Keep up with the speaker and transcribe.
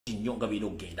nnyo nga birina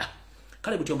okugenda.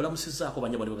 Kale butyo mbalamusizaako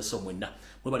banyabwali babasawo mwenna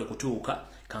mwe bali kutuuka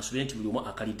kansubire nti buli omu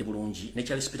akalidde bulungi ne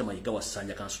Charles Peter Mayiga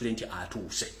wasanja kansubire nti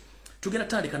atuuse. Tugenda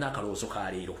tandika n'akalowoozo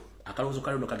ka leero. Akalowoozo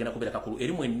ka leero kagenda kubeera kakulu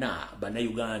eri mwenna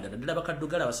bannayuganda naddala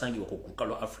bakaddugala abasangibwa ku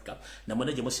kalo Africa na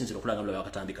mwena gye musinzira okulanga mulaba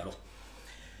bakatambikalo.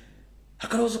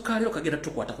 Akalowoozo ka leero kagenda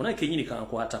tukwatako naye kennyini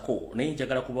kankwatako naye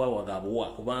njagala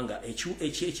kubawagabuwa kubanga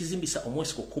ekizimbisa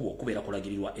omwesiko kkubo okubeera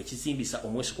kulagirirwa ekizimbisa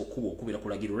omwesiko kkubo okubeera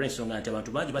kulagirirwa ensonga nti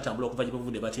abantu bangi batambula okuva gye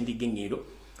bavudde batindiga enngendo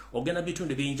ogenda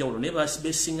bitundu ebyenjawulo naye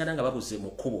besingana nga babuze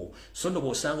mu kkubo so nno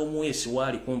bw'osanga omwesi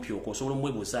waali kumpi okwo osobola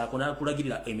omwebuuzaako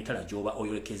n'akulagirira emitala gy'oba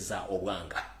oyolekeza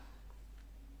obwanga.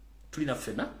 Tulina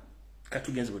ffenna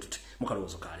katugenze bwe tuti mu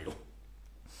kalowoozo ka leero.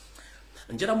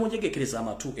 Njala munjegekereza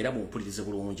amatu era mumpulirize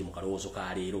bulungi mu kalowoozo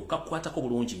ka leero kakwatako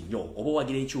bulungi nnyo oba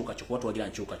wagira enkyuka kyokuba tuwagira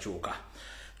nkyukakyuka.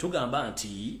 Tugamba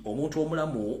nti omuntu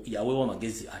omulamu yaweewa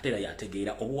amagezi ate era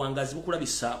yategeera obuwangazi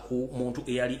bukulabisa ku muntu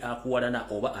eyali akuwalana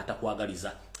oba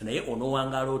atakwagaliza naye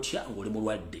onowangaala otya ng'oli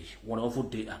mulwadde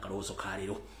wonoovudde akalowoozo ka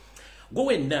leero. Gwe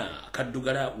wenna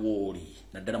kaddugala w'oli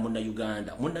naddala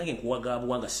munnayuganda munnange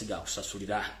nkuwagaabuwanga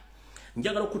sigaakusasulira.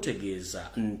 Njagala okutegeeza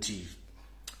nti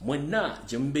mwenna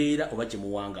gye mubeera oba gye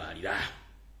muwangaalira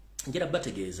njera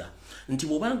bategeeza nti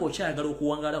bw'obanga okyayagala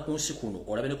okuwangaala ku nsi kuno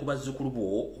olabe ne ku bazzukulu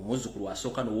bo omuzzukulu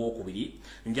asooka n'owookubiri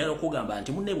njagala okugamba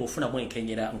nti munne bw'ofunamu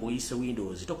enkenyera ng'oyise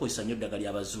Windows tokozesa nnyo eddagala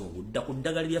ly'abazungu dda ku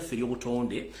ddagala lyaffe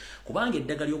ery'obutonde kubanga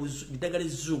eddagala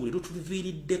ezzungu lye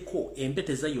tutuviiriddeko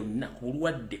empeteza yonna ku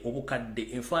bulwadde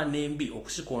obukadde enfaana embi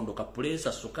okusikondoka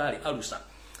puleesa sukaali alusa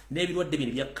n'ebirwadde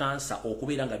bino bya kansa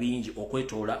okubeera nga bingi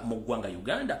okwetoola mu ggwanga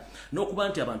Uganda n'okuba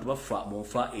nti abantu bafa mu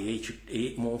nfa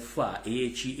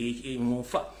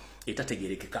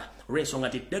etategeerekeka olw'ensonga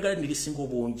nti eddagala nirisinga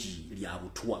obungi lya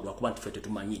butwa lwakuba nti ffe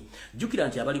tetumanyi. Jjukira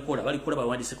nti abalikola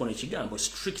bawandiiseko n'ekigambo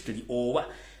strictly oba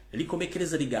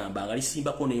likomekereza ligamba nga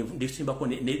lisimbako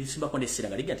n'essira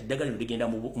nga liga nti eddagala lino ligenda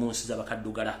mu nsi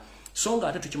z'abakaddugala. So nga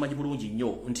ate tukimanyi bulungi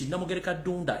nnyo nti Namugereka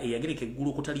Ddunda eyagereka eggulu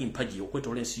okutali mpagi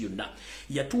okwetoola ensi yonna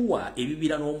yatuwa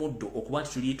ebibira n'omuddo okuba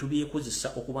nti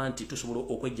tubyekozesa okuba nti tusobola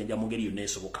okwejjanja mu ngeri yonna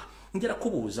esoboka. Njala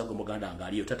kubuuza gwe muganda nga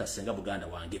aliyo tata senga muganda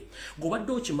wange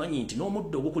g'obadde okimanyi nti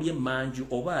n'omuddo ogukulya emmanju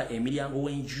oba emiryango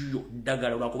w'enjuyo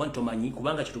ddagala lwakuba nti tomanyi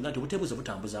kubanga kituga nti obuteebuze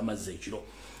butambuza amazzi ekiro.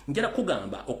 Njala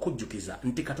kugamba okujjukiza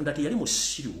nti Katonda teyali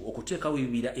musiru okuteekawo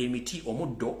ebibira emiti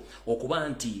omuddo okuba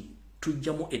nti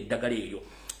tujjamu eddagala eryo.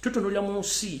 Tutunulira mu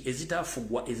nsi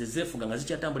ezitaafugwa ezezeefuga nga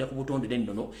zikyatambulira ku butonde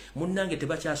n'ennono munnange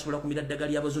tebakyasobola kumira ddagala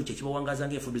ly'abazungu kyekibawangaza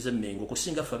ng'enfuddu z'emmengo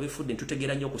okusinga ffe ab'effudde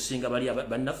ntutegeera nnyo okusinga bali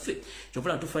bannaffe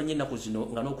kyovula ntufa nnyo ennaku zino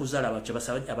nga n'okuzaala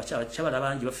abakyabala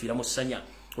bangi bafiira mu ssanya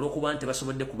olw'okuba nti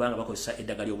basobodde kubanga bakozesa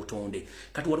eddagala ly'obutonde.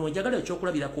 Kati wano njagala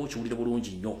ekyokulabirako kiwulire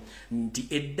bulungi nnyo nti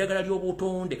eddagala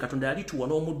ly'obutonde Katonda yalituwa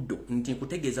n'omuddo nti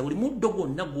nkutegeeza buli muddo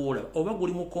gwonna gw'olaba oba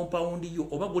guli mu kompawundi yo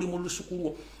oba guli mu lusuku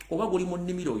lwo oba guli mu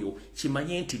nnimiro yo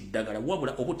kimanye nti ddagala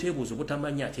wabula obuteebuuzi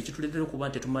obutamanya kyekituleetera okuba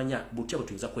nti tetumanya butya bwe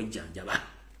tuyinza kwejjanjaba.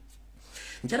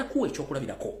 Njala kuwa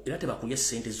ekyokulabirako era tebakulya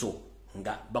ssente zo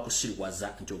nga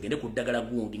bakusiriwaza nti ogende ku ddagala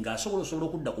gundi ng'asobola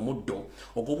okudda ku muddo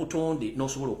ogw'obutonde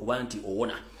n'osobola okuba nti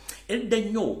owona. Edda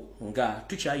nnyo nga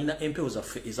tukyalina empewo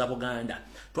zaffe eza Buganda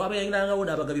twabayangawo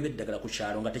n'abagabi b'eddagala ku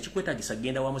kyalo nga tekikwetaagisa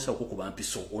genda wa musawo kukuba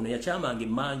mpiso ono yakyamanga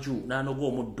emmanju n'anoga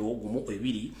omuddo gumu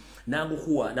ebiri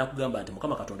n'agukuwa n'akugamba nti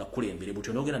Mukama Katonda kulembere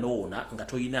butyo n'ogenda n'owona nga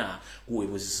toyina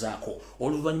kuweebuzizaako.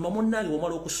 Oluvannyuma munnange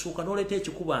bw'omala okusuuka n'oleeta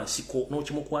ekikubansiko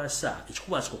n'okimukwasa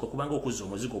ekikubansiko kwe kubanga okuzza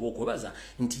omuzigo oba okwebaza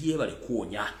nti yeebale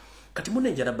kuwonya. Kati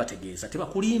munne njala bategeeza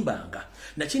tebakulimbanga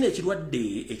na kino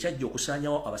ekirwadde ekyajja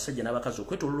okusaanyawo abasajja n'abakazi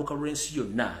okwetoola olukalu lw'ensi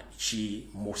yonna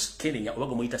mu Kenya oba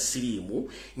gwe muyita siriimu.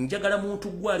 Njagala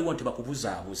muntu gwaliwo nti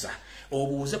bakubuzaabuza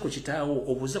obuuze ku kitaawo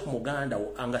obuuze ku muganda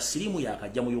wo anga siriimu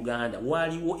yakajja mu Uganda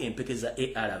waaliwo empeke za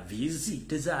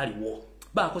ARVs tezaaliwo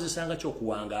baakozesanga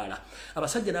kyokuwangaala.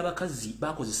 Abasajja n'abakazi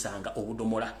baakozesanga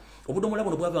obudomola. Obudomola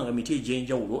buno bwavanga miti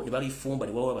egy'enjawulo ne balifumba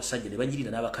ne bawa abasajja ne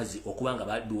banyirira n'abakazi okubanga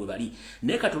bwe bali.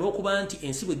 Naye kati olw'okuba nti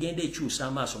ensi bw'egenda ekyusa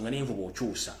amaaso nga n'envuba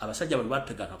okyusa abasajja bano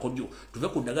batega akakodyo tuve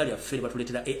ku ddagala lyaffe ne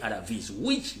batuleetera ARVs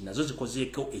which nazo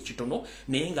zikozeeko ekitono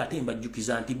naye ng'ate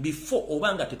mbajjukiza nti before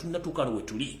obanga tetunnatuuka we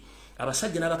tuli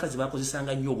abasajja n'abakazi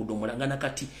bakozesanga nnyo obudomola nga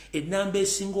nakati ennamba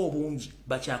esinga obungi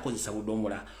bakyakozesa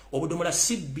budomola. Obudomola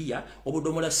si bbiya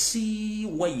obudomola si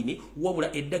wayini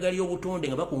wabula eddagala ly'obutonde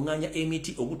nga bakuŋŋaanya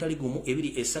emiti ogutali gumu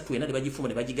ebiri esatu ena ne bagifumba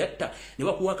ne bagigatta ne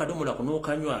bakuwa akadomola ko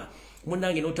n'okanywa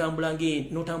munnange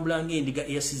n'otambula ng'endiga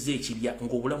eyasizza ekirya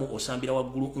ng'obulamu osambira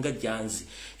waggulu nga jjanzi.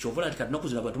 Kyovula nti kati nnaku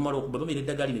zino abantu tumala bamira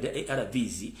eddagala lino erya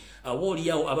ARVs aba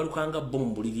oliawo abalukanga bo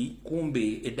mu buliri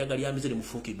kumbe eddagala ly'amize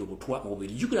limufuukidde obutwa mu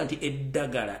bubiri. Jjukira nti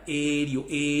eddagala eryo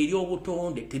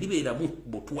ery'obutonde teribeeramu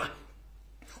butwa.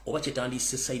 oba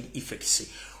kyetandise side effects.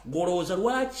 Golowooza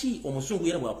lwaki omuzungu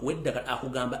yena bw'akuwa eddagala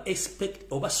akugamba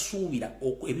expect oba suubira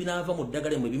ebinaava mu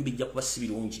ddagala emu ebimu bijja kuba si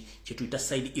birungi, kye tuyita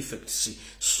side effects.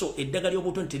 So eddagala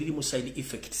ly'obutonde teririmu side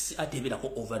effects ate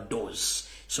ebeerako overdose.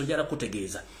 So njala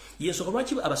kutegeeza yensonga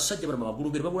lwaki abasajja bano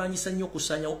amagulubiro babulanyisa nnyo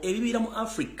okusaanyawo ebibira mu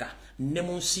Africa ne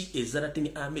mu nsi eza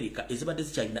Latin America ezibadde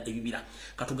zikyalina ebibira.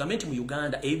 Katugambe nti mu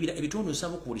Uganda ebibira ebitundu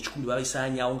 7 ku buli 10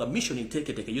 babisaanyaawo nga mission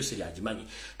enteeketeeke yose lyagimanyi.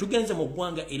 Tugenze mu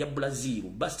ggwanga erya Brazil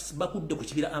bakudde ku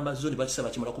kibira Amazon bakisaba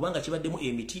kimala kubanga kibaddemu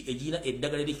emiti egirina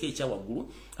eddagala eriko ekyawaggulu.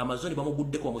 Amazon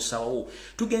bamuguddeko bamusaawawo.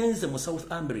 Tugenze mu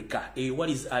South America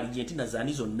ewali Argentina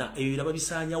zaani zonna ebibira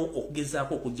babisaanyaawo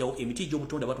okugezaako okugyawo emiti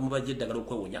gy'obutonde abatumu bajja eddagala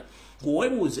okwewonya.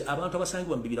 Weebuuze abantu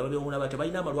abasangibwa mu bibira babeewona bate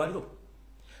balina amalwaliro?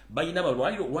 Balina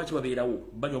amalwaliro lwaki babeerawo?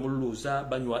 Banywa omululuuza,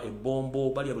 banywa ebbombo,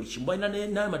 balya buli kimu. Balina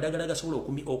n'amadagala agasobola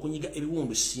okunyiga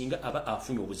ebiwundu singa aba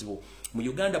afunye obuzibu. Mu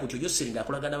Uganda butyo Yoseri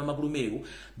ng'akolagana n'amagulu meeru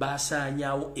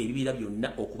baasaanyaawo ebibira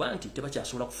byonna okuba nti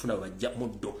tebakyasobola kufuna bajja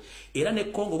muddo. Era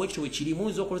ne Congo bwekityo bwe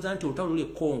muyinza okoloza nti olutalo luli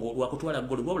Congo lwakutwala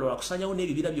ggolo lwabula lwakusaanyaawo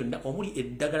n'ebibira byonna omuli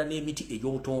eddagala n'emiti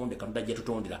egy'obutonde Katonda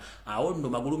gyatutondera. Awo nno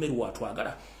magulu meeru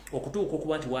watwagala okutuuka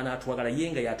okuba nti wanaatwagala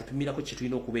ye nga yatupimirako kye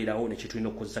tulina okubeerawo ne kye tulina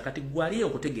okukozesa. Kati gwaliyo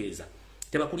okutegeeza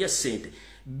tebakulya ssente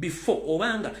before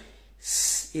obanga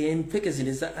empeke zino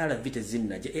eza ARV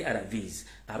tezinnajja ARVs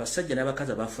abasajja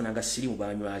n'abakazi abafunanga sirimu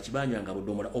banywanga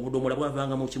budomola. Obudomola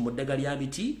bwavanga mu kimu ddagala lya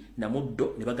biti na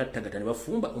muddo ne bagattagatta ne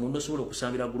bafumba omuntu osobola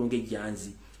okusambira ggulu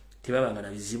ng'ejjanzi. Tebabanga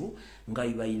na bizibu nga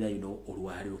bibalina ino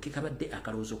olwaliro kekabadde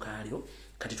akaloozo kaaliro.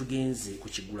 Kati tugenze ku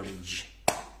Kigula Luggi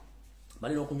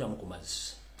balina okunywamu ku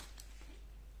mazzi.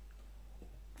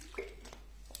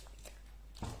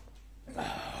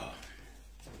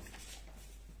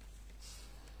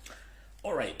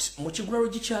 Alright, mu Kigula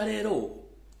Luggi kya leero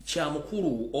kya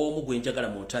mukulu omu gwe njagala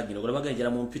mu ntagino gwe bagenda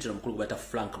mu mpitiro mukulu gwe bata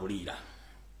Frank Buliira.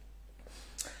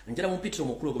 Njala mu mpitiro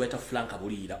mukulu gwe bata Frank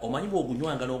Buliira. Omanyi bwo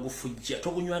ogunywanga n'ogufujja,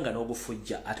 togunywanga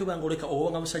n'ogufujja. Ate banga oleka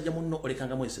obanga musajja munno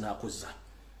olekanga mwezi n'akozza.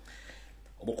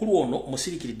 Omukulu ono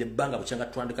musirikiridde ebbanga bukyanga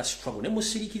twandika struggle ne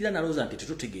musirikirira naloza nti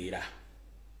tetutegeera.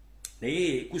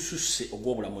 Naye kususse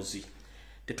ogw'obulamuzi.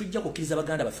 Tetujja kukkiriza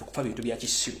baganda baffe kufa bintu bya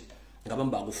kisiru nga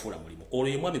bamba agufuula mulimu. Olwo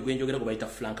ye mwami gwe njogera gwe bayita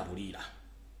Frank Buliira.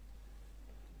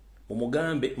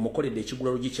 Omugambe mukoledde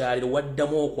Ekigula Luggi kya leero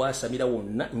waddamu okwasamira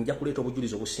wonna nja kuleeta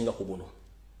obujulizi obusinga ku buno.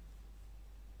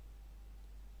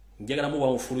 Njagala mu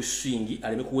bawo full swing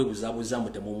aleme kuweebuzaabuza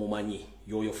temumumanyi.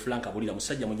 Yoyo Frank Buliira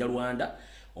musajja Munyarwanda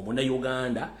omuna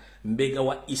Uganda mbega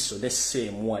wa iso ne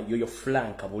semwa yoyo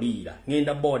Frank Buliira.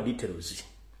 Ngenda board details.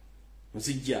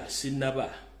 Nzijja sinaba.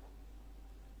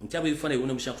 Nkyaba ebifana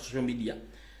ebibona mu social media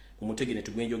umutegene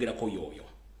tugwenjogerako yoyo.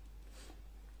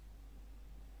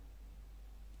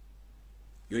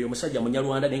 Yoyo musajja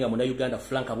Munyarwanda nenga muna Uganda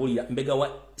Frank Buliira mbega wa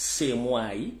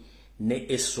semwai ne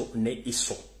eso ne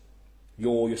iso.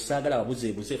 Yoyo sagala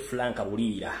ababuzeebuze Frank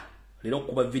Buliira. Lero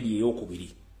kuba video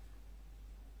ey'okubiri.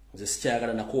 Nze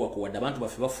sikyagala nakowa kuwadde abantu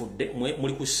baffe bafudde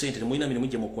muli ku ssente temulina mirimu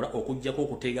gye mukola okuggyako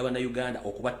okuteega bana Uganda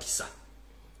okubattisa.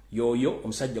 Yoyo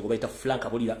omusajja gwe bayita Frank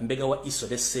Buliira mbega wa iso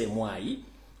de semwai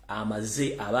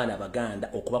amaze abaana Baganda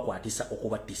okubakwatisa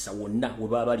okubattisa wonna we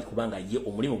baba bali kubanga ye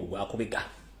omulimu gwe gwakubega.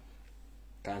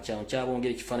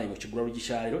 Kyabongera ekifaananyi mu Kigula Luggi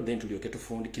kya leero then tulyoke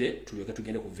tufundikire tulyoke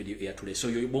tugende ku video eyatule. So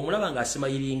yoyo bw'omulaba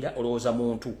ng'asimayiringa olowooza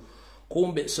muntu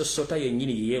kumbe sosota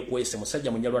yennyini yeekwese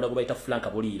musajja Munyarwanda gwe bayita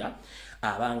Frank Buliira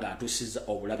abanga atusiza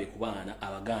obulabe ku baana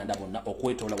Abaganda bonna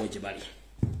okwetoola gye bali.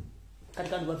 Kati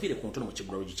kandi baviire ku ntono mu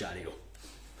Kigula Luggi kya leero.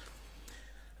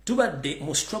 Tubadde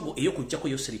mu struggle ey'okuggyako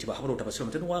Yoseri tibahabula otabasira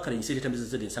mutendo wakale nsiri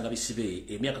temizezede nsanga bisibe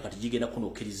emyaka kati gigenda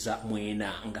kunookiriza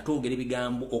mwena nga twogera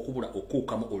ebigambo okubula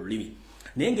okuukamu olulimi.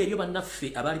 Naye ng'eryo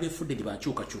bannaffe abaali beefudde ndi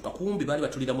bankyukakyuka kumbi baali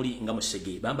batulira muli nga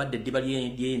musege bambadde eddiba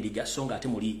ly'endiga so nga ate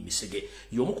muli misege.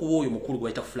 Y'omu ku oyo mukulu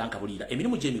gwe bayita Frank Buliira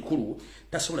emirimu gy'emikulu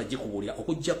tasobola gikubuulira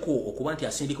okuggyako okuba nti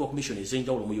asindika commission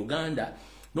ez'enjawulo mu Uganda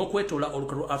n'okwetoola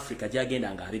oluka lwa Africa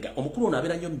gy'agenda ng'abega. Omukulu ono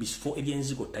abeera nnyo mu bifo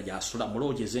eby'enzigo tajasula mu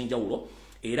loogi ez'enjawulo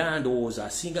era ndowooza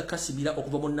asinga kasibira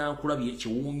okuva mu Nankulabye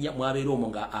Kiwunya mwabeera omwo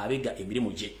nga abega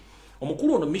emirimu gye.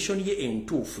 Omukulu ono mission ye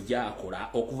entuufu gy'akola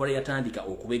okuva lwe yatandika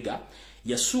okubega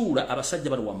yasuula abasajja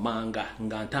bano wammanga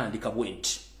nga ntandika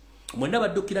bwenti. Mwenna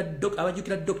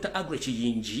abajjukira Dr. Agre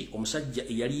Kiyingi omusajja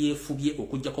eyali yeefubye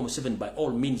okuggyako mu 7 by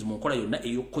all means mu nkola yonna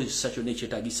ey'okukozesa kyonna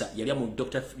ekyetaagisa yali mu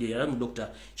Dr.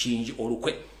 Kiyingi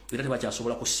olukwe era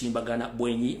tebakyasobola kusimbagana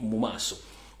bwenyi mu maaso.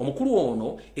 Omukulu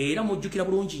ono era mujjukira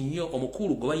bulungi nnyo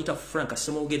omukulu gwe bayita Frank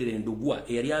Semogerere Ndugwa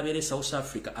eyali abeera South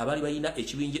Africa abaali balina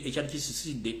ekibinja ekyali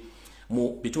kisisidde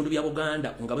mu bitundu bya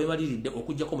Buganda nga beebaliridde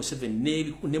okuggyako mu 7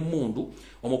 n'emmundu.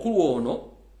 Omukulu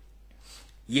ono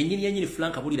yenyini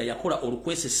Frank Kabulira yakola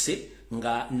olukwesese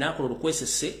nga nakola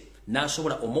olukwesese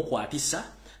nasobola omukwatisa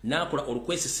nakola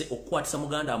olukwesese okukwatisa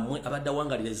muganda mmwe abadde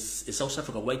wangalira South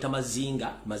Africa kubayita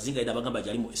mazinga ida bagamba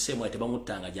jali mu semo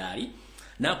yatebamutanga jali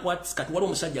nakwatisa kati wali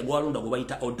omusajja gwalonda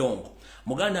gubayita Odongo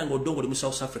muganda nga Odongo mu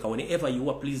South Africa. Whenever you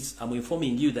are, please, I'm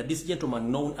informing you that this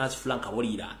gentleman known as Frank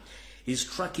Kabulira is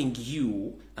tracking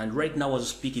you, and right now as I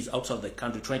speak is outside of the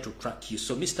country trying to track you.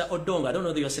 So Mr. Odong, I don't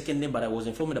know your second name, but I was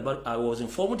informed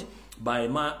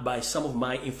by some of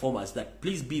my informers that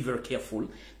please be very careful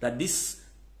that this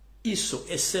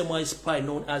SMI spy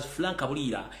known as Frank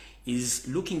Kabulira is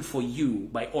looking for you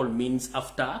by all means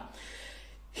after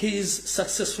his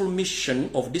successful mission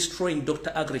of destroying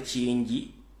Dr. Agrechiengi,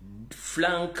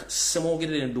 Frank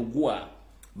Semogere Ndugwa,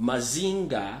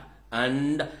 Mazinga,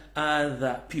 and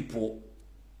other people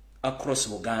across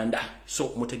Buganda.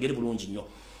 So mutegere bulungi nnyo.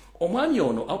 Omwami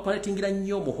ono operatingira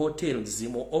nnyo mu hotels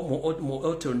mu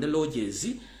hotel ne lodges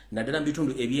naddala mu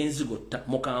bitundu ebyenzigo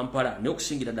mu Kampala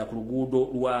n'okusingira ddala ku luguudo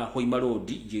lwa Hoima Road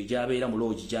gye gyabeera mu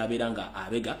lodge gyabeera nga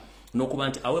abega n'okuba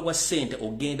nti aweebwa ssente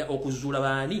ogenda okuzuula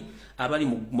baani abali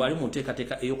mu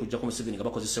nteekateeka ey'okujja ku Museveni nga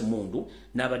bakozesa emmundu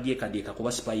n'abadyeekadeeka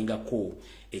kuba sipayingako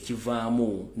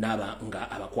ekivaamu n'aba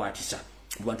nga abakwatisa.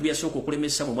 Bantu byasooka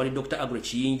okulemesa mu mwali Dr.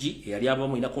 Agrechiengi eyali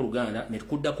abamu inako Oluganda ne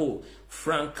tukuddako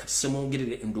Frank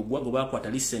Semongere Ndugwa gwe bakwata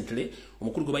recently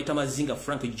omukulu gwe bayita Mazinga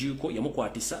Frank Juko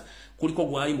yamukwatisa kuliko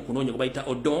gwali mu kunoonya gwe bayita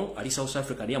Odong ali South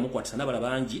Africa naye yamukwatisa n'abala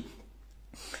bangi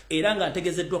era nga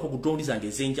ntegezeddwako ku drone zange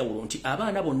ez'enjawulo nti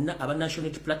abaana bonna aba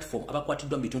National Platform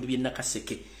abakwatiddwa mu bitundu by'e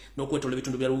Nakaseke n'okwetola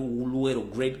ebitundu bya Luwero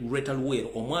Greater Luwero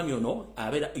omwami ono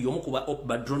abeera y'omu ku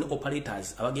ba drone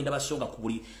operators abagenda basonga ku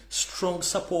buli strong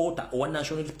supporter owa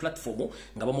National Platform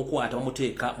nga bamukwata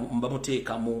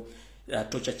bamuteeka mu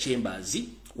torture chambers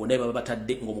wonna baba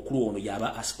batadde ng'omukulu ono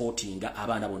yaba asportinga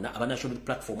abaana bonna aba National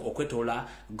Platform okwetola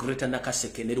Greater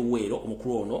Nakaseke ne Luwero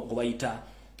omukulu ono gobayita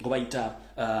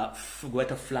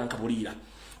Frank Kabulira.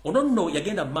 Onono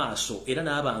yagenda maaso era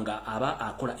n'abanga aba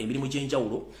akola emirimu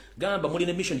gy'enjawulo gamba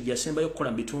muline mission gyasembayo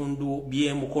okukola mu bitundu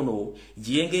by'emukono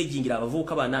gyengejingira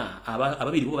abavuuka bana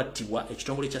ababiri bo battibwa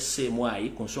ekitongole kya CMI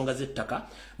ku nsonga z'ettaka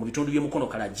mu bitundu by'emukono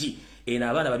Kalagi ena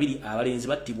abaana babiri abalenzi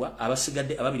battibwa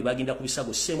abasigadde ababiri bagenda ku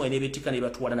bisago CMI n'ebeetika ne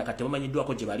batwala na kati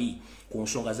bamanyiddwako gye bali ku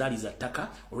nsonga zaali za ttaka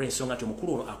olw'ensonga nti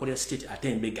omukulu ono akolera state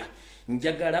ate Mbega.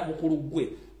 Njagala mukulu gwe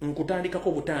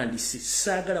nkutandikako butandisi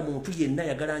saagala muntu yenna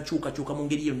yagala nkyukakyuka mu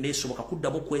ngeri yonna esoboka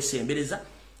kuddamu kwesembereza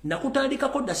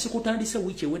nakutandikako dda sikutandise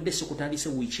wiiki ewedde sikutandise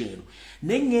wiiki eno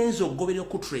neŋŋenza okugoberera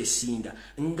okutracinga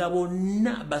nga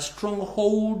bonna ba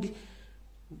stronghold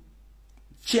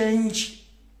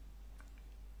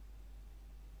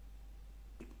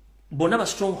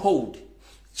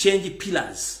change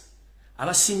pillars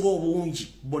abasinga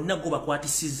obungi bonna go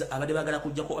bakwatisiza abadde bagala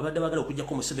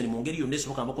okujjako Museveni mu ngeri yonna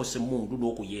esoboka mbakozesa emmundu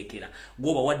n'okuyeekera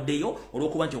go bawaddeyo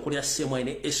olw'okuba nti okolera CMI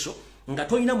ne ESO nga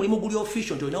tolina mulimu guli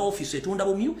official nti olina office etunda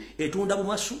bumyu etunda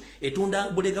bumasu etunda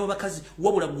bulega bw'abakazi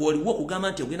wabula gw'oliwo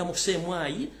okugamba nti ogenda mu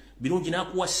CMI birungi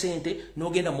n'akuwa ssente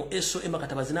n'ogenda mu ESO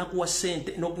emakatabazi n'akuwa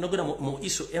ssente n'ogenda mu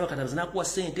ISO emakatabazi n'akuwa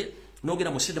ssente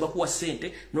n'ogenda mu sente bakuwa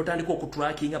ssente n'otandika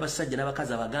okutracking abasajja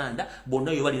n'abakazi abaganda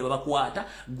bonna yo bali ne babakwata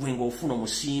gwe ng'ofuna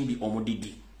omusimbi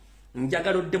omudidi.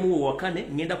 Njagala oddemu wakane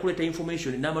ngenda kuleeta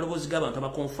information n'amaloboozi g'abantu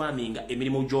abakonfaminga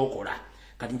emirimu gy'okola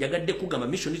kati njagadde kugamba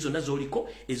mission zonna z'oliko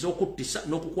ez'okuttisa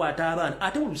n'okukwata abaana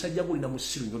ate buli musajja gulina mu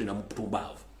ssiru nnyo olina mu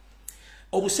putumbaavu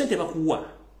obusente bakuwa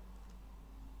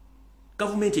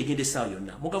gavumenti egenda essaawa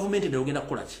yonna mu gavumenti endala ogenda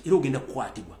kukola ki era ogenda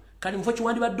kukwatibwa kati mufo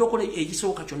kiwandibadde okola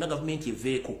egisooka kyonna gavumenti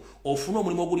eveeko ofune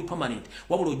omulimu oguli permanent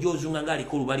wabula ojja ozunga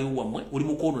ng'aliko olubaliwo wammwe oli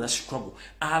mu koono na struggle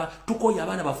tukoye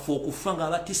abaana baffe okufa nga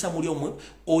abattisa muli omwe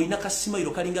olina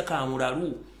kasimayiro kalinga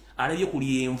kamulalu alabye ku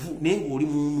lyenvu naye ng'oli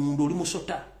mundu oli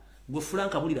musota gwe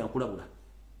Frank Kabulira nkulabula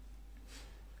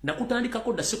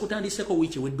nakutandikako dda sikutandiseko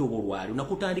wiiki ewedde oba olwali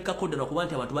nakutandikako dda lwakuba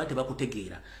nti abantu baate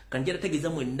bakutegeera kanjala tegeeza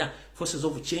mwenna forces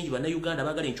of change bannayuganda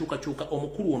baagala enkyukakyuka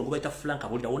omukulu ono gwe bayita Frank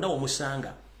Kabulira wonna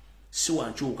wamusanga si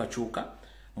wankyukakyuka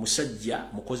musajja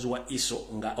mukozi wa ISO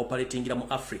nga operatingira mu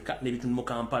Africa n'ebitundu mu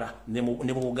Kampala ne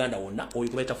mu Buganda wonna oyo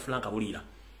gwe bayita Frank Kabulira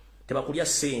tebakulya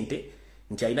ssente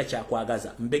nti alina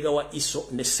kyakwagaza Mbega wa ISO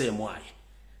ne CMI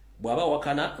bw'aba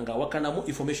wakana nga wakanamu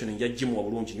information njaggimu wa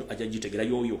bulungi nnyo ajja gitegera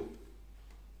yoyo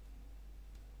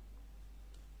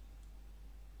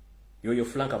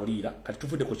Frank Kabulira kati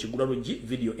tuvudde ku kigula luggi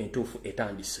video entuufu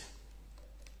etandise.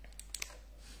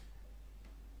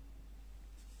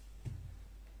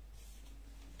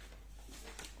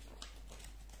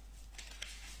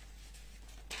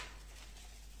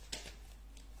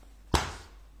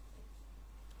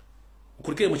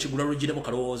 Kulikire mu kigula luggi mu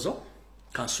kalowoozo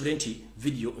kansulenti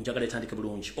video njagala etandike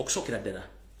bulungi okusokera ddala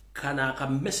kana ka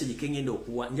message kengenda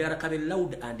okuwa njagala kabe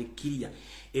loud and clear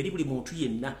eri buli muntu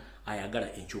yenna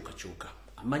ayagala enkyukakyuka.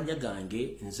 Amanya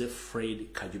gange nze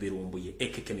Fred Kajube Lumbuye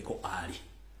ekekemiko ali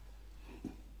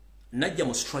najja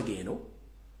mu struggle eno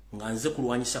nga nze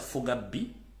kulwanyisa Fogabbi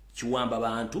kiwamba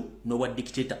bantu n'obwa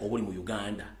dictator obuli mu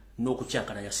Uganda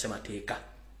n'okukyankana ya semateeka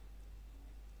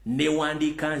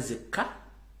newandiika nzekka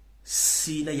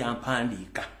siina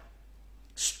yampandiika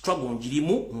struggle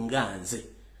njirimu nga nze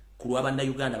kulwa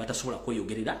bannayuganda batasobola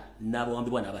kweyogerera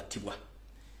n'abawambibwa n'abattibwa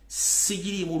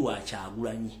sigirimu lwa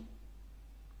Kyagulanyi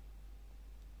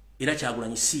era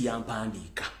Kyagulanyi si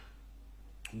yampandiika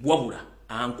wabula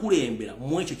ankulembera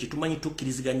mu ekyo kitumanyi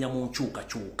tukkiriziganya mu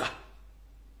nkyukakyuka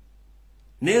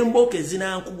n'embooka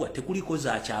ezinankuwa tekuliko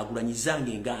za Kyagulanyi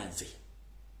zange nga nze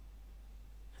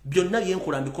byonna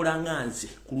byenkola mbikola nga nze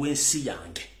ku lw'ensi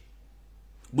yange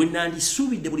bwe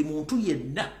nandisuubidde buli muntu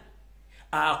yenna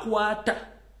akwata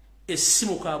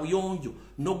essimu kaabuyonjo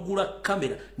n'oggula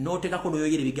kamera n'oteekako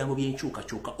n'oyoyera ebigambo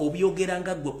by'enkyukakyuka obyogera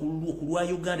nga ggwe ku lwa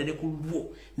Uganda ne ku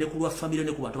lwo ne ku lwa famire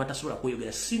ne ku bantu batasobola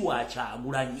kweyogera si lwa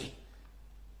Kyagulanyi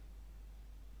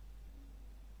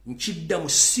nkiddamu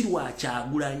si lwa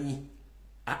Kyagulanyi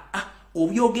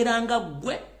obyogera nga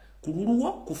ggwe ku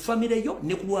lulwo ku famire yo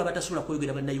ne ku lwa batasobola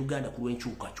kweyogera bannayuganda ku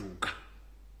lw'enkyukakyuka.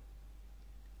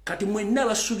 Kati mwenna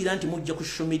basuubira nti mujja ku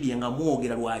social media nga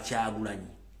mwogera lwa Kyagulanyi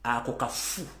ako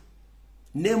kafu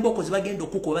n'emboko zibagenda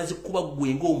okukuba bazikuba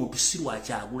ggwe ng'omuntu si lwa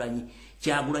Kyagulanyi.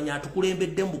 Kyagulanyi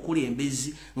atukulembedde mu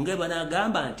bukulembezi nga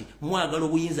banagamba nti mwagala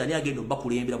obuyinza ani agenda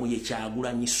obakulembera mu ye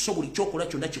Kyagulanyi so buli kyokola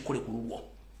kyonna kikole ku lulwo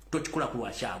tokikola ku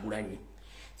lwa Kyagulanyi.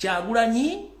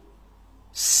 Kyagulanyi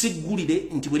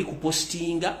siggulire nti bweri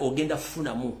kupostinga ogenda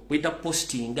funamu bweta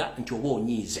postinga nti oba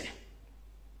onyiize.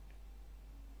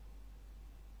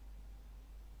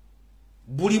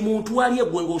 Buli muntu ali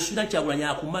egwe ng'osuubira Kyagulanyi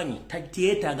akumanyi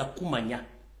teyeetaaga kumanya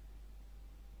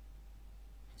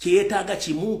kyeyetaaga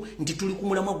kimu nti tuli ku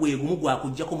mulamwa gwe gumu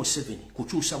gwakuggyako mu 7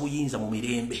 kukyusa buyinza mu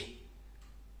mirembe.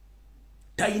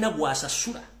 Talina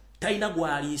gwasasula talina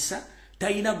gwaliisa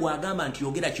talina gwagamba nti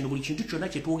yogera kino buli kintu kyonna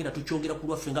kye twogera tukyogera ku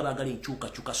lwaffe nga baagala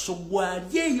enkyukakyuka so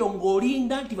gwali eyo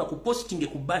ng'olinda nti bakupostinge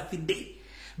ku birthday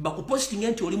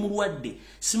bakupostinge nti oli mulwadde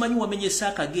simanyi wamenyesa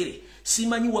akagere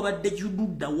simanyi wabadde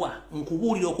jududdawa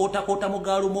nkubuulira okootakoota mu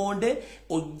gaalumonde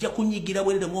ojja kunyigira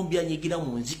bwerere ng'ombi anyigira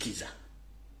mu nzikiza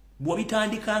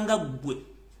bw'obitandikanga ggwe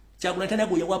Kyagulanyi tana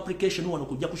gwe yawa application wano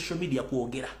kujja ku social media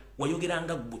kwogera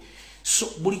wayogeranga ggwe so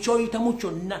buli kyoyitamu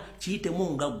kyonna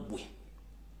kiyitemu nga ggwe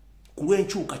ku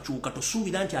lw'enkyukakyuka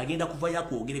tosuubira nti agenda kuvayo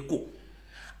akwogereko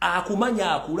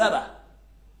akumanya akulaba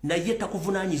naye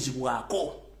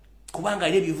takuvunaanyizibwako kubanga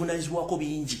era ebivunaanyizibwako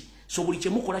bingi so buli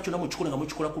kyemukola kyonna mukikola nga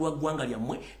mukikola ku lwa ggwanga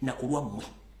lyammwe na ku lwammwe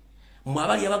mmwe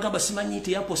abali abagamba simanyi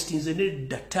nti yapostinze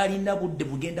nedda talina budde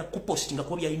bugenda kupostinga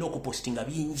kuba byalina okupostinga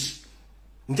bingi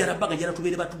njala bbaga njala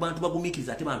tubeere bantu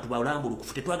bagumiikiriza ate bantu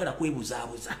balambulukufu tetwagala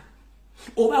kwebuzaabuza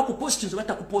oba akupostinze oba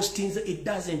takupostinze it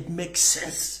doesn't make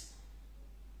sense.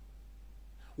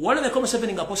 Wale mekoma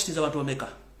 7 nga postinze abantu bameka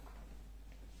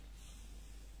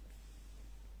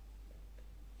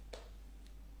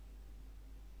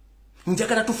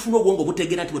njagala tufuna obwongo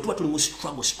butegeera nti bwe tuba tuli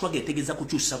mu struggle etegeeza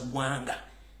kukyusa ggwanga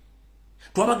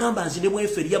twabagamba nzine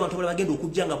bwefe eri abantu abali bagenda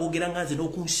okujja nga boogera nga nze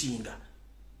n'okunsinga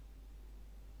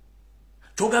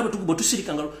togamba bwe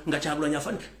tusirika nga Kyagulanyi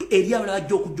afani eri abalala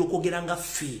bajja okujja okwogera nga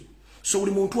ffe so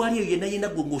buli muntu ali eyo yenna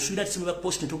gwe ng'osuubira nti simuba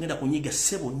kupositi togenda kunyiga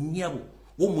ssebo nnyabo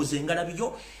w'omuzengala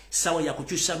byo sawa ya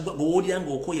kukyusa bw'owulira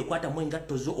ng'okooye kwatamu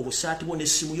engatto zo obusaati bwo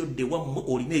n'essimu yo dde wammwe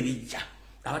olina ebijja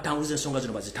abatambuza ensonga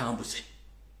zino bazitambuze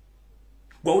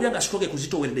bw'owulira nga sitoke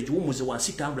kuzitoweredde giwummuze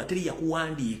wansi tambula teri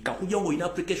yakuwandiika kujja ng'olina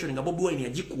application nga Bobi Wine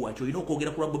yagikuwa nti olina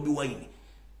okwogera ku lwa Bobi Wine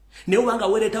naye obanga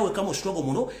weereetawo ekamu struggle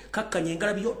muno kakkanya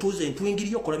engalabi yo tuuze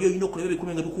entwingiri yo kola byolina okola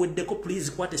ebikumi nga bikuweddeko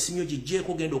please kwata essimu yo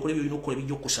gigjeeko genda okola byolina okola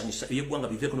bijja okukusanyusa ebyeggwanga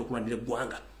biveeko n'okulwanira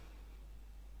eggwanga.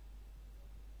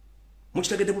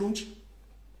 Mukitegedde bulungi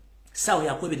saawa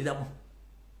yakwebereramu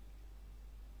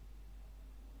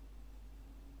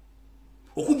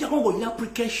okujjako ng'olina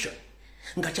application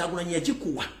nga Kyagulanyi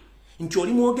yagikuwa nti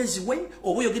oli mwogezi we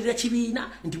oba oyogerera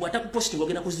kibiina nti watakupostinga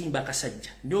ogenda kuzimba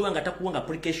akasajja naye oba nga takuwa nga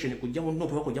application kujja mu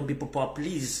nopo kujja mu people power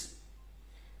please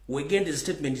wegende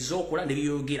statement z'okola ne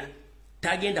byoyogera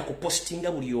tagenda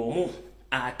kupostinga buli omu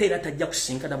ate era tajja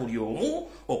kusinkana buli omu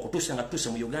okutuusa nga tutuuse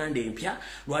mu Uganda empya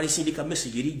lwalisindika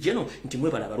message eri jeno nti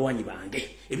mwebala abalwanyi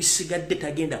bange ebisigadde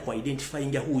tagenda ku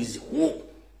identifying who is who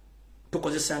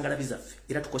tukozesa ngalabi zaffe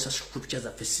era tukozesa scripture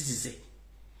zaffe sizize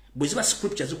bwe ziba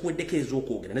scripture zikuweddeko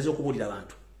ez'okwogera n'ez'okubuulira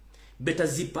abantu better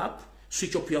zip up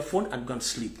switch off your phone and go and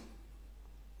sleep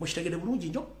Mukitegedde bulungi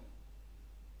nnyo.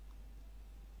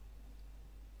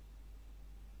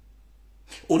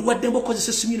 Oli waddembe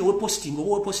okozesa essimu ne weposting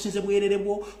oba wepostinze bwerere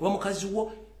bwo oba mukazi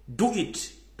wo, do it.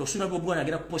 Tosuna bw'obwana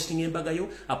agenda kupostinga embaga yo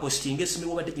apostinga essimu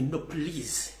wabadde no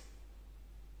please.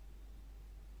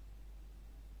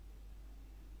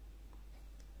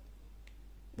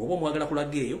 Bw'oba mwagala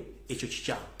kulaga eyo ekyo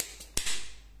kikyamu.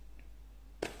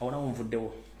 Awo nawo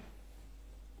nvuddewo.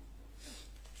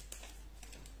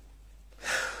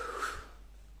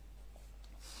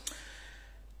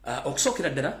 Okusookera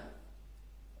ddala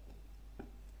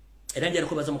era njala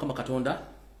kubaza Mukama Katonda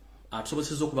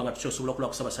atusobozesezza okuba nga tukyosobola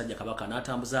okulaba ku Ssaabasajja Kabaka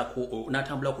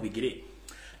n'atambula ku bigere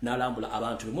n'alambula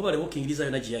abantu be. Mubale mukkingiriza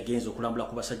yonna gye yagenze okulambula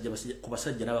ku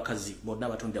basajja n'abakazi bonna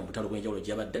abatundira mu butalo bw'enjawulo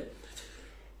gye yabadde.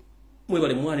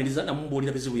 Mwebale mwaniriza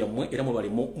namumbuulira bizibu yammwe era mwebale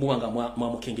mubanga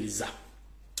mwamukingiriza.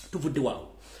 Tuvudde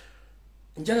waawo.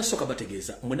 Njala sooka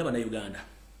bategeeza mwenna Bannayuganda.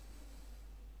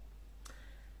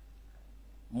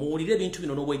 Muwulire ebintu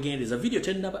bino n'obwegendereza. Video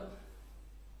tennaba.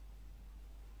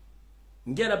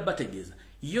 Njala bategeeza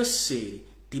Yoseri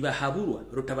tibahabulwa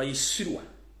rutabayisirwa.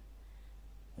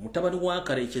 Mutabani wa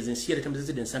Karekezi ensi yali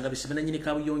tamuzizidde ensanga bisibe na nnyini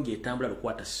kabuyonge etambula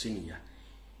lukwata senior.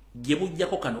 Gye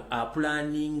bujjako kano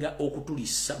apulaninga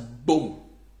okutulisa bomu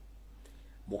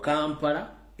mu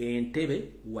Kampala,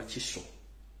 Entebbe, Wakiso.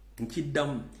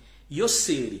 Nkiddamu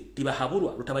Yoseri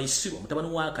tibahabulwa rutabayisirwa mutabani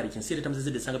wa Karekezi ensi yali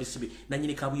tamuzizidde ensanga bisibe na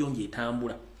nnyini kabuyonge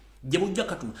etambula. Gye bujja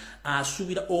katuno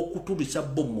asubira okutulisa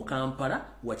bomu mu Kampala,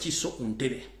 Wakiso,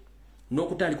 Entebbe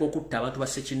n'okutandika okutta abantu ba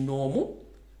Ssekinnoomu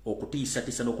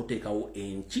okutiisatiisa n'okuteekawo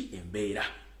enki embeera.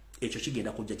 Ekyo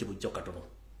kigenda kujja gye bujja katono.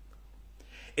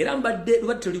 Era mbadde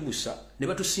batelibusa ne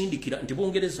batusindikira nti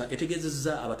Bungereza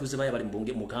etegeezezza abatuuze baayo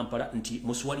bali mu Kampala nti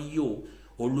musuwaliyo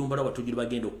olulumba lw'abatujju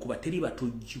bagenda okukuba teri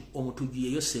batujju omutujju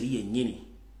ye Yoseri yennyini.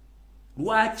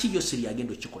 Lwaki Yoseri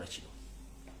agenda okikola kino?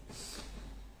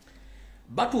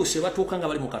 Batuuse batuuka nga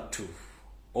bali mu kattu.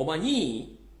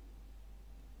 Omanyi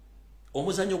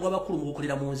omuzannyo gw'abakulu mu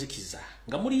gukolera mu nzikiza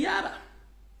nga muli yaba.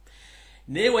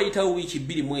 Naye wayitawo wiiki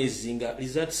 2 mwezi nga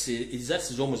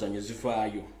results z'omuzannyo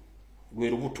zivaayo lwe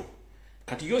lubuto.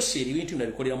 Kati Yoseri ebintu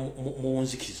nabikolera mu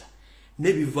nzikiza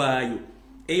ne bivaayo.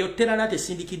 Eyo teralaate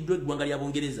esindikiddwa eggwanga lya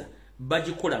Bungereza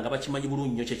bagikola nga bakimanyi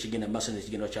bulungi nnyo kyekigenda mu maaso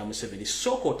n'ekigenda kya Museveni.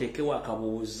 Sooka oteekewo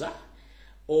akabuuza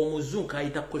omuzungu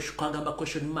kayita kagamba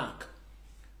question mark.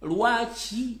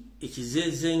 Lwaki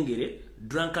ekizezengere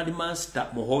Drunkard Master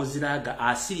Muhoziraga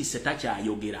asirise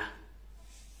takyayogera?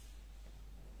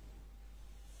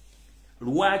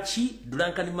 Lwaki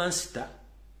Drunkard Master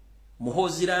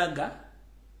Muhoziraga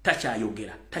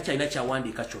takyayogera? Takyalina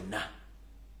kyawandiika kyonna.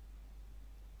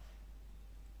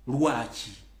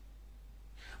 Lwaki?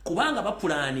 Kubanga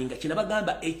bapulaninga kina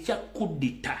bagamba ekya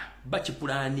kudita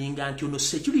bakipulaninga nti ono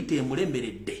security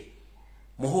emulemberedde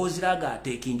Muhoziraga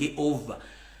atekinge over.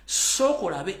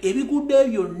 Sokolabe ebigudde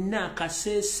byonna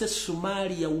Kasese,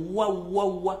 Somalia,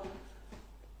 wa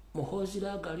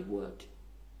Muhoziraga ali bwati.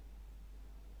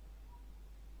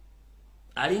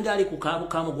 Alinga ali kukabu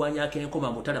kamu gwanyake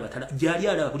enkoma mutala batala. Jali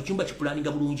alaba buli kyumba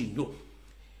kipulaninga bulungi nnyo.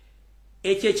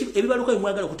 Ebibaluka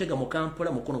bimwagala okutega mu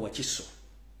Kampala mukono wa Kiso.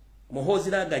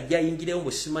 Muhoziraga jayingirewo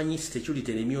musimanyi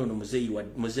security remyono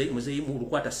muzeyi mu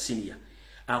lukwata senior.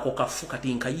 Ako kafu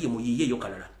kati nkayiye muyiye yo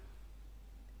kalala.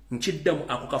 Nkiddamu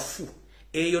ako kafu.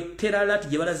 Eyo teralati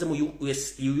gye balaze mu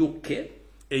UK.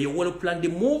 Eyo well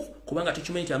planned move kubanga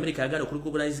tukimanyi nti America yagala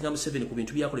okuliorganizinga Museveni ku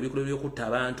bintu byakola ebikolero by'okutta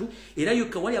abantu. Era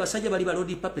UK wali abasajja bali ba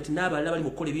Lord Puppet n'abalala bali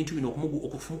mu kukola ebintu bino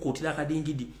okufumukuutira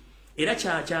akadingidi. Era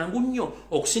kyangu nnyo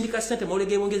okusindika ssente mawulire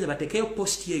g'Ebwongeza batekeyo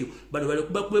post eyo bali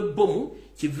kuba kuba bomu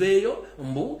kiveeyo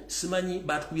mbu simanyi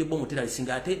batukubye bomu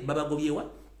teralisinga ate babagobyewa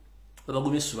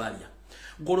babagobye Somalia.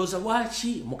 Goloza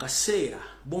lwaki mu kaseera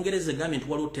Bungereza government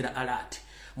walotera alert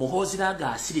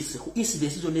Muhoziraga asirise ku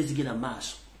incidents zonna ezigenda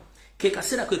maaso. Ke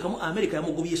kaseera kwe kamu America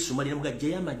yamugobye Somalia mugajja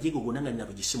y'amajjego gonna nga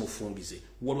nabo gisimufumbize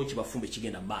waliwo kibafumbe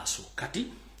kigenda maaso. Kati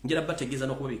njera bategeeza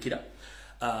n'okubabikira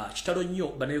kitalo nnyo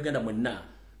Bannayuganda mwenna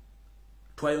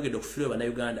twayongedde okufiirwa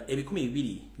Bannayuganda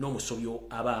 200 n'omusobyo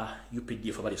aba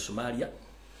UPDF abali Somalia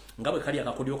nga bwe kali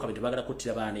akakodyo kabiri bagala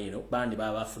kuttira baana eno bandi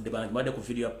babafudde bangi mwade ku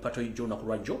video ya Pato Yona ku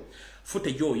lwajjo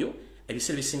footage oyo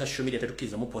ebiseera bisinga social media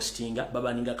tetukiza mu postinga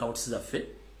babaninga accounts zaffe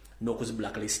n'okuzi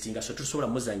blacklistinga so tusobola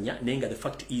muzanya nenga the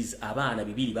fact is abaana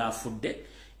 2 bafudde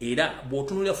era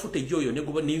bw'otunulira footage oyo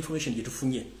ne information gye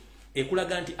tufunye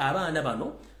ekulaga nti abaana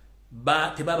bano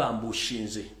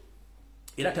tebabambushinze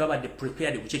era tebabadde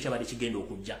prepared ku kyekya bade kigenda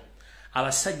okujja.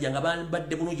 Abasajja nga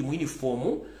badde bulungi mu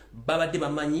uniform babadde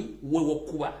bamanyi wewo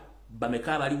kuba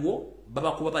bameka baliwo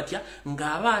babakuba batya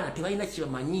ng'abaana tebalina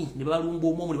kibamanyi ne balumba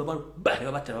omwo ne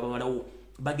babatera babalawo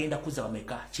bagenda kuza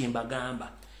bameka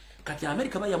kyembagamba kati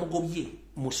America bayamugobye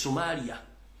mu Somalia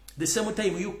the same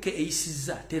time UK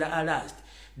eisiza tera alert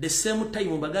the same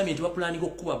time bagambye nti bapulaninga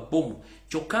okuba bomu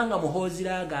kyokanga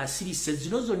muhozira ga asirise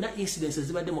zino zonna incidences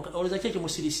zibadde mu oloza kyekyo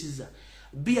musirisiza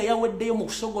bia yaweddeyo mu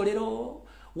kusogolero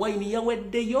wine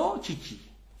yaweddeyo kiki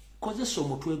kozesa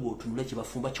omutwe gwo otunula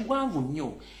kibafumba kiwanvu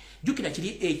nnyo jukira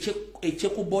kiri eche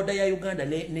ku border ya Uganda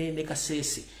ne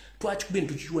Kasese twakikubye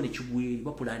ntukiwa ne kigweri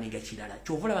bapulaninga kirala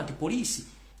kyovola bantu police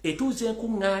etuze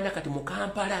enkungana kati mu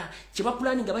Kampala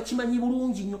kibapulaninga bakimanyi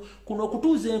bulungi nnyo kuno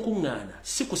okutuza enkungana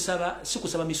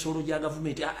sikusaba misolo gya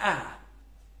government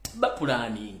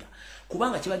bapulaninga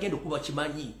kubanga kibagenda okuba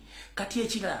kimanyi kati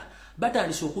ekirala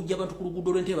batandise okujja abantu ku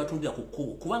luguudo lw'entebe batundira ku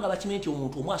kkubo kubanga bakimenti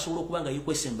omuntu omwe asobola okubanga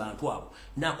yekwesemba abantu abo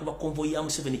n'akuba konvoyi ya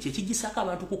Museveni kyekigisako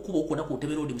abantu ku kkubo okwo naku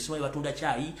otebe road musimanyi batunda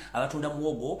caayi abatunda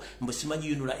muwogo mbosimanyi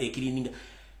yunula ekirininga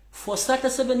for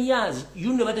 37 years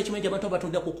yunula batakimenti abantu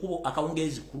abatunda ku kkubo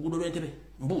akawungezi ku luguudo lw'entebe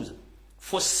mbuuza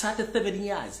for 37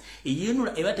 years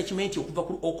yunula ebatakimenti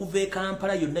okuva e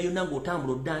Kampala yonna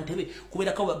ng'otambula odda Ntebe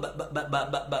kubeerako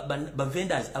ba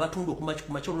vendors abatunda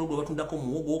okumakyolo lwo batundako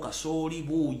muwogo kasooli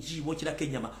buugi bokirako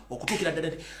ennyama okutuukira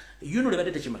ddala yunula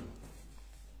ebadde tekimanyi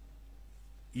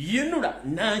yunula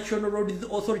National Road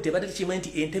Authority ebadde tekimanyi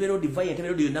nti Entebbe Road via Entebbe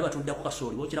Road yonna batundako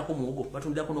kasooli bokirako muwogo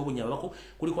batundako n'obunyama bako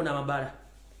kuliko n'amabaala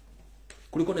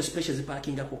kuliko ne specials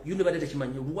parkingako yunula ebadde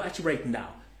tekimanyi watch right now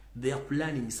they are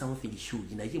planning something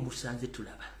huge na ye musanze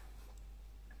tulaba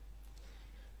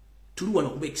tuli wana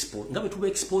kuba expose ngabe tuba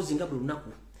exposing ngabe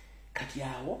lunaku kati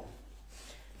yawo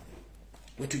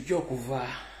wetujja okuva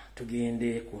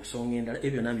tugende ku nsonga endala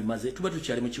ebyo nambi maze tuba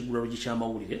tukyali mu kigulalo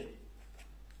ky'amawulire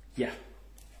ya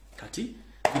kati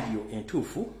video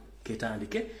entuufu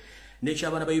ketandike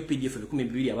n'eky'abaana ba UPDF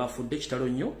 12 abafudde kitalo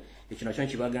nnyo ekyo nakyo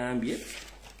kibagambye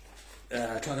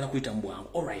twagala kuyita mu bwangu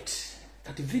alright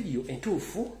kati video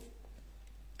entuufu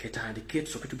ketandike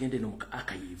tusoke tugende no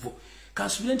akayivo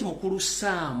kasubire nti mukulu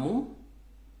Saamu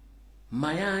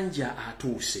Mayanja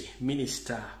atuuse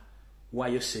minister wa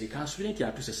Yoseri kasubire nti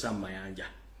atuuse Saamu Mayanja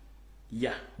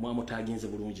ya mwamutaginze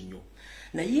bulungi nnyo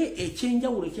naye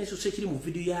ekyenjawulo ekyensuse kiri mu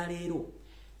video ya leero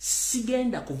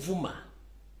sigenda kuvuma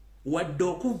wadde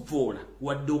okuvoola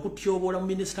wadde okutyoboola mu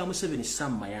minister Museveni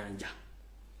Saamu Mayanja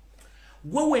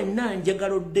gwe wenna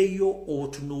njagaloddeyo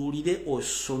otunuulire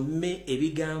osome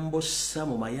ebigambo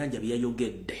Saamu Mayanja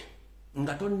byayogedde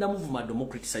nga tonna muvuma do mu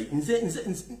criticize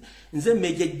nze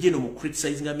Major General mu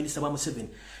criticize nga minister wa Museveni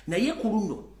naye ku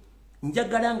luno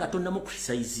njagala nga tonna mu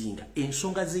criticizinga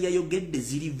ensonga ze yayogedde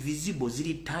ziri visible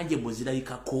ziri tangible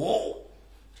zirabikako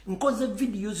nkoze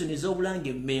videos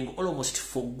ez'obulange Mengo almost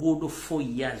for good 4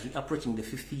 years approaching the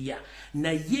 5th year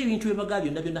na ye bintu ebaga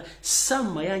byonna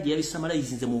Saamu Mayanja yali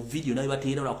summarize mu video nayo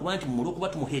bateerera kuba nti mu lokuba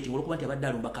tumuheti mu lokuba nti abadde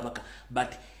alumba kabaka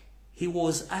but he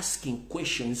was asking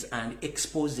questions and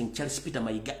exposing Charles Peter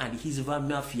Mayiga and his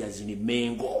mafias in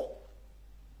Mengo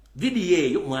video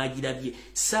eyo mwagirabye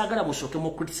saagala musoke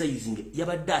mu criticizing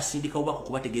yabadde asindika obako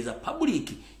kubategeeza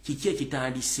public kiki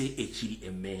ekitandise ekiri e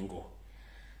Mengo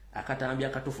akatambi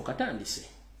akatufu katandise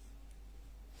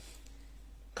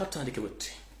katandike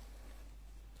bwete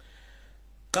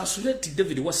Kansuleti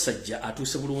David Wasajja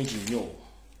atuuse bulungi nnyo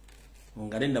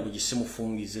nga nenna bugise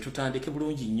mufungize tutandike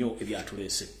bulungi nnyo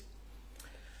ebyatulese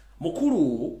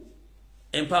mukulu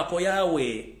empaako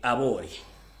yawe Abooli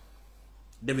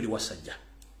David Wasajja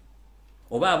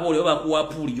oba Abooli oba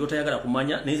kuwapuli yotayagala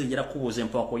kumanya neze njera kubuuza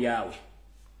empaako yawe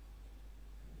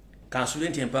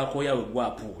Kansuleti empaako yawe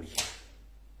gwapuli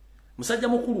musajja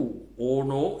mukulu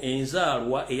ono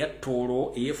enzaalwa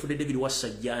eyattoolo eyefudde David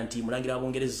Wasajja nti mulangira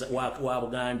abongereza wa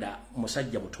Buganda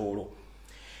musajja butoolo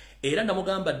era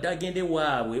namugamba ddagende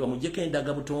waabwe bamujjeko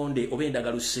endaga butonde oba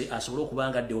endagaluse asobole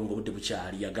okubanga addewo ng'obudde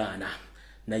bukyali yagaana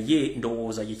naye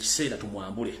ndowooza ye kiseera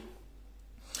tumwambule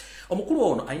omukulu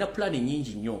ono alina pulaani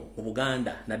nnyingi nnyo mu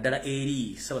Buganda naddala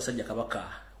eri Ssaabasajja Kabaka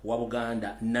wa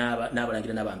Buganda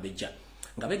n'abalangira n'abambejja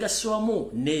nga begaswamu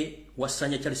ne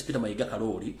Wasanya Charles Peter Mayiga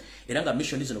Kalooli era nga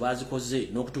mission zino bazikoze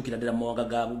n'okutuukira ddala mu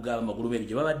mawanga ga Magulumeeru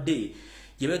gye babadde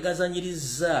gye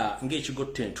begazanyiriza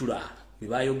ng'ekigotte entula bwe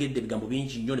bayogedde ebigambo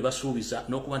bingi nnyo ne basuubiza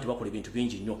n'okuba nti bakola ebintu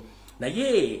bingi nnyo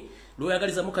naye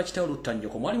lweyagaliza mu kakitalo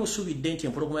luttannyoko mwali musuubidde nti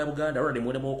empologoma ya Buganda olwadde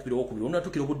muwonemu okubiri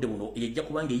onatuukira obudde buno yejja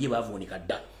kubanga ye baavuunika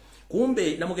dda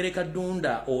kumbe Namugereka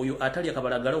Ddunda oyo atali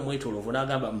akabalagala omwetoolovu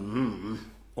n'agamba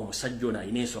omusajja ono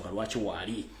alina ensonga lwaki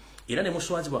waali era ne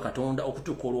muswazibwa Katonda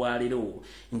okutuuka olwaleero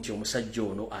nti omusajja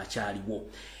ono akyaliwo.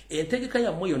 Entegeka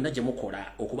yammwe yonna gye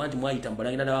mukola okuba nti mwayita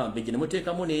mubalangira n'abambejje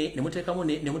nemuteekamu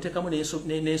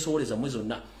n'ensowooleza mmwe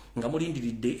zonna nga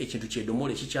mulindiridde ekintu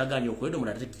kyedomola ekikyagaanye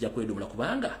okwedomola ate kijja kwedomola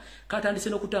kubanga katandise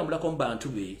n'okutambulako mu bantu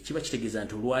be kiba kitegeeza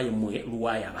nti olwaye mmwe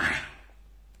lwayaba.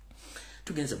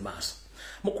 Tugenze mu maaso.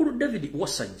 Mukulu David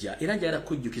Wasajja era njagala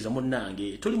kujjukiza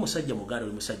munnange toli musajja muganda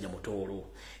oli musajja mutoolo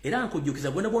era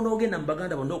nkujjukiza bwena bwona ogenda mu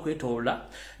baganda bonna okwetoola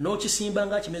n'okisimba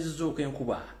nga kimezezza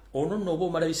okwenkuba ono nno oba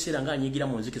omala biseera nga anyigira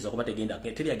mu nzikiza kuba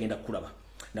teri agenda kukulaba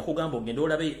nakugamba ogenda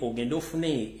olabe ogenda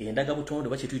ofune endaga butondo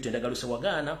oba kyetuyita endagalusa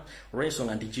wagaana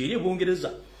olw'ensonga nti gyeri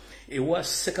Bungereza ewa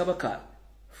Ssekabaka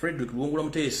Frederick Luwungula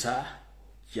Muteesa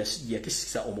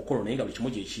yakisisa omukolo naye nga buli kimu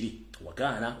gyekiri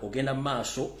wagaana ogenda mu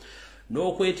maaso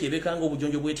n'okwetyebeka nga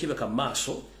obujonjo bwetyebeka mu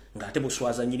maaso ng'ate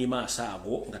buswaza nnyini maaso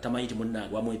ago nga tamanyi nti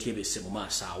munnange wamwetyebese mu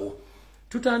maaso awo.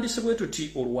 Tutandise bwe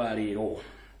tuti olwaleero.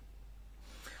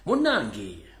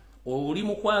 Munnange oli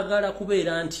mu kwagala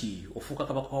kubeera nti ofuuka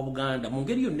kabaka wa Buganda mu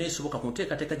ngeri yonna esoboka ku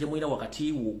nteekateeka gye mulina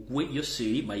wakati wo gwe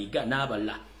Yoseri Mayiga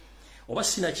n'abalala oba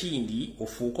sinakindi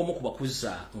ofuuka omu ku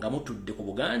bakuza nga mutudde ku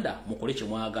Buganda mukole kye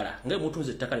mwagala nga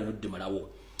mutunze ettaka lino ddemalawo.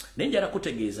 Naye njala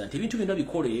kutegeeza nti ebintu byonna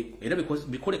bikole era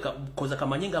bikole koza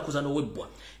kamanye ng'akoza n'owebbwa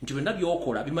nti byonna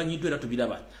by'okola bimanyiddwa era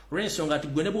tubiraba olw'ensonga nti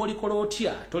gwe ne bw'olikola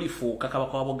otya tolifuuka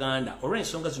kabaka wa Buganda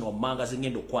olw'ensonga zino wammanga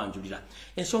zingenda okwanjulira.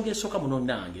 Ensonga esooka muno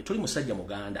nange toli musajja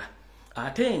Muganda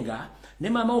ate nga ne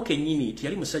maama wo kennyini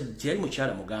tiyali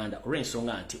mukyala Muganda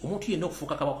olw'ensonga nti omuntu yenna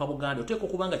okufuuka kabaka wa Buganda oteeka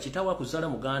okubanga kitaawe akuzaala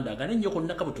Muganda nga n'ennyoko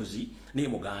Nakabutuzi naye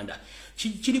Muganda.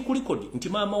 Kiri ku likodi nti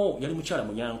maama wo yali mukyala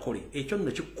Munyankole ekyo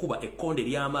nno kikuba ekkonde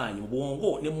ly'amaanyi mu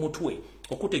bwongo ne mu mutwe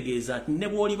okutegeeza nti ne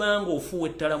bw'olibanga ofuuwa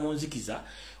ettala mu nzikiza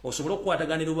osobole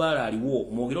okukwatagana lubaala aliwo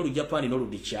mwogere Olujapani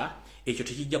n'Oludikya ekyo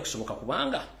tekijja kusoboka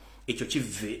kubanga ekyo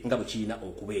kive nga bwe kirina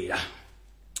okubeera.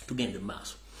 Tugende mu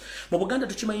maaso. Mu Buganda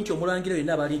tukimanyi nti omulangira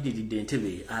yenna abalindiridde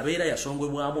entebe abeera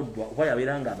yasongwebwamuddwa oba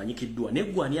yabeera ng'amanyikiddwa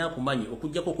neggwe ani akumanyi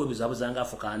okuggyako okwebuzaabuza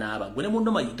ng'afuka anaaba gwe ne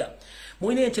munno Mayiga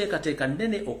mulina enteekateeka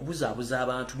nnene okubuzaabuza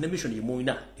abantu ne mission gye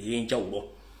mulina ey'enjawulo.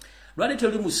 Lwaleero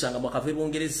oli musanga mu akava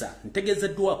Bungereza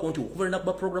ntegeezeddwako nti okuva lunaku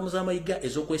lwa pulogulaamu z'Amayiga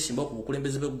ez'okwesimbawo ku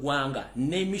bukulembeze bw'eggwanga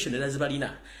ne mission era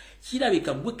zibalina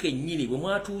kirabika gwe kennyini bwe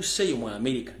mwatuuseeyo mu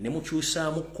Amerika ne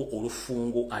mukyusaamukko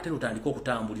olufungo ate lutandika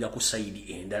okutambulira ku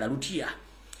sayidi endala lutya.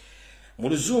 Mu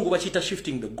Luzungu bakiyita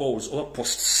shifting the goals oba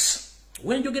posts.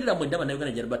 Wenjogerera mu ndaba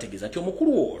Uganda gye bategeeza nti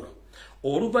omukulu ono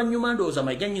oluvannyuma ndowooza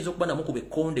Mayiga nnyinza okuba namukuba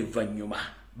ekkonde evvannyuma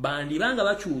bandibanga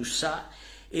bakyusa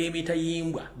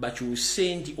emitayimbwa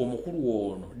bakyuse nti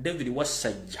omukulu ono David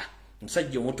Wasajja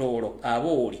musajja omutoolo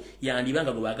abooli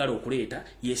yandibanga gwe baagala okuleeta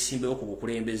yeesimbewo ku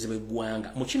bukulembeze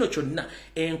bw'eggwanga. Mu kino kyonna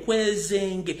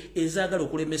enkwezenge ezaagala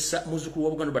okulemesa muzzukulu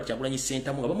wa Buganda Kyagulanyi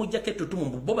Ssentamu nga bamuggyako ettutumu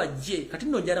mu bo bajje kati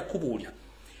nno njala kubuulira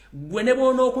gwe ne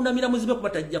boona okunamira muzibe kuba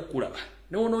tajja kukulaba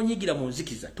ne wonoonyigira mu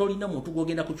nzikiza tolina muntu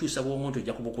gw'ogenda kukyusa bw'omuntu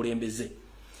ojja ku bukulembeze.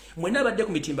 Mwenna abadde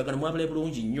ku mitimbagano mwambala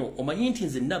bulungi nnyo omanyi nti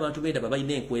nze nna abantu beeraba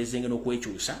balina enkwezenge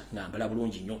n'okwekyusa ng'ambala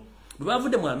bulungi nnyo. Bwe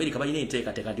bavudde mu Amerika balina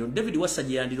enteekateeka nti David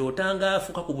Wasajja yandirootanga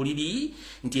afuka ku buliri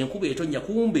nti enkuba etonnya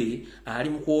kumbe ali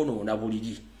mu kwonoona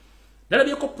buliri.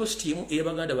 Nalabyeko positiimu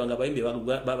ey'Abaganda bange abayimbi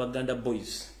b'Abaganda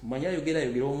Boys manyi ayogera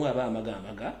omu aba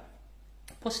amagamaga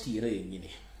positi era yennyini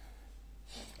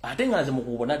ate nga nze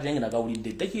mukubona ate nga nagawulidde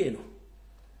ettaki eno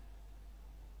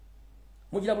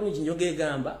mugira bulungi njoga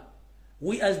egamba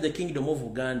we as the kingdom of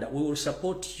Uganda we will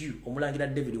support you omulangira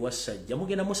David Wasajja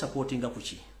mugenda mu supportinga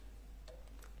kuki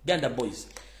Ganda Boys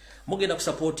mugenda ku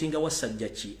supportinga Wasajja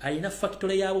ki alina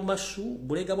factory ya bumasu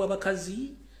bulega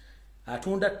bw'abakazi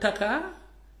atunda ttaka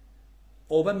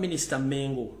oba minister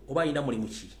Mengo oba alina mulimu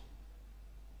ki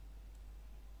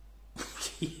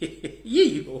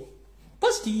yiyo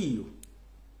post yiyo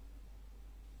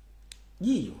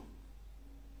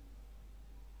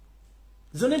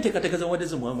zone enteekateeka za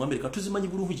wadde mu Amerika tuzimanyi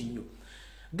bulungi nnyo.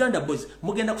 Ganda Boys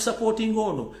mugenda ku supporting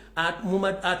ono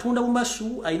atunda mu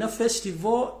masu alina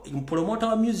festival promoter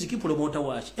wa music promoter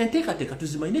watch enteekateeka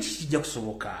tuzimanyi nekijja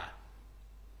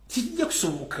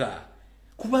kusoboka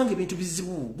kubanga ebintu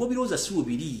bizibu bo birooza siwo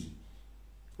biri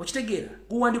okitegeera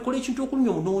guwandikola ekintu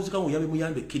okulumya omunoozi kamu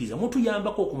muyambe ekkiriza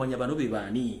mutuyambako okumanya bano be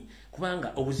baani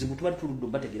kubanga obuzibu tubali tuludde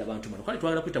bategeera abantu bano kale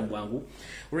twagala kuyita mu bwangu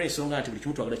olw'ensonga nti buli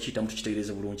kimu twagala kiyitamu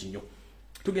tukitegeereze bulungi nnyo.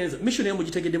 Tugenza mission emu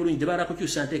gitegedde bulungi tebaala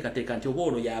kukyusa nteekateeka nti oba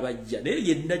ono yabajja naye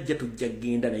yenna ajja tujja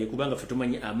genda naye kubanga ffe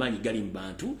tumanyi amaanyi gali mu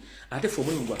bantu ate ffe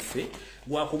omulimu gwaffe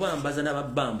gwakubambaza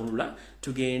n'ababbambulula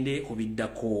tugende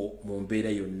kubiddako mu mbeera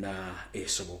yonna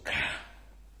esoboka.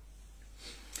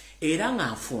 Era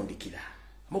nga nfundikira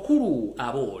mukulu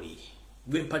abooli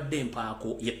gwe mpadde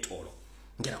empaako y'ettoolo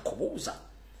njala kubuuza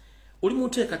oli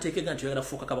muteekateeke nga nti oyagala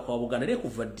kufuuka kabaka wa Buganda naye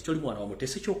kuva ddi toli mwana wa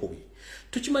Mutesa ekyokubiri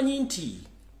tukimanyi nti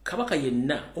kabaka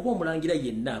yenna oba omulangira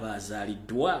yenna aba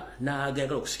azaaliddwa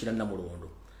n'agayagala okusikira Namulondo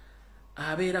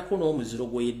abeerako n'omuziro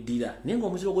gwe yeddira naye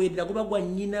ng'omuziro gwe yeddira guba gwa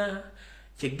nnyina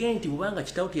kyegenti bubanga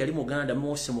kitawo teyali Muganda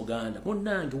Mose Muganda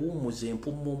munnange wuumuze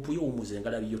empummumpu youmuze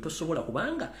engalabi yo tosobola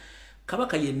kubanga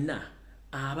kabaka yenna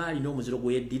aba alina omuziro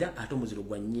gwe yeddira ate omuziro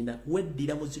gwa nnyina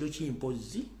weddira muziro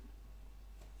kimpozi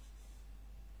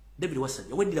David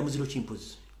Wasajja weddira muziro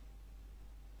kimpozi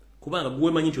kubanga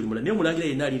gwe manyi nti oli mula naye omulangira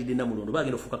yenna aliridde Namulondo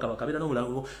bagenda ofuuka kabaka abeera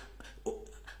n'omulango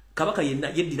kabaka yenna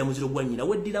yeddira muziro gwa nnyina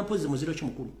weddira mpozi muziro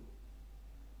kimukulu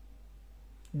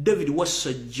David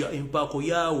Wasajja empaako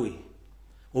yaawe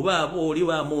oba abo oli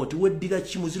baamoti weddira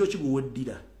kimuziro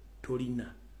kiguweddira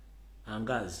tolina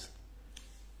angazi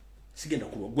sigenda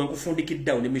kulwa gwe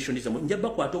nkufundikiddawo ne missionism njabba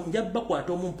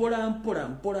kwata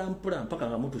mpola mpaka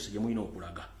nga mutuuse gye mulina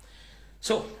okulaga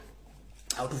so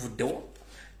awo tuvuddewo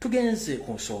tugenze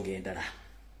ku nsonga endala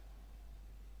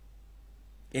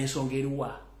ensonga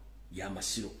eriwa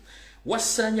y'amasiro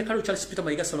wasanya kalo Charles Peter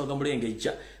Mayiga Saloga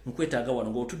Mulengejja nkwetaaga wano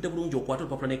ng'otudde bulungi okwata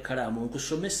olupapula n'ekkalaamu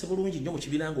nkusomese bulungi nnyo mu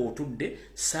kibiina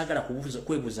ng'otudde saagala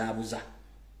kwebuzaabuza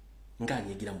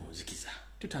ng'anyigira mu nzikiza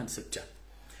tutandise tutya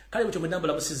kale bwe tumwe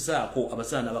balamusizzaako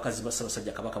abazaana abakazi ba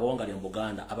Ssaabasajja Kabaka bawangalira mu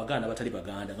Buganda Abaganda abatali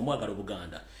Baganda nga mwagala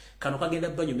Buganda kano kagenda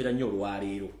banyumira nnyo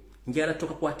olwaleero njala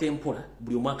tokakwata empola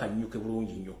buli omwaka nnyuke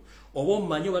bulungi nnyo oba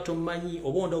omumanyi oba tomumanyi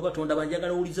oba onda oba tonda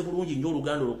banjagala owulize bulungi nnyo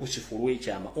oluganda olukusifu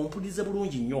olw'ekyama ompulize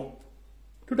bulungi nnyo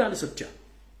tutandise tutya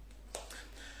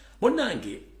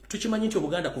bonnange tukimanyi nti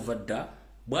Obuganda kuva dda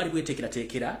bwali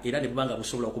bweteekerateekera era ne bubanga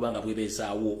busobola okuba nga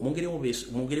bwebeezaawo mu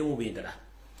ngeri endala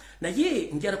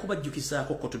naye njala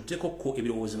kubajjukizaako ko tuddekokko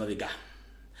ebirowoozo mabega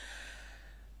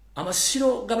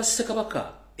amasiro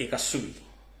g'Abassekabaka e Kasubi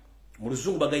mu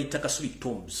luzungu bagayita Kasubi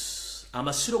tombs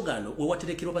amasiro gano we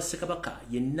waterekerwa Bassekabaka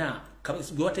yenna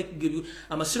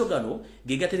amasiro gano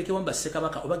ge gaterekebwa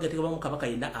Bassekabaka oba gaterekebwa mu kabaka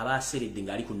yenna abaaseredde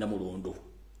ng'ali ku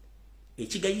Namulondo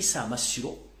ekigayisa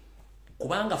amasiro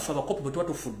kubanga ffe abakopi bwe tuba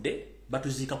tufudde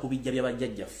batuziika ku bijja bya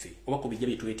bajjajjaffe oba ku bijja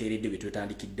bye tweteeredde bye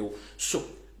twetandikiddewo so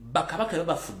bakabaka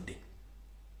baba bafudde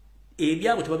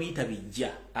ebyabwe tebabiyita bijja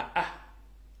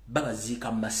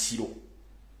babaziika mu masiro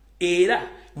era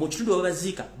mu kitundu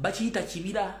babaziika bakiyita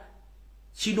kibira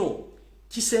kino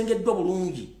kisengeddwa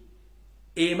bulungi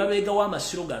emabega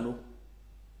w'amasiro gano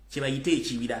kye bayita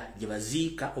ekibira gye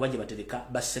baziika oba gye batereka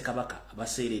Bassekabaka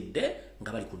abaseeredde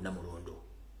nga bali ku Namulondo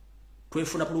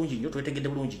twefuna bulungi nnyo twetegedde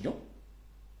bulungi nnyo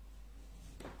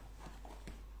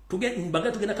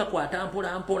mbaga tugenda kakwata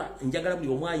mpola njagala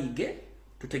buli omu ayige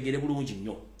tutegere bulungi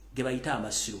nnyo ge bayita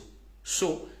amasiro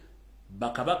so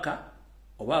bakabaka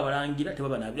oba abalangira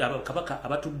kabaka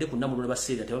abatudde ku Namulondo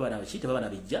baseera tebaba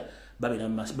nabijja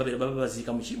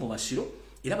babaziika mu masiro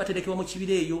era baterekebwa mu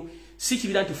kibira eyo si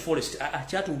kibira nti forest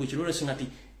kyatumbwe kirolesi ngati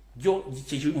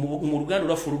mu luganda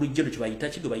olwaffe olulujjeno kyebayita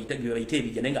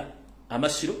ebijja naye nga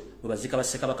amasiro bwe baziika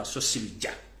Bassekabaka so si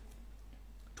bijja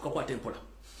tukakwata empola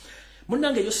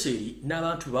munnange Yoseeri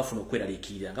n'abantu be bafuna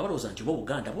okweraliikirira nga balowooza nti oba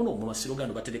Buganda buno mu masiro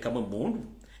gano baterekamu emmundu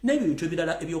n'ebyo bintu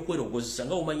ebirala ebyokwerogozesa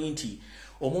nga omanyi nti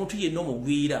omuntu yenna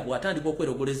omugwira bw'atandika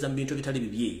okwerogoleza mu bintu ebitali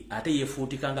bibye ate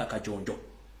yeefuutika nga akajonjo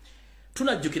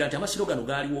tunajjukira nti amasiro gano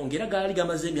gaaliwo ng'era gaali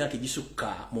gamaze emyaka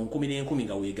egisukka mu 10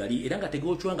 nga weegali era nga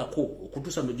tegoocwangako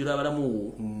okutuusa n'ojjula abalamu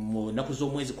mu nnaku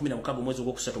z'omwezi 16 omwezi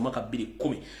ogwokusatu omwaka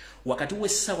 2010 wakati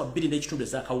w'essaawa 2:30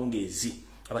 ez'akawungeezi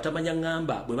abatamanya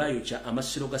ngamba bwe bayokya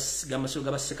amasiro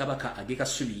ga Bassekabaka ag'e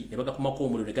Kasubi ne bagakumako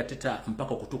omuliro ne gateta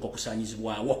mpaka okutuuka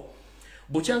okusaanyizibwawo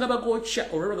bukyanga bagokya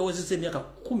olwalwo gawezezza emyaka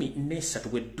 13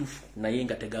 bweddufu naye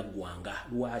nga tegaggwanga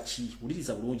lwaki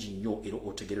wuliriza bulungi nnyo era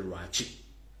otegere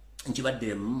lwaki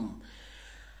nkibadde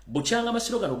bukyanga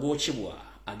amasiro gano gokyebwa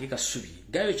ag'e Kasubi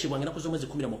gayokyebwa ng'ennaku z'omwezi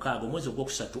 16 omwezi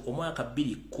ogwokusatu omwaka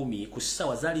 2010 ku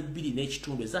ssaawa zaali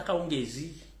 2:30 ez'akawungeezi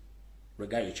lwe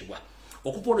gayokyebwa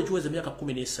okupola kiweza emyaka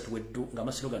 13 weddu nga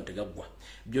amasiro gano tegaggwa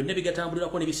byonna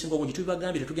bigatambulirako ne bisinga obungi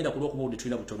tubibagambye tetugenda kulwokuba buli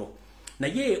tulina butono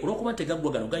naye olwokuba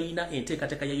tegaggwa gano gayina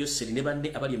enteekateeka ya Yoseeri ne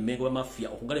banne abali emmengo b'amafiya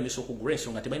okugalemesa okugula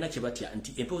ensonga tebalina kye batya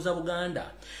nti empewo za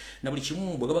Buganda na buli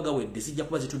kimu bwe gaba gawedde zijja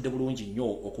kuba zitudde bulungi nnyo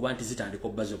okuba nti zitandika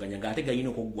obbazoganya ng'ate gayina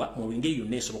okuggwa mu ngeri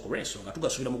yonna esoboka olw'ensonga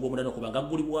tugasubira mu gw'omulala okuba nga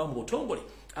gulibwawo mu butongole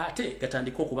ate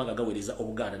gatandika okuba nga gaweereza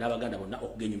Obuganda n'Abaganda bonna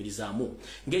okugenyumirizaamu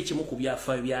ng'ekimu ku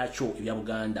byafaayo byakyo ebya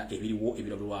Buganda ebiriwo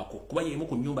ebirabirwako kuba y'emu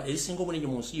ku nnyumba ezisinga obunene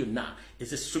mu nsi yonna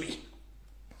ez'essubi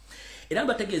era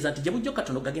mbategeeza nti jebujjo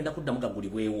katono gagenda kuddamu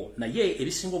gagulibwewo naye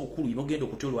ebisinga obukulu ibogenda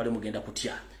okutya olwale mugenda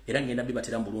kutya era ngenda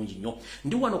bibatera mu bulungi nnyo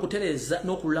ndi wano okutereeza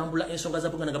n'okulambula ensonga za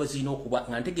Buganda nga bwe zirina okuba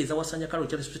nga ntegeeza Wasanya Kalo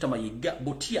Charles Peter Mayiga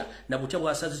butya na butya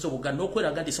bwasazizza Obuganda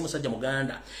n'okweraga nti si musajja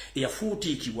Muganda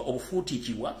eyafuutiikibwa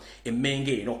obufuutiikibwa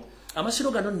emmenge eno.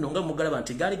 Amasiro gano nno nga mugalaba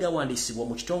nti gaali gawandiisibwa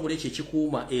mu kitongole ekyo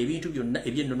ekikuuma ebintu byonna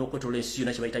eby'ennono okwetola ensi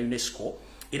yonna kye bayita UNESCO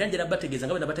era njera bategeeza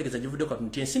nga bwe nabategeeza givudde ku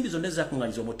nti ensimbi zonna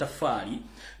ezakuŋŋaanyizibwa mu ttaffaali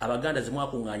Abaganda ze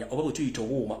mwakuŋŋaanya oba bwe tuyita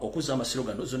obuuma okuzza amasiro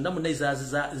gano zonna munnaye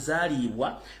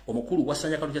zaaliibwa omukulu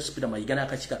Wasanya Kalo Charles Peter Mayiga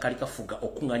n'akakiiko akaali kafuga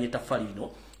okuŋŋaanya ettaffaali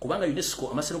lino kubanga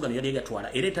UNESCO amasiro gano yali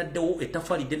egatwala era etaddewo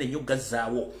ettaffaali ddene nnyo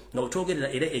gazzaawo nga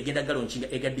wetwogerera era egenda galonkinga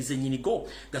egaddiza ennyinigo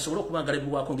gasobole okuba nga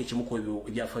galabibwako ng'ekimu ku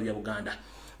ebyafaayo bya Buganda.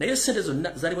 Naye sente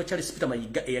zonna zaliwa Charles Peter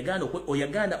Mayiga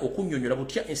oyagana okunnyonnyola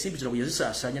butya ensimbi zino bwe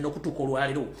yazisaasaanya n'okutuuka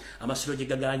olwaleero amasiro gye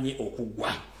gaganye okuggwa.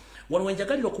 Wano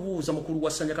wenjagalira okubuuza mukulu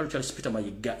Wasanya Kalo Charles Peter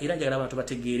Mayiga era njagala abantu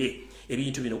bategeere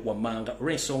ebintu bino wammanga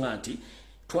olw'ensonga nti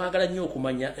twagala nnyo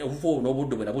okumanya obuvo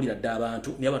n'obuddo bwe nabulira dda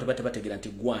abantu naye abantu batebategeera nti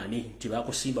gwani nti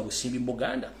baakusimba busimbi mu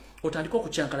Buganda otandika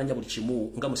okucyankalanya buli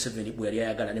kimu nga Museveni bwe yali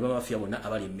ayagala ne bamafiya bonna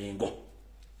abali Mengo.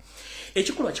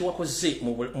 Ekikolwa kiwakoze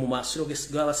mu masiro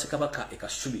g'Abassekabaka e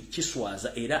Kasubi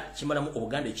kiswaza era kimalamu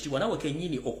Obuganda ekitiibwa naawe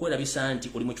kennyini okwerabisa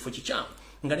nti oli mu kifo kikyamu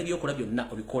nga n'ebyokola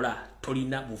byonna obikola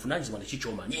tolina buvunaanyizibwa ne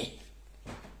kikyomanyi.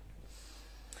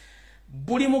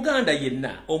 Buli Muganda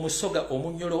yenna omusoga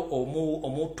omunyolo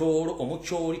omutoolo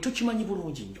omukyoli tukimanyi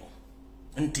bulungi nnyo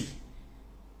nti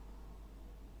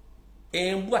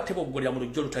embwa teboggolera mu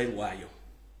lujjo olutali lwayo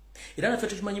era naffe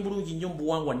tukimanyi bulungi nnyo mu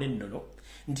buwangwa n'ennono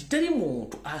nti teri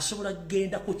muntu asobola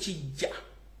kugenda ku kijja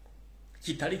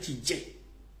kitali kijje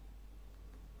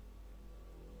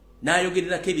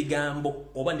n'ayogererako ebigambo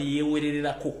oba ne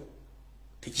yeewerererako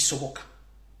tekisoboka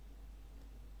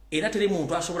era teri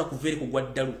muntu asobola kuva eri kugwa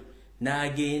ddalu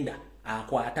n'agenda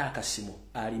akwata akasimu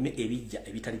alime ebijja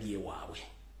ebitali byewaabwe.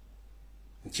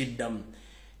 Nkiddamu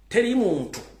teri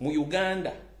muntu mu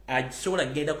Uganda asobola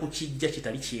kugenda ku kijja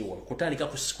kitali kyewaabwe kutandika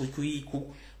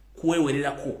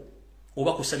kwewererako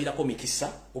oba kusabirako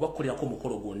mikisa oba kukolerako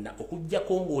mukolo gwonna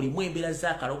okujjako ng'olimu embeera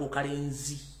z'akalogo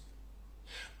kalenzi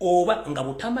oba nga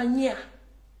butamanya.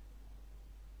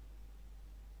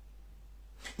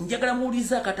 Njagala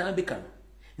muwulize akatambi kano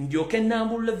ndyoke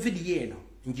nnambulula vidiyo eno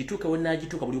njituuke we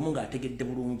naagituuka buli omu ng'ategedde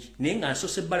bulungi naye nga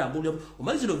nsose balambulira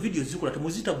omali zino vidiyo zikola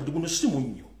temuziyita buli guno si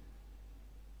munnyo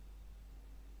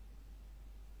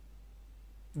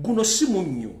guno si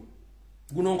munnyo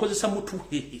guno nkozesa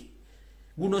mutwe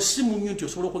guno si munnyo nti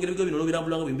osobola okwogera ebigabo bino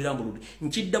n'obirambulanga bwembirambuludde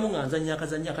nkiddamu nga nzanya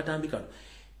akazanya akatambi kano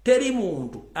teri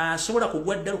muntu asobola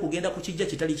kugwa ddala kugenda ku kijja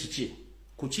kitali kikye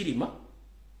kukirima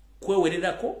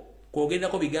kwewererako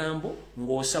kwogererako bigambo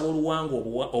ng'osaba oluwanga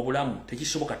obulamu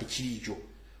tekisoboka tekiriikyo.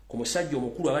 Ku musajja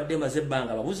omukulu abadde maze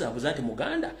ebbanga ababuzaabuza nti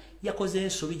Muganda yakoze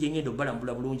ensobi gye ngenda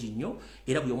obbalambula bulungi nnyo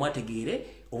era buli omu ategeere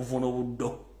obuvo n'obuddo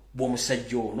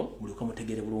bw'omusajja ono mulyoke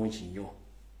mutegeere bulungi nnyo.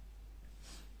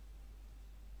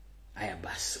 Aya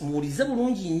basi muwulize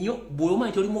bulungi nnyo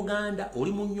bw'omanyi nti oli Muganda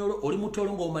oli Munyolo oli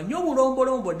Mutoolo ng'omanyi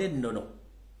obulombolombo n'ennono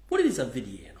wuliriza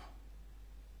vidiyo eno.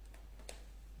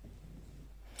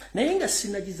 Naye nga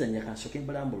sinagizanya kansooke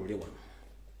mbalambulule wano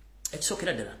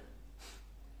ekisookera ddala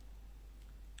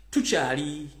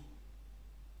tukyali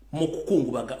mu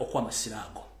kukungubaga okw'amasiro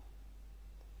ago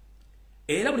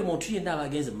era buli muntu yenna aba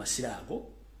agenze mu masiro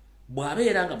ago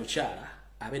bw'abeera nga mukyala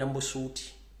abeera mu busuuti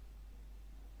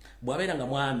bw'abeera nga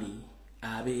mwami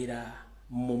abeera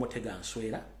mu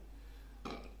muteganswera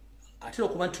ate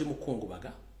okuba nti tuli mu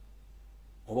kukungubaga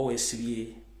oba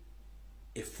weesibye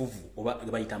effuvu oba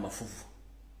bayita amafuvu.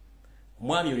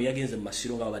 Omwami ono yagenze mu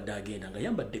masiro nga babadde agenda nga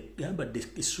yambadde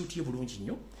essuuti ye bulungi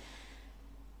nnyo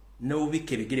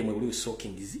n'obubikka ebigere mwe buli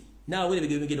sookingzi naawe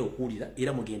ebigere bigenda okuwulira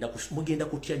era mugenda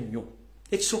kutya nnyo.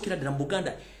 Ekisookera ddala mu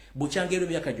Buganda bukyangeero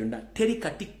emyaka gyonna teri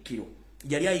katikkiro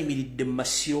yali ayimiridde mu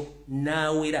masiro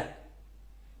n'awera.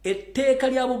 Etteeka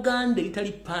lya Buganda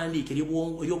eritali ppandiike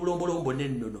ery'obulombolombo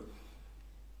n'ennono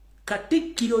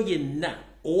katikkiro yenna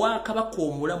owakabaka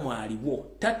omulamu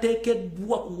aliwo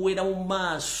tateekeddwa kuwera mu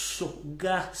maaso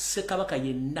ga Ssekabaka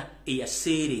yenna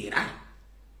eyaseerera.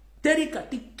 Teri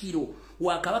katikkiro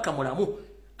wa kabaka mulamu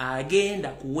agenda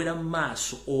kuwera mu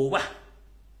maaso oba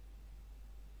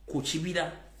ku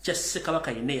kibira kya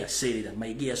Ssekabaka yenna eyaseerera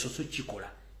Mayiga yasoose kikola.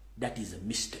 That is a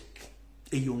mistake.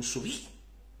 Eyo nsobi.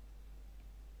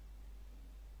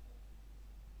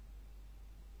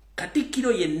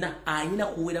 Katikkiro yenna ayina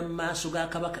kuwera mu maaso ga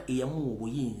kabaka eyamuwa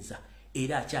obuyinza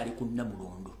era akyali ku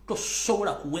Namulondo.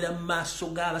 Tosobola kuwera mu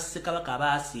maaso g'Abassekabaka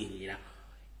abaaseerera.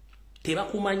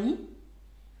 Tebakumanyi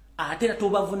ate era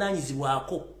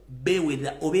tobavunaanyizibwako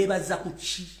bewera obebaza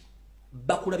kuki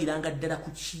bakulabiranga ddala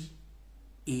kuki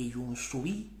eyo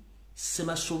nsobi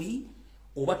semasobi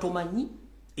oba tomanyi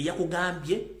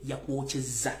eyakugambye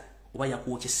yakwokyezza oba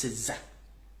yakwokyesezza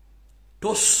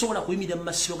tosobola kuyimira mu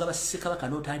masiro g'abassekabaka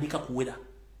n'otandika kuwera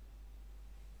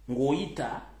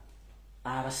ng'oyita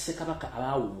abassekabaka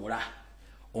abaawumula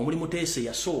omuli Muteesa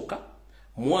yasooka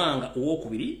Mwanga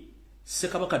owokubiri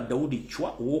Ssekabaka Daudi Chwa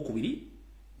owokubiri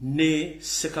ne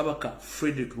Ssekabaka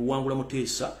Frederick Luwangula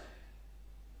Muteesa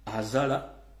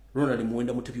azala Ronald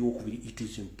Muwenda Mutebi wokubiri. It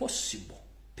is impossible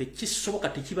tekisoboka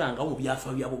tekibanga mu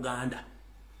byafa bya Buganda.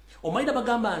 Omayida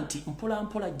bagamba nti mpola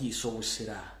mpola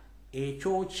gisobosera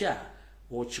ekyokya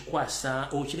okikwasa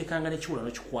okirekanga ne kiwula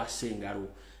no kikwasa engalo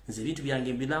nze bintu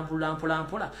byange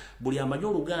mpola buli amanyi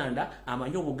Oluganda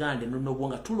amanyi Obuganda nno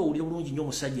bwonga tulowulira bulungi nnyo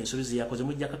omusajja ensobi yakoze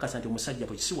mujja kakasa nti omusajja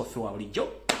bwe kisi waffe wa bulijjo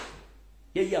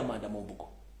yeye Amanda Mombugo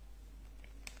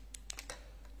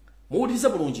muwuliriza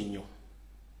bulungi nnyo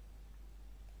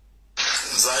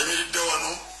nzayimiridde wano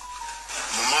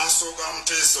mu maaso ga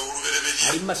Muteesa olubereberye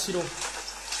ali Masiro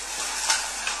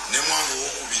ne Mwanga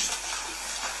owokubiri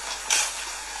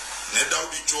ne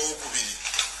Daudi Chwa owokubiri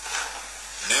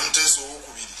ne Muteesa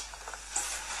owokubiri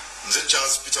nze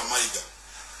Charles Peter Mayiga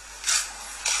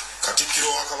Katikkiro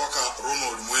wa Kabaka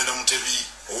Ronald Muwenda Mutebi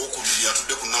owokubiri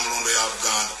atudde ku Namulondo ya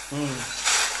Buganda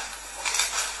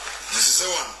nzize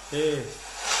wano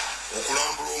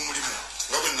okulambula omulimu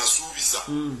nga bwe nasuubiza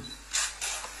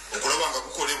okulaba nga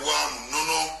gukolebwamu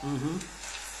nnono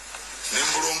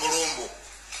n'embulombolombo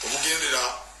obugendera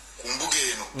ku mbuga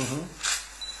eno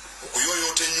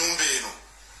okuyooyoota ennyumba eno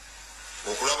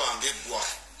okulaba ng'eggwa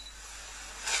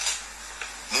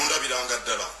mundabiranga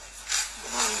ddala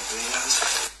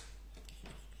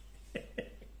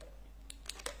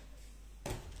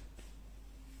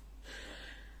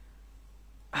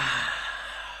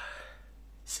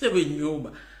sebe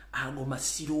nyumba ago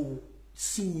Masiro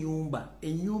si nyumba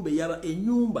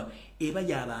enyumba eba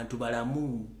y'abantu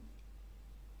balamu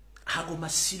ago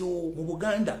Masiro mu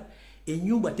Buganda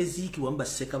enyumba teziikibwa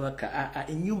mbassekabaka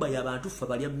enyumba y'abantu fa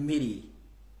balya mmere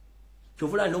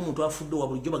kyovula n'omuntu afudde wa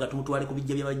bulijjo bagatumutwale ku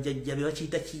bijja by'abajjajja bye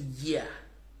bakiyita kijja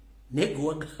nego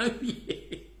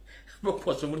wagambye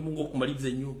bakwaso mulimu ng'okumaliriza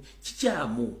ennyumba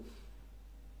kikyamu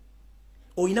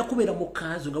oyina kubeera mu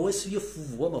kanzu nga weesibye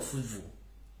fuvu w'amafuvu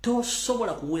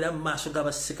tosobola kuwera mu maaso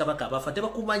g'abassekabaka abafa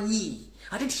tebakumanyi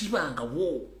ate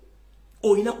tikibangawo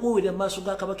oyina kuweerera mu maaso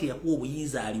ga Kabaka eyakuwa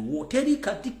obuyinza aliwo teri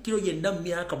Katikkiro yenna mu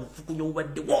myaka bufukunya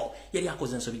obubaddewo yali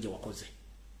akoze ensobi gye wakoze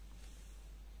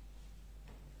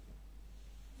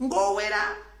ng'owera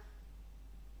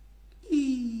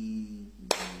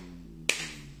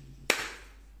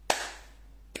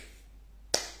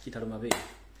kitalo mabeere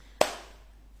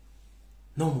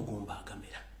n'omugumba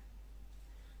agamera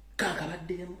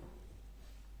kankabaddemu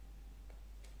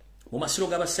mu masiro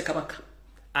g'abassekabaka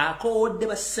akoodde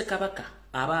bassekabaka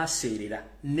abaaseerera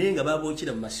naye nga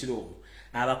babookera mu masiro omwo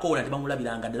abakoola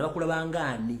tebamulabiranga ddala bakulabanga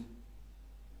ani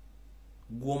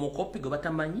gwe omukopi gwe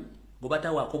batamanyi gwe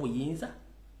batawaako buyinza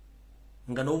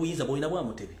nga n'obuyinza bwolina bwa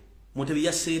Mutebi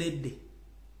yaseeredde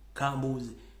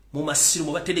kambuuze mu masiro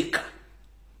mwe batereka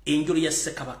enjolo ya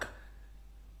Ssekabaka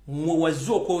mwe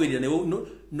wazze okwewerera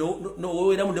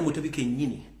n'oweeramu ne Mutebi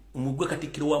kennyini omugwe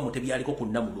Katikkiro wa Mutebi aliko ku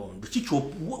Namulondo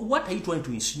what are you trying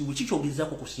to insinuate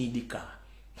kikyogezaako kusindika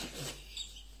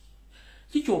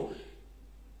kikyo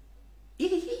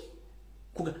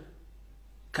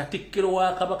Katikkiro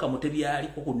wa Kabaka Mutebi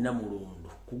aliko ku Namulondo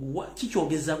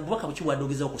kikyogeza bubaka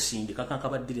bukiwadogeza okusindika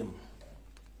kankabaddiremu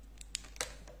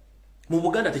mu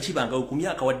Buganda tekibanga ku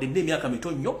myaka wadde n'emyaka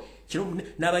mitonnyo kino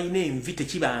n'abayina envi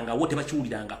tekibangawo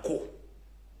tebakiwulirangako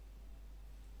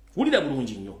wulira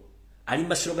bulungi nnyo ali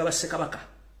Masiro g'abassekabaka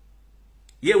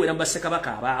yeewera mu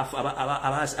bassekabaka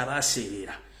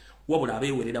abaaseerera wabula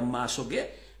abeewerera mu maaso ge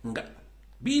nga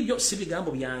biibyo si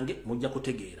bigambo byange mujja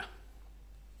kutegeera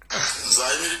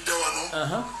nzayimiridde wano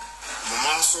mu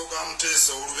maaso ga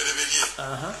Muteesa olubereberye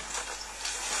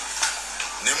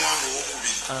ne Mwanga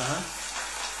owokubiri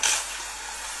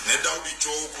ne Daudi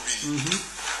Chwa owokubiri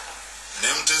ne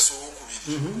Muteesa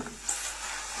owokubiri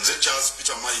nze Charles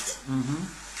Peter Mayiga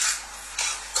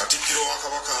Katikkiro wa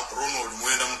Kabaka Ronald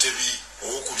Muwenda Mutebi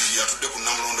owokubiri atudde ku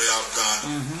Namulondo ya Buganda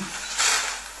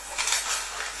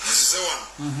nzize wano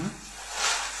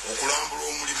okulambula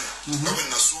omulimu nga bwe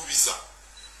nasuubiza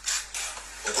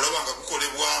okulaba nga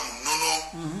gukolebwamu nnono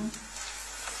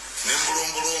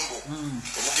n'embulombolombo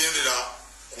obugendera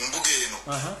ku mbuga eno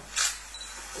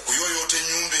okuyooyoota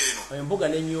ennyumba eno embuga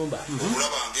n'ennyumba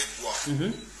okulaba ng'eggwa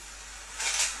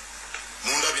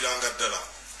mundabiranga ddala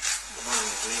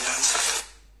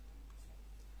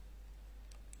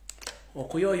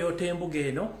okuyoyota embuga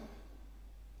eno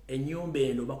ennyumba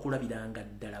eno bakulabiranga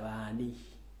ddala baani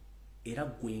era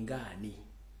gwengaani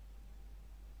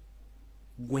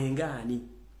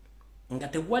nga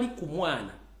tewali ku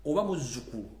mwana oba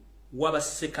muzzukulu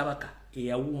w'abassekabaka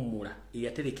eyawummula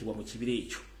eyaterekebwa mu kibira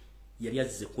ekyo yali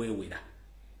azze kwewera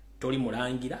toli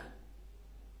mulangira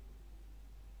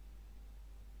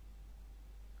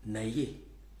naye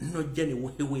nojja ne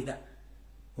weewera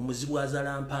omuzibu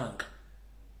azaala mpanga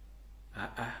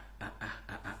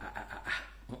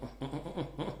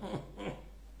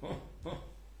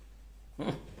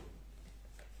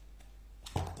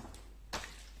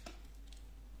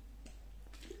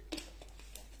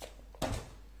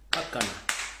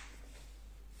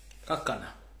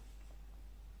kakana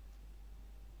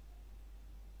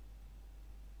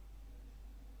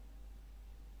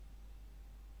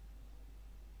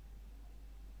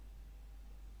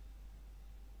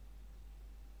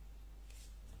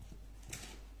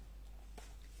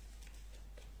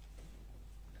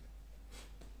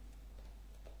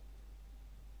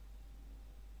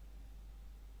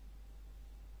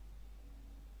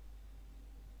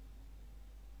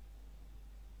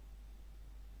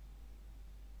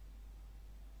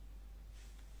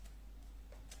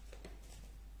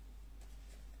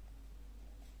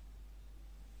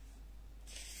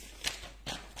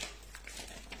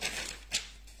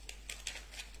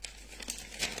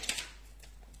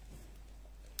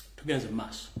tugenze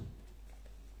maaso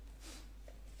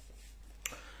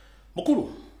mukulu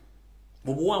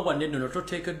mu buwangwa n'ennono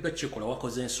toteekeddwa kikola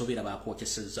wakoze ensobera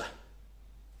baakwokesezza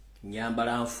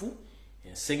nyambalanfu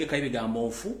ensengeka y'ebigambo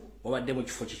nfu wabadde mu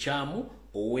kifo kikyamu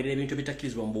oweerera ebintu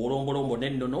bitakkirizibwa mu buwolombolombo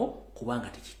n'ennono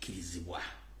kubanga tekikkirizibwa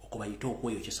okubayita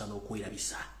okweyokesa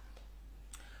n'okwerabisa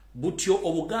butyo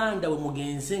obuganda bwe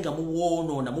mugenze nga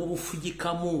mubwonoona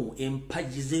mubufugikamu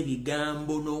empagi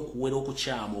z'ebigambo n'okuwera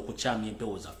okukyamya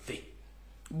empewo zaffe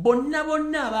bonna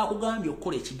abaakugambye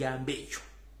okukola ekigambo ekyo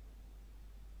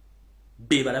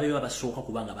be balabe babasooka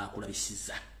kubanga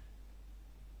baakulabisizza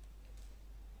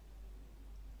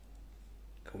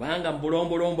kubanga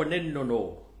mbulombolombo n'ennono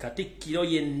katikkiro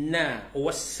yenna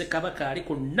owa Ssekabaka ali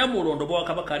ku Namulondo bwa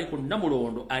Kabaka ali ku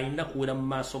Namulondo alina kuwera mu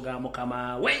maaso ga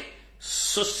Mukama we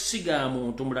so siga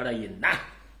muntu mulala yenna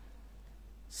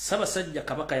Ssaabasajja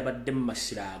Kabaka yabadde mu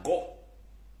masiraago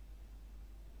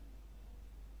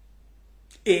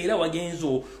era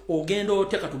wagenzo ogenda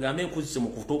otya katugambe nkuzise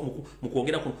mu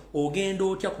kwogera kuno ogenda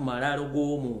otya ku malaalo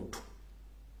g'omuntu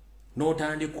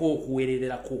n'otandika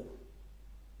okuweerererako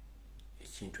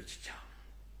ekintu ekikyamu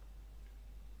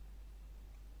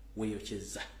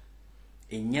weeyokyezza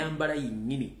ennyambala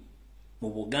yennyini mu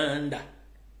Buganda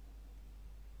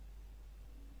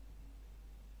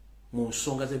mu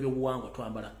nsonga z'ebyobuwangwa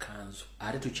twambala kanzu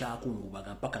ate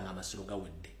tukyakungubaga mpaka ng'amasiro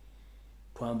gawedde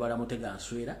twambala mutega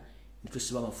nswera ne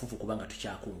tusiba amafufu kubanga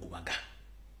tukyakungubaga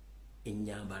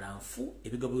ennyambala nfu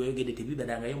ebigabo by'oyogedde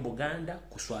tebibadangayo mu Buganda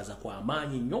kuswaza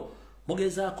kw'amaanyi nnyo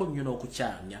mugezaako nnyo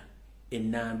n'okukyamya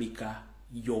ennambika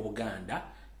y'Obuganda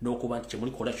n'okuba nti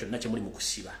kyemulikola kyonna kyemuli mu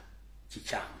kusiba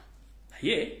kikyamu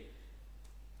naye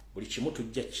buli kimu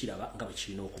tujja kiraba nga bwe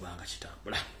kirina okuba nga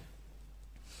kitambula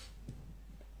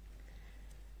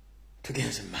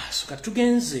tugenze maaso kati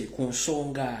tugenze ku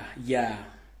nsonga ya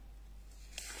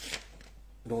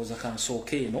ndowooza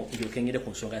kansooka eno ndyokengere ku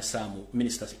nsonga ya Saamu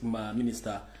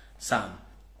minisita Saamu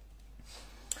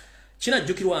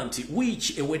kinajjukirwa nti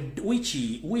wiiki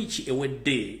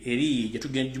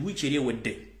eri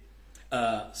ewedde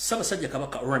Ssaabasajja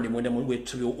Kabaka Ronald Mwenda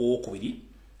Muwettu owokubiri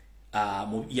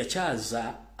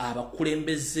yakyaza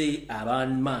abakulembeze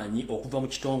ab'amaanyi okuva mu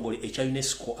kitongole ekya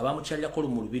UNESCO abamukyalirako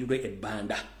mu lubiri lwe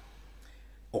ebbanda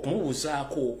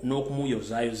okumubuuzaako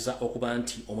n'okumuyozaayoza okuba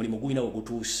nti omulimu gulina we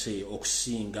gutuuse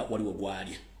okusinga wali we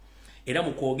gwali era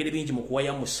mu kwogera bingi mu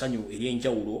kuwaya mu ssanyu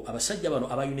ery'enjawulo abasajja bano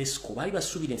aba UNESCO baali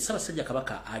basuubira nti Ssaabasajja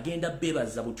Kabaka agenda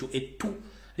beebaza butyo ettu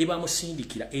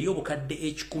libamusindikira eri obukadde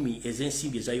 10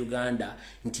 ez'ensimbi eza Uganda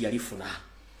nti yalifuna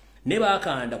ne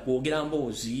baakanda kwogera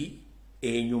mboozi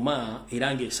enyuma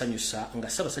era ng'esanyusa nga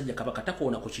Ssaabasajja Kabaka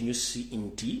takoona ku kinyusi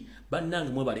nti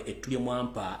bannange mwebale ettu lye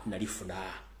mwampa nalifuna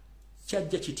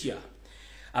kyajja kitya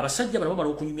abasajja bano bamala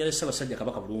okunyumya ne Ssaabasajja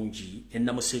Kabaka bulungi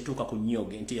ennamuseetuuka ku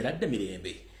nnyoge nti eradde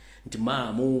mirembe nti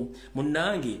maamu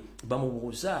munnange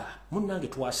bamubuuza munnange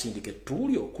twasindika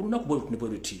ettulyo ku lunaku bwe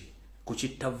luti ku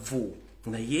kittavu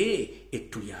naye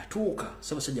ettu lyatuuka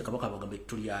Ssaabasajja Kabaka abagamba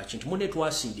ettu lyaki nti munne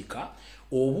twasindika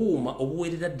obuuma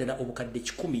obuweerera ddala obukadde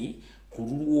 10 ku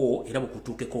lulwo era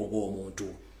bukutuukeko ng'omuntu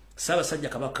Ssaabasajja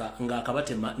Kabaka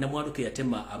ng'akabatema namwaluke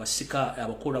yatema abasika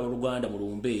abakola b'Oluganda mu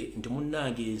lumbe nti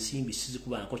munnange ensimbi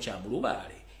sizikubanko kya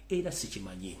mulubaale era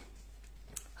sikimanyi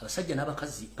abasajja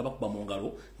n'abakazi nga bakuba mu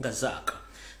ngalo nga zaaka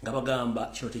nga bagamba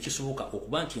kino tekisoboka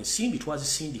okuba nti ensimbi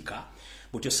twazisindika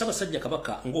butyo Ssaabasajja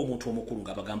Kabaka ng'omuntu omukulu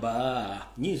nga bagamba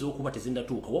nyinza okuba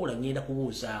tezindatuuka wabula ngenda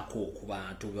kubuuzaako ku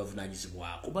bantu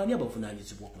bavunaanyizibwako baani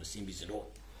abavunaanyizibwa ku nsimbi zino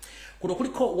kuno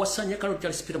kuliko Wasanya Kalo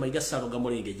Charles Peter Mayiga Saalonga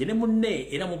Mulenge je ne munne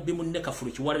era mubbi munne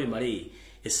Kafulu Kiwalabe Male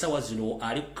essaawa zino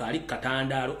ali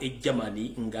katandaalo e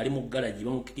Germany ng'ali mu galaji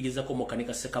bamukkirizako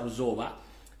mukanika Ssekabuzooba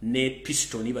ne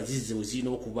pistoni bazize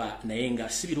buzino okuba naye nga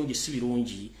si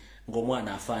birungi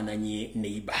ng'omwana afaananye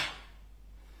neiba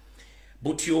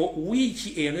butyo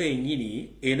wiki eno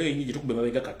yennyini tukube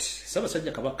mabega kati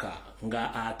Ssaabasajja Kabaka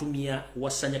nga atumya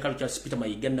Wasanya Kalo Charles Peter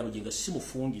Mayiga Nabujinga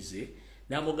simufungize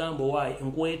n'amugamba waayi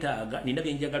nkwetaaga nina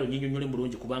byenjagala onnyinyonnyole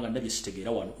mulungi kubanga ndabye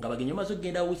sitegeera wano nga bagenyomazo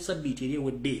genda wisabbiiti eri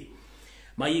ewedde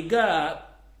Mayiga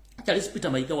Charles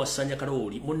Peter Mayiga Wasanya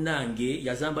Kalooli munnange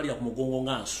yazambalira ku mugongo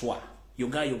nga nswa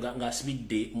yoga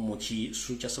ng'asibidde mu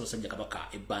kisu kya Ssaabasajja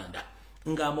Kabaka ebbanda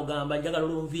ng'amugamba njagala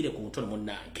olunviire ku ntono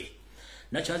munnange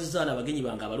nakyazizaana abagenyi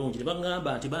bange abalungi ne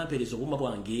bagamba nti bampeereza obuma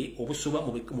bwange obusoba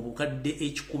mu bukadde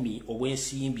 10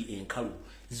 obw'ensimbi enkalu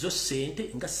zo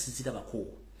ssente nga sizirabako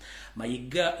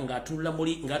Mayiga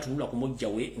ng'atunula ku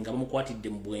mujja we nga bamukwatidde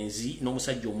mu bwenzi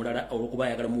n'omusajja omulala olw'okuba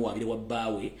ayagala muwaabire wa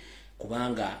bbaawe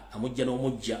kubanga amujja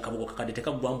n'omujja kabugo kakadde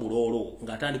tekaggwa mbuloolo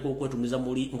ng'atandika okwetumiza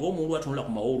muli ng'omuntu atunula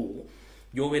ku mawolu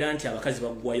gy'obeera nti abakazi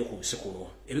baggwayo ku nsi kuno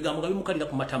ebigambo nga bimukalira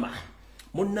ku matama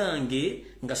munnange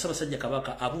nga Ssaabasajja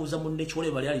Kabaka abuuza munne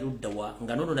Kiwalabe Male ali luddawa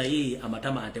nga nono naye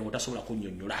amatama ante ngotasobola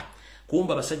kunnyonnyola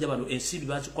kumba abasajja bano ensimbi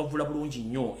bazikwavula bulungi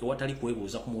nnyo ewatali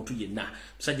kwebuuza ku muntu yenna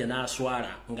musajja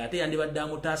n'aswala ng'ate yandibadde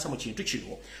amutaasa mu kintu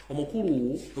kino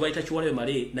omukulu lwe bayita Kiwalabe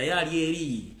Male naye ali eri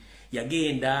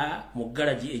yagenda mu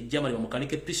galaji ejjamali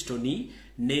bamukanike pistoni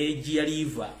ne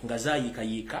giyaliva nga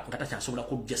zaayiikayiika nga takyasobola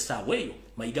kujja ssaawa eyo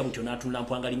Mayiga butyo n'atunula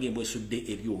mpwangali ng'embwa esudde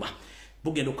ebyuma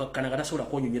bugenda okukakkana nga tasobola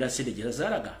kwonyonyola ssente gye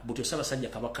zaalaga butyo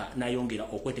Ssaabasajja Kabaka n'ayongera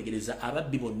okwetegereza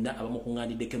ababbi bonna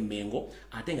abamukuŋŋaaniddeko emmengo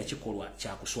ate nga kikolwa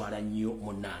kyakuswala nnyo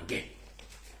munnange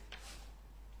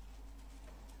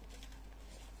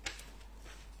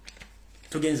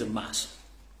tugenze mu maaso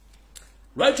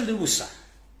lwaki tuli busa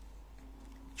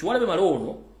Kiwalabe Male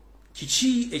ono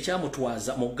kiki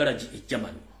ekyamutwaza mu galaji e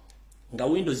Germany nga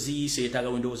Windows seetaaga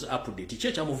Windows update ki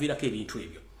ekyamuviirako ebintu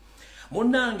ebyo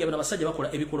munnange bano abasajja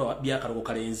bakola ebikolwa bya Kalogo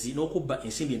Kalenzi n'okubba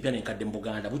ensimbi empya n'enkadde mu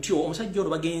Buganda butyo omusajja ono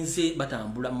bagenze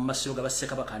batambula mu masiro ga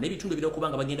Bassekabaka n'ebitundu ebirala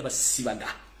okubanga bagenda basibaga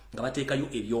nga bateekayo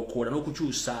ebyokoola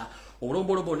n'okukyusa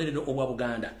obulombolombo obunene obwa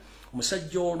Buganda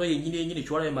omusajja ono yennyini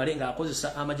Kiwalabe Male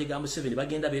ng'akozesa amagye ga Museveni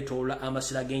bagenda beetoola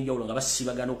amasiro ag'enjawulo nga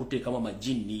basibaga n'okuteekamu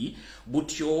amajjini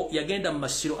butyo yagenda mu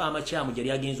masiro amakyamu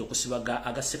gyali agenza okusibaga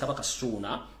aga Ssekabaka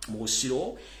Ssuuna mu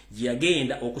busiro gye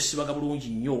yagenda okusibaga bulungi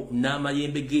nnyo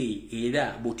n'amayembe ge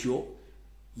era butyo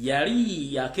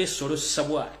yali yakeesolosa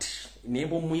bw'ati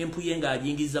n'empumuyempuye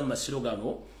ng'ajingiza mu masiro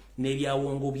gano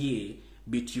n'ebyawongo bye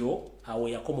bityo awo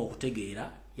yakoma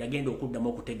okutegeera yagenda okuddamu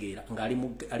okutegeera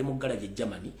ng'ali mu galaji e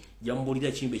Germany yamubulira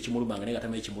ekimbe ekimuluma nga naye nga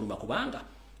tamanyi ekimuluma kubanga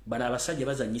bano abasajja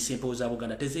bazannyisa empewo za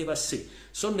Buganda tezeebase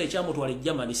so nno ekyamutwala e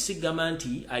Germany sigamba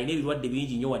nti alina ebirwadde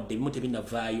bingi nnyo wadde ebimu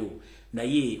tebinavaayo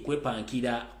naye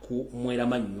kwepankira ku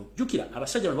mweramannyo jjukira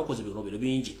abasajja bano bakoze birobero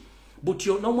bingi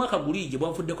butyo n'omwaka guli gye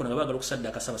bwanfuddeko nga baagala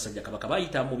okusaddaaka Ssaabasajja Kabaka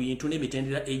bayita mu bintu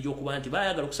n'emitendera egy'okuba nti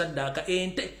baayagala okusaddaaka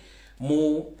ente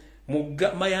mu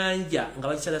mayanja nga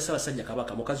bakisala Ssaabasajja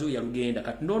Kabaka mukazi we yalugenda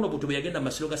kati ndono buto bwe yagenda mu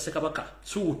masiro ga Ssekabaka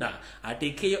Ssuuna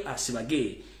ateekeyo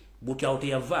asibage butyo awo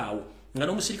teyavaawo nga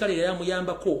n'omusirikale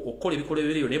yamuyambako okukola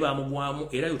ebikolebereyo ne baamugwamu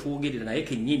era yotwogerera naye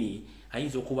kennyini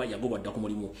ayinza okuba yagobwa dda ku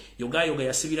mulimu yogayoga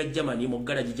yasibira Germany mu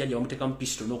galaji gyali bamuteka mu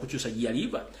pisto n'okukyusa gye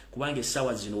yaliva kubanga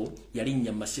essaawa zino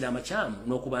yalinnya mu masiro amakyamu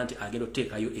n'okuba nti agenda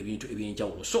okuteekayo ebintu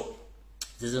eby'enjawulo so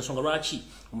zeze nsonga lwaki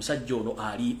omusajja ono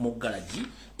ali mu galaji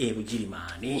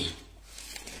Bugirimaani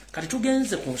kati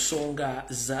tugenze ku nsonga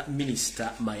za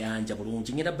Minisita Mayanja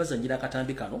bulungi ngenda bazanjira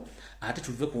akatambi kano ate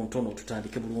tuve ku ntono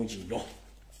tutandike bulungi nnyo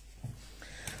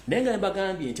naye nga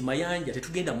mbagambye nti Mayanja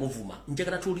tetugenda muvuma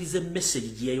njagala tuwulize message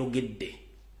gye yayogedde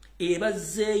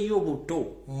ebazzeeyo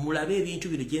buto mulabe ebintu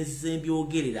bino gye nzize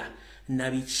mbyogerera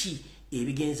na biki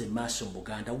ebigenze mu maaso mu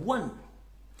Buganda 1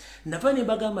 nava ne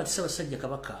mbagamba nti Ssaabasajja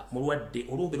Kabaka mulwadde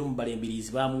olumbe lumbala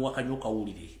embiriizi baamuwakanya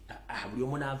okawulire buli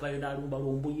omu n'avaayo n'alumba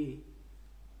Lumbuye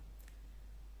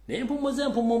naye mpumuza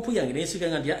empumumpu yange nensiga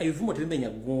nga ebivumo tebimenya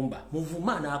ggumba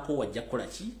muvuma naako wajja kukola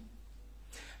ki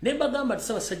ne mbagamba nti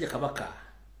Ssaabasajja Kabaka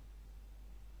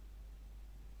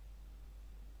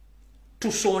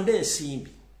tusonde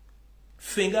ensimbi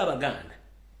ffe ng'Abaganda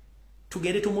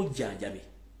tugende tumujjanjabe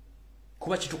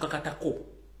kuba kitukakatako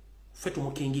ffe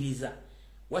tumukingiriza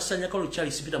Wasanya Kalo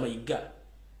Charles Peter Mayiga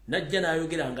najja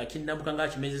n'ayogera nga kinnambuka nga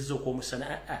kimezezza okw'omusana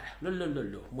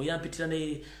lolololo muyampitira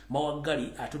ne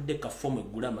Mawaggali atudde kafomu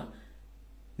eggulama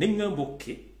n'eŋŋamba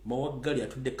okke Mawaggali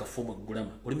atudde kafomu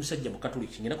eggulama oli musajja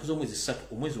mukatuliki ngenda kuza omwezi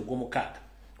 3 omwezi ogw'omukaaga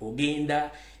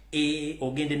ogenda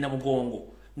e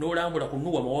Namugongo n'olambula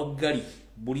kunuwa Mawaggali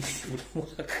buli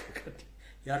mwaka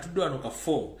yatudde wano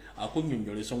kafomu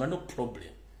akunnyonnyola ensonga no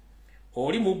problem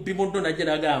oli mubbi munno najja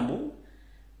nagambu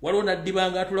waliwo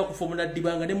naddibanga atula ku fomu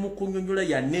naddibanga ne mukunnyonnyola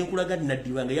yannenkulaga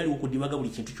naddibanga yaliwo kudibaga buli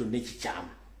kintu kyonna ekikyamu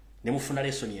ne mufuna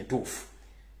lesoni entuufu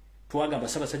twagamba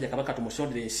Ssaabasajja Kabaka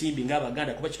tumusondera ensimbi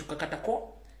ng'Abaganda kuba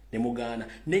kitukakatako ne mugaana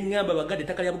ne ngamba Abaganda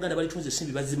ettaka lya Buganda balitunze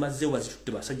ensimbi bazimazzeewo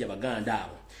bazitutte basajja Baganda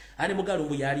abo ane mugalo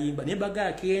mbu yalimba ne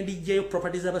mbaga kendijjeyo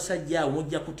properties abasajja abo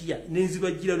mujja kutya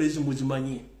n'enzibajjira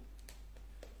n'ezimuzimanyi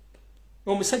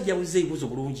omusajja buze ibuzo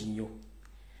bulungi nnyo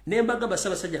ne mbaga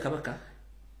Ssaabasajja Kabaka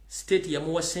state ya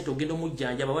muwa sente ogenda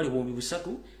omujjanja abawali bombi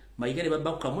busatu Mayiga ne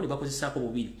babbakukamu ne bakozesaako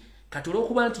bubiri kati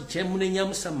olw'okuba nti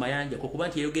kyemunenyamusa Mayanja kuba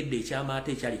nti yayogedde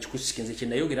ekyamaate ekyali kikusikenze kye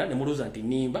nayogera ne mulooza nti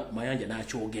nimba Mayanja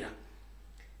n'akyogera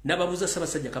n'ababuuza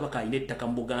Ssaabasajja Kabaka alina ettaka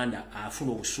mu Buganda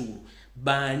afuna obusuulu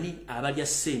baani abalya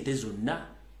ssente zonna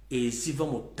eziva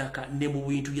mu ttaka ne mu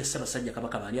bintu bya Ssaabasajja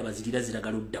Kabaka baani abazirira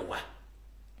ziraga luddawa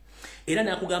era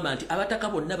n'akugamba nti abataka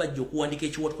bonna bajja okuwandika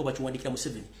ekiwatuko bakiwandikira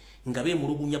Museveni nga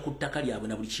beemulugunya ku ttaka lyabwe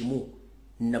na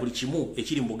buli kimu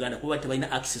ekiri mu Buganda kuba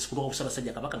tebalina access kutoka ku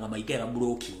Ssaabasajja Kabaka nga Mayiga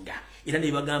yabablockinga era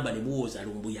ne bagamba ne buwoza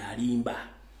Lumbuye alimba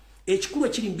ekikulu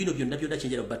ekiri mu bino byonna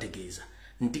kyenjala bategeeza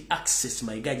nti access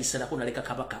Mayiga agisalako naleka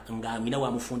Kabaka ng'amina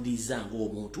wamufundiriza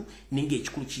ng'omuntu ninga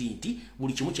ekikulu kiri nti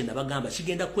buli kimu kye nabagamba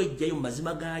kigenda kwejjayo mu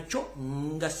mazima gaakyo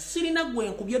nga sirina gwe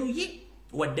nkubye luyi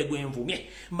wadde gwenvumye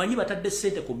manyi batadde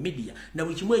ssente ku media na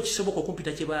buli kimu ekisoboka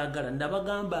okumpita kye baagala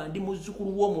nabagamba ndi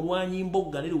muzzukulu w'omulwanyi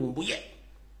Mbogga ne Lumbuye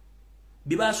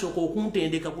bibasooka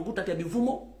okuntendeka kutatya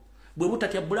bivumo bwe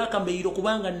butatya blackmail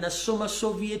kubanga nasoma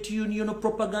Soviet Union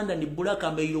propaganda ni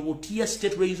blackmail butia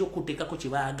state raise okutekako kye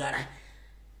baagala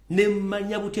ne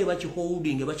manya bute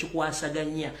bakiholding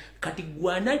bakikwasaganya kati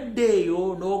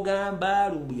gwanaddeeyo n'ogamba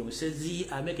Lumbuye musezi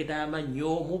ameketa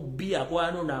amanyo mubbi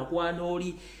akwano n'akwano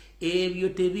oli ebyo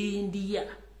tebindiya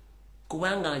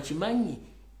kubanga nkimanyi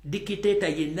dikiteta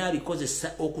yenna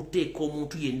abikozesa okuteeka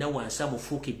omuntu yenna wansi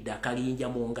amufuukidde akalinja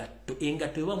mu ngatto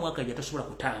engatto eba mwaka gye tasobola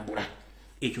kutambula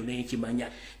ekyo nenkimanya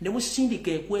ne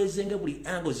musindika enkwezenge buli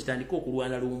ango zitandika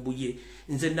okulwana Lumbuye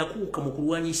nze nakuuka mu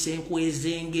kulwanyisa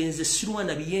enkwezenge nze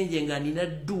sirwana biyenje nga nina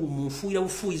dduumu nfuuyira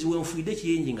bufuuyizi wenfuuyidde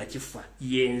ekiyenje nga kifa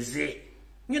yenze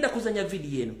ngenda kuzanya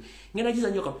video eno ngenda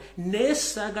gizanyoka naye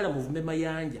saagala muvume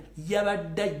Mayanja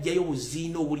yabadde ajjayo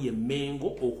buziina obuli emmengo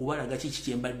okubalaga kiki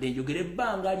kyembadde njogera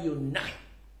ebbanga lyonna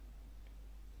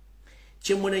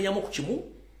kyemunenyamu ku kimu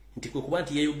nti kwe kuba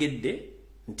nti yayogedde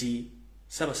nti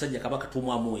Ssaabasajja Kabaka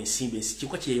tumwamu ensimbi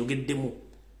kikwa kye yayogeddemu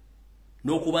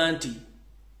n'okuba nti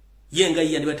yenga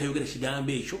yiya ne batayogera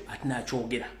kigambo ekyo ate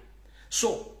n'akyogera so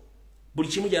buli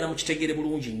kimu gyala mukitegere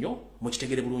bulungi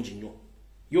nnyo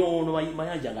Yono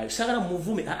Mayanja nga sagala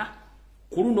muvume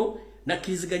ku luno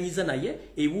nakkirizganyiza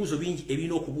naye ebibuuzo bingi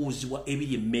ebirina okubuuzibwa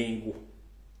ebiri emmengo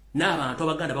n'abantu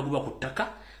Abaganda bagulwa ku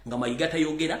ttaka nga Mayiga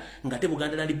tayogera nga te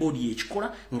Buganda Land Board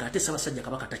yekikola nga ate Ssaabasajja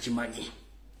Kabaka takimanyi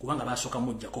kubanga basooka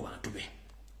mujjako bantu be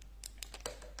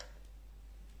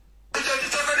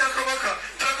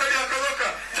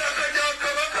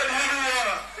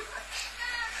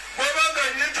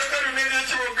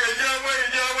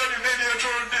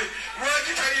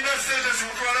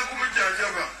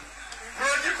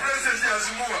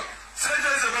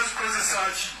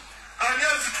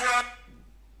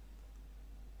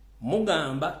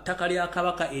mugamba ttaka lya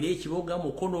Kabaka era ekiboga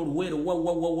mukono oluwero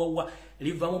wa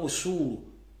livaamu busuulu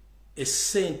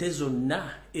essente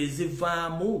zonna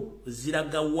ezivaamu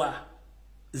ziragawa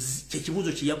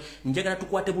kyekibuuzo kiya njagala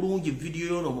tukwate bulungi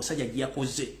video yono omusajja gye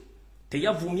yakoze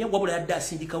teyavumya wabula yadde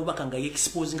asindika bubaka nga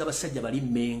yeexposinga abasajja bali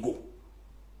mmengo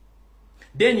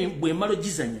then bwe malo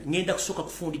gizanya ngenda kusooka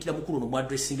kufundikira mukulu no mu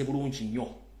addressinge bulungi nnyo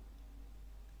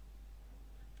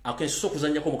akensoso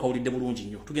okuzanyako mukawulidde bulungi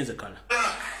nnyo tugenze kala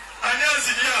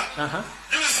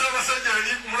Jusa Basajja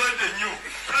ali mulwadde nnyo.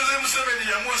 President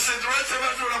Museveni yamuwa ssente lwaki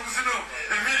abatola ku zino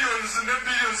millions ne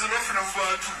billions bafuna mu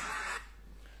bantu.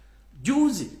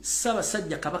 Juzi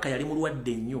Ssaabasajja Kabaka yali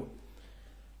mulwadde nnyo.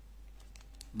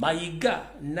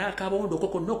 Mayiga n'akabondo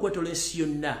koko n'okwetola ensi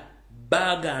yonna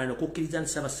baagaana okukkiriza nti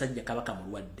Ssaabasajja Kabaka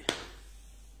mulwadde.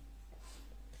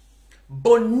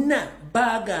 Bonna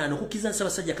baagaana okukkiriza nti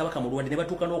Ssaabasajja Kabaka mulwadde ne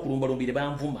batuuka n'okulumbalumbire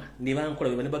banvuma ne bankola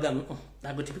bwe ne bagamba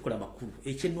ntabwo tebikola makulu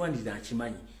ekyenwanirira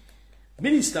akimanyi.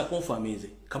 Minisita confirmize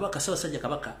Kabaka Ssaabasajja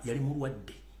Kabaka yali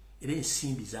mulwadde era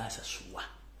ensimbi zaasasulwa.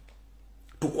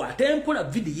 tukwate mpola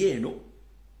video eno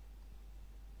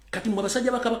kati mwe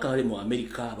basajja bakabaka bali mu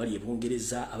America abali e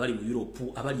Bungereza abali mu Europe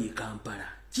abali e Kampala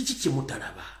kiki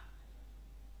kimutalaba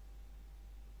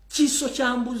kiso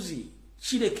kya mbuzi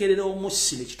kirekerera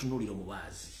omusi ne kitunulira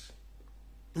mubazi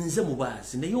nze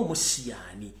mubazi naye omusi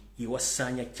yani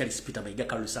yewasanya Charles Peter Mayiga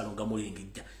Kalusalo nga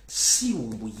mulengejja si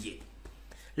Lumbuye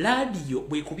radio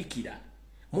bwe kubikira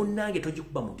munnange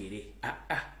tojikuba mugere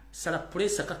sala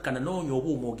pressa kakana nonyo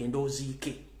obuumo ogenda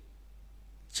oziike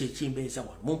kyekimbeeza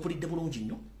wano mumpulidde bulungi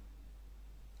nnyo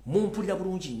mumpulira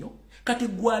bulungi nnyo kati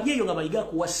gwali eyo nga Mayiga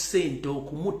kuwa ssente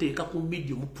okumuteeka ku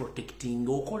medium protecting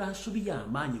okola nsubi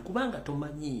y'amaanyi kubanga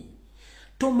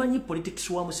tomanyi politics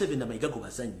wa Museveni na Mayiga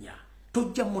gobazanya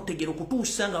tojja mutegero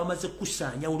kutuusa nga bamaze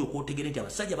kusaanya uli okwotegera nti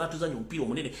abasajja batuzanya omupiira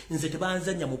omunene nze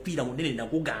tebanzanya mupiira munene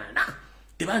nagugaana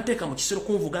tebanteeka mu kisero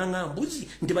kunvuga nga mbuzi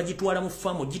nti bagitwala mu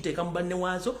faamu giteeka mu banne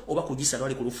waazo oba kugisala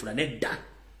wali ku lufula nedda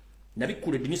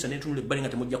nabikkula edinisa n'entunula ebbali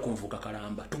nga temujja kunvuga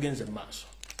kalamba tugenze mu maaso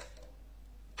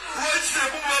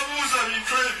babuuza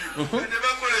bintu ebyo ne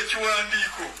bakola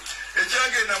ekiwandiiko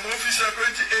ekyagenda mu ofiisi akole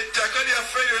nti ettaka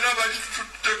lyaffe lyonna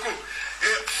balitututteko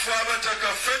fe abataka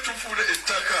ffe tufuule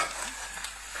ettaka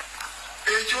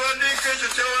ekiwandiiko ekyo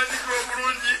kyawandiikibwa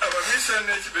bulungi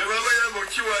abamisaneki be babayamba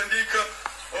okiwandiika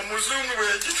omuzungu bwe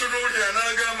yakitunuulira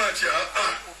n'agamba nti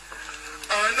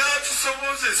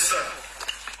anaatusobozesa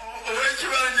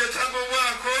ow'ekibanja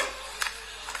tagobwako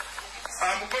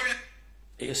amugobye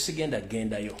eyo sigenda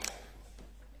gendayo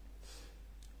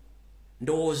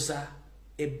ndowooza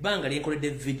ebbanga lyenkoledde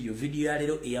video ya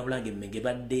leero eyabulange emmenge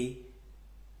badde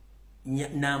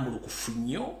namulukufu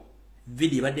nnyo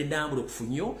video ebadde namulukufu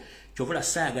nnyo kyovula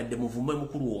saayagadde muvume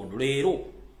mukulu ono leero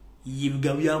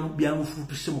yibiga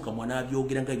byamufuutuse mu kamwa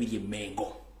n'abyogera nga biri emmengo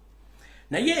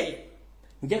naye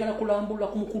njagala kulambulula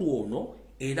ku mukulu ono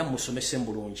era musomese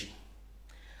bulungi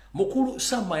mukulu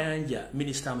Sam Mayanja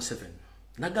Minister Museveni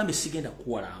nagambe sigenda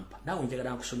kuwalampa nawe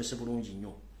njagala nkusomese bulungi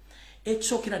nnyo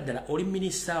ekisookera ddala oli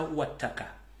minisita wa ttaka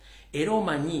era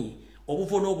omanyi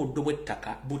obuvo n'obuddo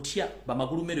bw'ettaka butya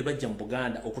bamagulumerwe bajja mu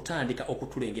Buganda okutandika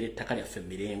okutulengera ettaka lyaffe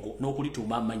emirengo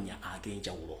n'okulituuma amannya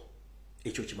ag'enjawulo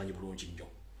ekyo kimanyi bulungi nnyo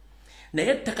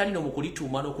naye ettaka lino mu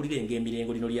kulituuma n'okulirenga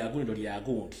emirengo lino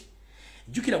lyagundi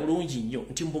jjukira bulungi nnyo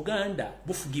nti mu Buganda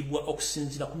bufugibwa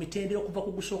okusinziira ku mitendera okuva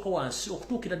ku gusooka wansi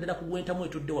okutuukira ddala ku gwentamu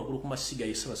etudde waggulu ku masiga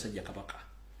ye Ssaabasajja Kabaka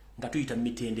nga tuyita mu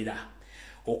mitendera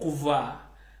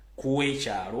okuva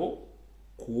kuw'ekyalo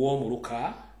kuw'omuluka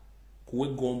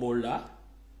kuw'eggombola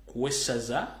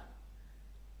kuw'essaza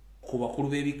ku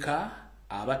bakulu b'ebika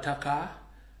abataka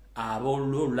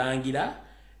ab'olulangira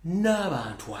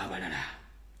n'abantu abalala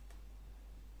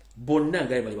bonna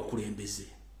nga bali bakulembeze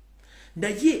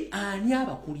naye ani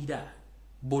abakulira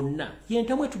bonna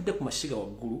yentamu etudde ku masiga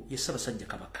waggulu ye Ssaabasajja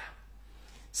Kabaka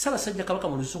Ssaabasajja Kabaka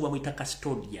mu luzungu bamuyita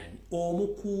custodian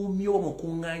omukuumi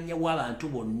omukuŋŋaanya w'abantu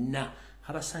bonna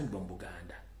abasangibwa mu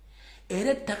Buganda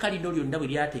era ettaka lino lyonna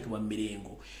bwe lyateekebwa mu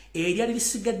mirengo eryali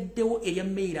lisigaddewo erya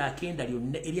Meira Akenda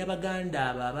lyonna ery'Abaganda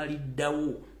abo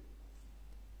abaliddawo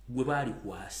gwe baali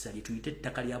kwasa lyetuyita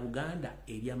ettaka lya Buganda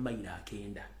erya Meira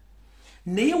Akenda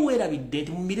naye weerabidde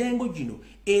nti mu mirengo gino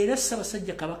era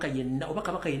Ssaabasajja Kabaka yenna oba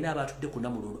Kabaka yenna aba atudde ku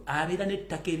Namulondo abeera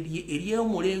n'ettaka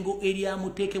ery'omulengo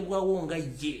eryamuteekebwawo nga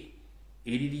ye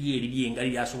erirye nga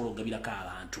lyasobola okugabirako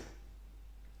abantu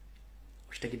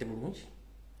okitegedde bulungi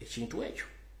ekintu ekyo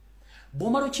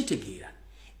bw'omala okitegeera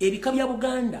ebika bya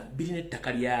Buganda birina ettaka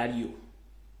lyalyo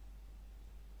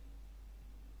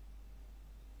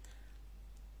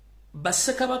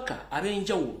bassekabaka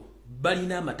ab'enjawulo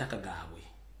balina amataka gaabwe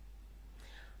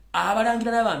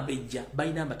abalangira n'abambejja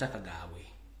balina amataka gaabwe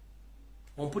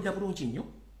ompulira bulungi nnyo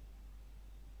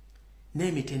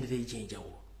n'emitendera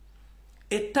egy'enjawulo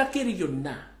ettaka eri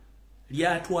lyonna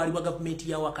lyatwalibwa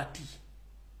gavumenti ya wakati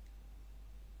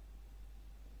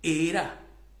era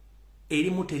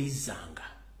erimu terizzanga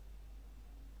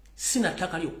sina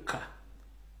ttaka lyokka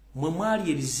mwe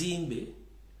mwali ebizimbe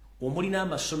omulina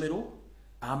amasomero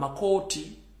amakooti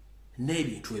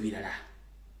n'ebintu ebirala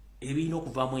ebirina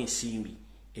okuvaamu ensimbi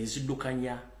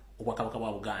eziddukanya obwakabaka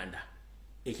bwa Buganda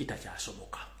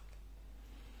ekitakyasoboka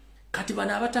kati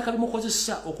bano abataka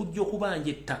bimukozesa okujja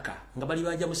okubanja ettaka nga bali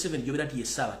banja Museveni gyobera nti ye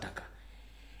Ssaabataka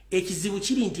ekizibu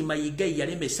kiri nti Mayiga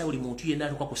yalemesa buli muntu yenna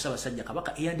atuuka ku Ssaabasajja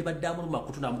Kabaka eyandibadde amuluma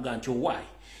kutu n'amugaa nti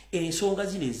owaayi ensonga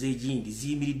zino ez'egindi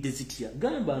ziyimiridde zitya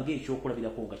gamba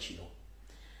ng'ekyokulabirako nga kino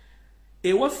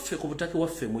ewaffe ku butaka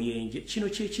waffe Muyenje kino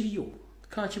kyekiriyo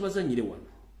kankibazanyire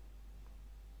wano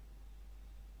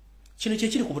kino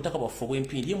kyekiri ku butaka bwaffe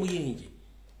bw'Empindi ye Muyenje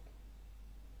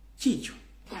kiikyo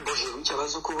bukya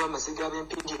abazzukulu b'amasiga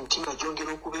ab'empindi emitima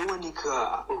gyongera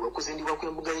okubeewanika olw'okuzindibwa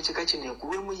kw'embuga y'ekika kino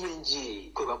enkulu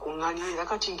emuyenje kwe bakuŋŋaanira era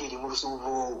kati ng'eri mu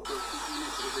lusuubo.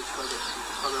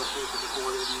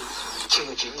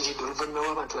 Kino kiddiridde oluvannyuma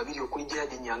w'abantu babiri okuli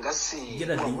Gerard Nyangasi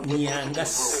bibiri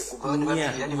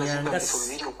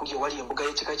okuli ewali embuga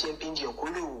y'ekika ky'empindi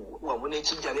enkulu wamu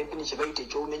n'ekijja ab'empindi kye bayita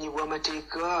eky'obumenyi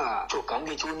bw'amateeka kyokka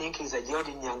ng'ekiwuniikiriza Gerard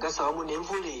Nyangasi awamu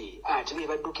n'envule ate be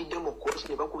baddukidde mu kkooti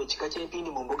ne bakuba ekika ky'empindi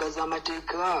mu mbuga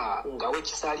z'amateeka ng'awe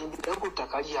ekisaalimbira ku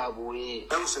ttaka lyabwe.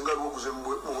 Singa lwoguze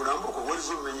mu bulambuko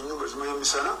bwalizo omenya ennyumba zimanya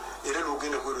misana era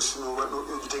n'ogenda kwerosinooba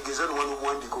n'ogitegeeza n'owa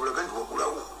n'omuwandiika obulaga nti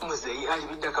wagulawo. Muzeeyi Ali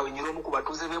Bidda Kawenyera omu ku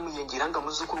batuuze b'emuyenje era nga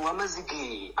muzzukulu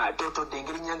w'amazige ate otodde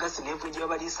engeri Nyangasi n'envule gye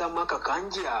babaliisaamu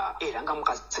akakanja era nga mu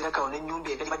kaseera kawo n'ennyumba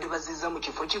endala badde bazizza mu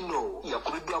kifo kino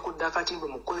yakubiddwako dda akatimba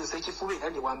mu kukozesa ekifuba era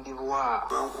ne wambibwa.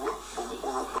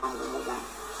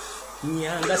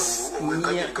 Nyangasi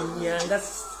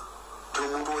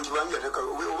omuntu wekibanja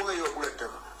obanga yewagula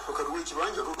ttaka fakati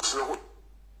wekibanja totusibako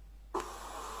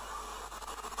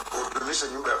otulemesa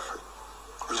ennyumba yaffe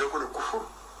ozako nekufulu.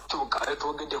 Tukale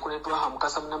twogeddeko ne twaha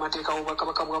Mukasa munnamateeka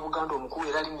w'Obwakabaka bwa Buganda omukulu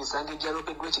era ali mu misango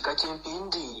egyalopeddwa ekika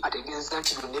ky'empindi ategeeza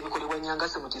nti byonna ebikolebwa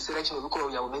Nyangasi mu kiseera kino bikolwa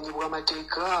bya bumenyi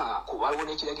bw'amateeka kuba waliwo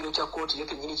n'ekiragiro kya kkooti ye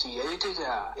kennyini kye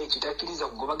yaleetera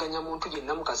ekitakkiriza kugobaganya muntu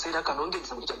yenna mu kaseera kano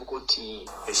ng'ebizibu kya bukooti.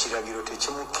 Ekiragiro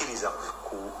tekimukkiriza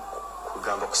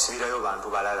kugamba kusibirayo bantu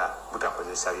balala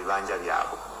butakozesa bibanja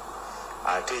byabwe.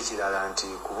 Ate ekirala nti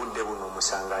ku budde buno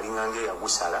omusango alinga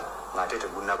ng'eyagusala ng'ate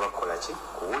tegunnaba kukola ki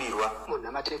kuwulirwa.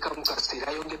 Munnamateeka mu kaseera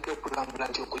ayongedde okulambula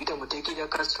nti okuyita mu tteeka erya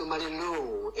customary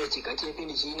law ekika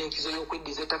ky'empindi kirina enkizo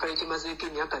y'okweddiza ettaka likimazeeko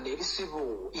emyaka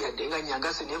n'ebisibu yadde nga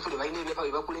Nyangasi n'envule balina ebyapa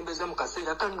bye bakulembeza mu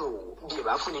kaseera kano bye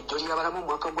baafuna eddyo ly'abalamu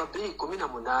mu mwaka gwa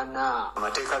 2018.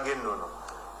 Amateeka g'ennono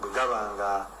bwe gaba nga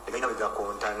tegalina bwe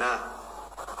gakontana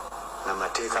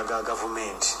n'amateeka ga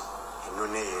gavumenti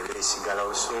ennono eyo eba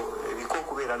esigalawo so ebiko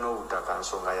okubeera n'obutaka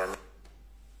nsonga ya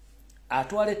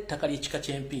atwala ettaka ly'ekika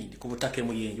ky'empindi ku butaka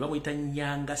emuyenje bamuyita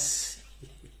Nyangasi.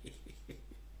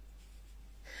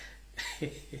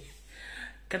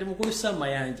 Kati mukulu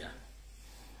Samayanja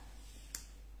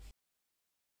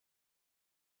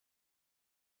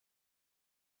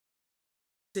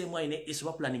semwaine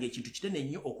Esawa planning ekintu kitene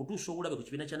nnyo okutuusa obulabe ku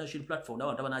kibiina kya National Platform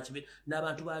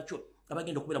n'abantu baakyo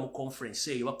abagenda okubeera mu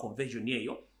conference eyo ba convention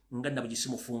eyo nga nabugisi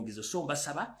mufungizo. So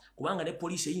mbasaba kubanga ne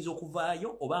poliisi eyinza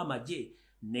okuvaayo oba amagye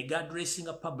ne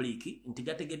gadressinga public nti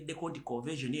gategeddeko nti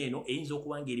convention eno eyinza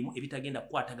okuba ng'erimu ebitagenda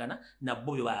kukwatagana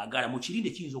nabbo bye baagala mu kirinde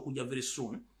kiyinza okujja very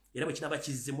soon. Era bwe kinaba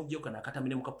kizze mujjeko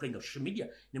n'akatamine mu kapulenga social media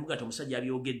ne mugata omusajja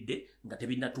abyogedde nga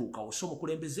tebinnatuukawo. So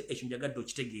mukulembeze ekyo njagadde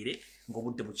okitegeere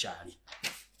ng'obudde bukyali.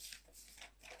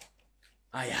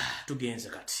 Aya tugenze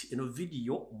kati eno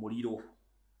video Omuliro.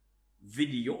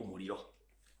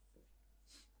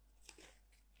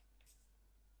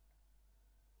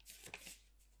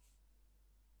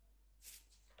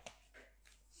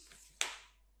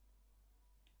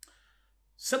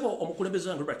 Sebo omukulembeze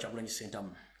wange Robert Kyagulanyi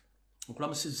Ssentamu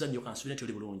nkulamusizza nnyo kansubire nti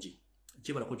oli bulungi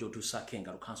kyebalako gy'otuusaako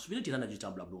engalo kansubire nti era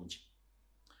nagitambula bulungi.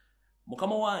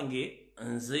 Mukama wange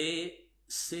nze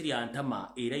seerya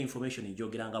ntama era information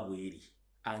enjogeranga bweri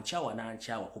ankyawa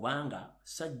n'ankyawa kubanga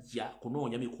sajja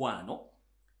kunoonya mikwano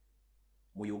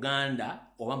mu Uganda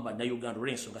oba mu bannayuganda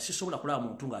olw'ensonga sisobola kulaba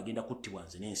muntu ng'agenda kuttibwa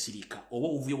nze n'ensirika oba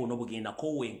obuvuyo bwonna obugenda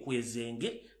kowa enkwezenge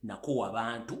nakowa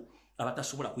abantu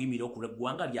abatasobola kuyimirira ku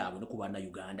lw'eggwanga lyabwe ne ku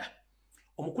bannayuganda.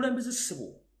 Omukulembeze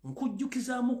ssebo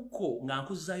nkujjukizaamuko nga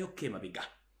nkuzzaayo emabega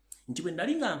nti bwe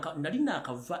nali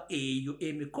naakava eyo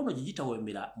emikono gye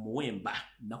gitawemera muwemba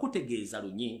nakutegeeza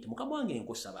lunye nti mukama wange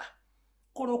nkusaba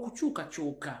kola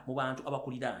okukyukakyuka mu bantu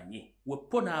abakuliraanye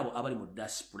weppo n'abo abali mu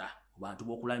diaspora mu bantu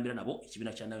b'okulambira nabo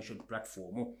ekibiina kya National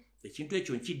Platform. Ekintu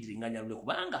ekyo nkiddiringanya lule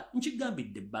kubanga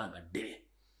nkigambidde ebbanga ddene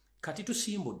kati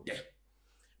tusimbudde.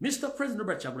 Mr. President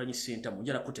Robert Kyagulanyi Ssentamu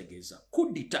njala kutegeeza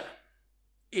kuddita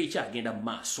ekyagenda mu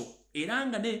maaso era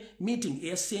nga ne meeting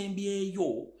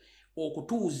eyasembyeyo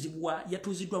okutuuzibwa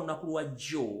yatuuziddwa lunaku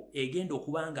lwajjo egenda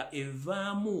okubanga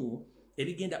evaamu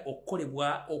ebigenda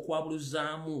okukolebwa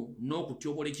okwabuluzaamu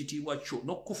n'okutyobola ekitiibwa kyo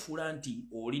n'okufuula nti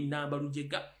oli nnamba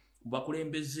lujega mu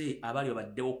bakulembeze abali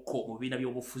babaddewoko mu bibiina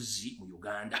by'obufuzi mu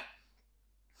Uganda.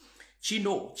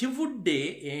 Kino kivudde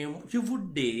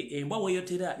embwa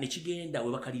weeyotera ne kigenda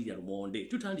we bakalirira lumonde.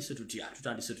 Tutandise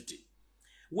tuti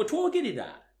we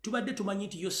twogerera tubadde tumanyi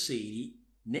nti Yoseeri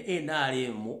ne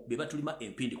NRM be batulima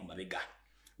empindi ku mabega.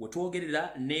 We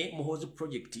twogerera ne Muhoozi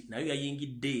Project nayo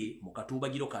yayingidde mu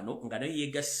katuubagiro kano nga nayo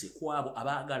yeegasse ku abo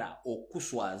abaagala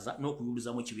okuswaza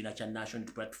n'okuyuluzamu ekibiina kya National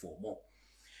Platform.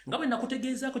 Ngabe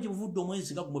nakutegezaako gye buvudde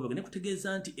omwezi nga gumwe bagende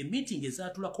kutegeeza nti meeting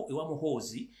ezaatulako ewa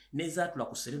Muhoozi n'ezaatula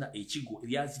ku Serena Ekigo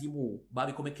ebyazirimu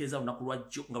babikomekeza lunaku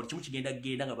lwajjo nga buli kimu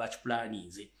kigenda nga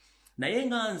bakipulaninze. Naye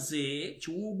nga nze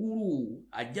Kiwugulu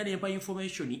ajja n'empa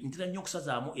information ntera nnyo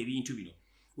okusazaamu ebintu bino.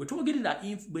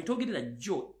 Bwe twogerera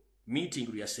jjo meeting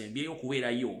lyasembyeyo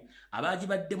okubeerayo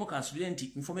abaagibaddemu kansubire nti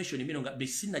information bino nga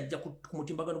besinajja ku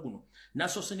mutimbagano guno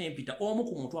nasoose n'empita omu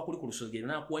ku muntu akuli ku lusogero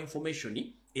n'akuwa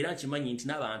information era nkimanyi nti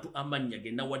n'abantu amannya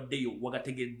ge nawaddeyo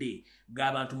wagategedde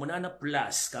g'abantu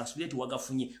 8+ kansubire nti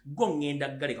wagafunye go ŋŋenda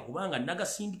galeka kubanga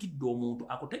nagasindikidde omuntu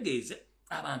akutegeeze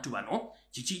abantu bano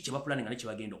kiki kye bapulaninga ne kye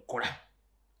bagenda okukola.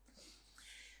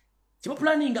 Kye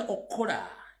bapulaninga okukola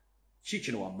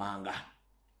kikino wammanga.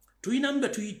 Tuyina mbe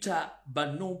tuyita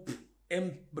banopu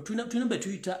tuyina mbe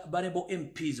tuyita barebo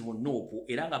MPs mu Nopu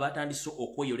era nga batandise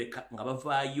okweyoleka nga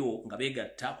bavaayo nga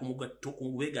beegatta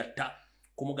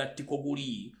ku mugattiko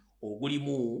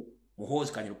ogulimu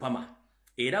Muhoozi Kanyarupama.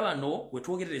 Era bano we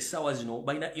twogerera essaawa zino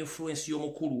balina influence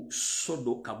y'omukulu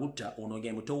Sodo Kaguta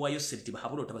onogeye muto wa Yosef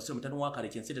Bahabula tabasiro mutano wa kale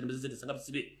kyensente mbezeze sanga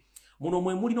bisibe. Muno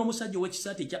mwe muli n'omusajja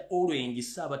w'ekisaati kya Orange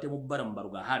Saabate mu bbala mu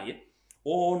baluga hale.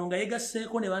 Ono nga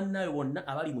yegasseeko ne bannaye bonna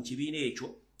abali mu kibiina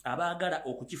ekyo abaagala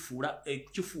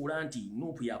okukifuula nti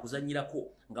Nuupu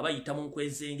yakuzannyirako nga bayita mu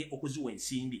nkwezenge okuziwa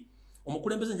ensimbi.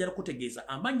 Omukulembeze njala kutegeeza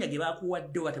amannya ge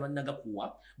baakuwadde oba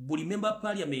tebannagakuwa buli memba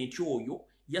paliamenti oyo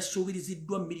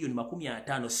yasuubiriziddwa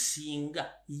 $50,000,000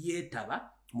 singa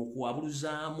yeetaba mu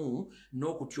kuwabuluzaamu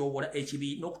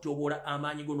n'okutyoboola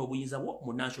amaanyi go n'obuyinza bwo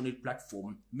mu national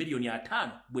platform.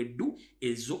 $5,000,000 bweddu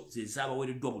ezo ze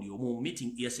zaabaweereddwa buli omu mu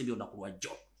meeting eyasembye olunaku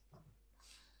lwajjo.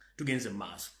 Tugenze mu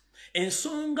maaso.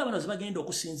 Ensonga bano ze bagenda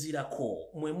okusinziirako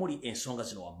mwe muli ensonga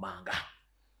zino wammanga.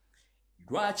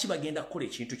 Lwaki bagenda kukola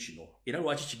ekintu kino era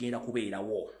lwaki kigenda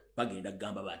kubeerawo? Bagenda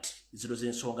kugamba bati zino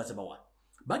z'ensonga ze bawa.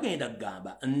 Bagenda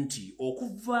kugamba nti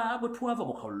okuva bwe twava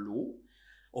mu kalulu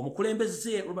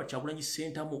omukulembeze Robert Kyagulanyi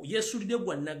Ssentamu yeesuulidde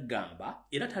gwa naggamba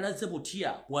era talaze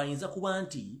butya bw'ayinza kuba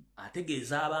nti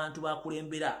ategeeza abantu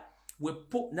bakulembera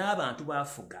wepo n'abantu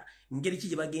baafuga ngeri ki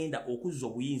gye bagenda okuzza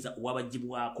obuyinza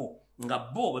obwabagibwako nga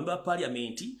bo bambe ba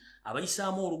paliamenti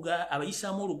abayisaamu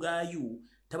olugaayu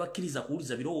tabakkiriza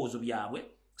kuwuliza birowoozo byabwe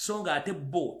so nga ate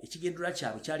bo ekigendera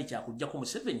kyabwe kyali kyakuggyako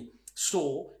Museveni.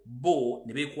 So bo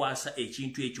ne beekwasa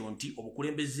ekintu ekyo nti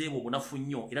obukulembeze bwo bunafu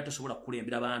nnyo era tosobola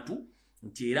kukulembera abantu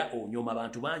nti era onyooma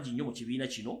abantu bangi nnyo mu kibiina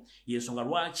kino y'ensonga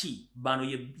lwaki bano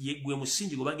gwe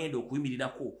musingi gwe bagenda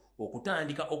okuyimirirako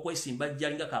okutandika okwesimba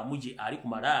jjalinga Kamuje ali ku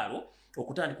malaalo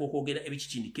okutandika okwogera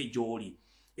ebikikindike gy'oli.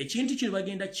 Ekintu kino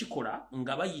bagenda kikola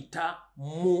nga bayita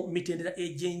mu mitendera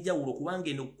egy'enjawulo kubanga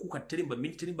eno kuka terimba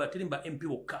MP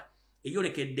bokka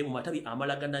eyolekedde mu matabi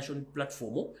amalaga national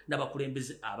platform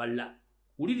n'abakulembeze abalala.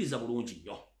 Wuliriza bulungi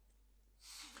nnyo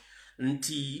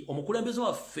nti omukulembeze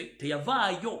waffe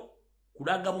teyavaayo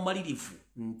kulaga bumalirivu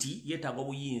nti yeetaaga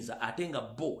obuyinza ate nga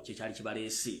bo kyekyali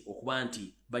kibaleese okuba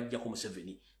nti bajjako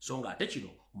Museveni so nga ate kino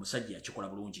omusajja yakikola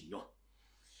bulungi nnyo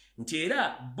nti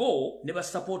era bo ne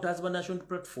basupporters ba national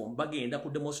platform bagenda ku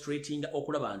demonstrating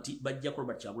okulaba nti bajjako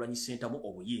Robert Kyagulanyi Ssentamu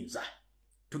obuyinza.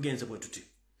 Tugenze bwe tuti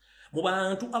mu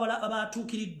bantu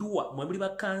abatuukiriddwa mwe muli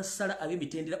bakansala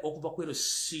ab'emitendera okuva ku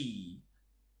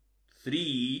LC3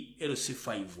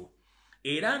 LC5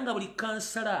 era nga buli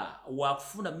kansala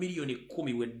wakufuna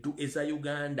 $10,000,000 weddu eza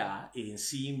Uganda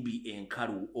ensimbi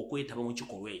enkalu okwetaba mu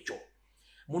kikolwa ekyo.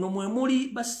 Muno mwe muli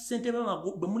basente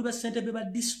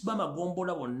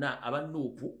b'amagombola bonna aba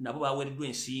Nuupu nabo baweereddwa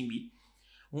ensimbi.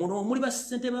 Muno muli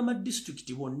basente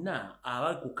b'amadistrict bonna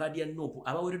abali ku kadi ya Nuupu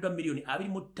abaweereddwa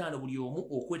 $25,000,000 buli omu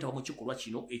okwetaba mu kikolwa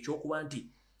kino ekyokuba nti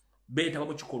beetaba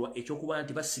mu kikolwa ekyokuba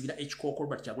nti basibira ekikooko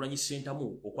Robert Kyagulanyi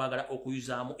Ssentamu okwagala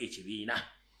okuyuzaamu ekibiina.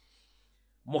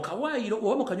 Mu kawaayiro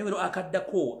oba mu kanyomero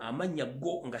akaddako amannya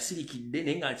go nga sirikidde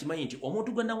naye nga nkimanyi nti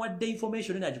omuntu gwe nawadde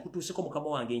information n'agikutuuseko mukama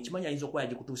wange nkimanyi ayinza okuba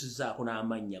yagikutuusizzaako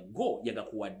n'amannya go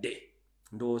yagakuwadde.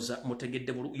 Ndowooza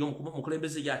mutegedde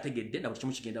mukulembeze yategedde na buli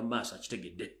kimu kigenda mu maaso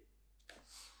akitegedde.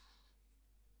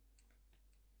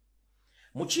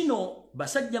 Mu kino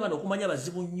basajja bano okumanya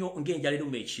bazibu nnyo ng'enjala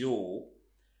eruma ekiro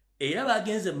era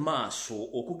bagenze maaso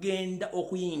okugenda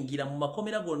okuyingira mu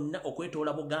makomera gonna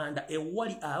okwetoola Buganda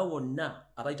ewali abo bonna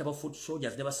abayita ba foot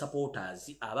soldiers ne ba supporters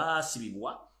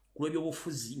abaasibibwa ku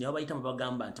lw'ebyobufuzi ne babayita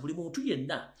bagamba nti buli muntu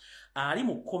yenna ali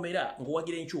mu kkomera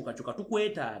ng'owagira enkyukakyuka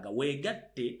tukwetaaga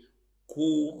weegatte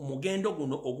ku mugendo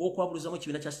guno ogw'okwabuluzamu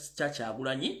ekibiina kya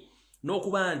Kyagulanyi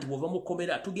n'okuba nti bw'ova mu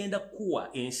kkomera tugenda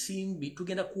kuwa ensimbi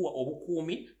tugenda kuwa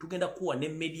obukuumi tugenda kuwa ne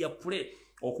media play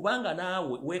okubanga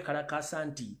naawe weekalakaasa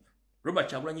nti Robert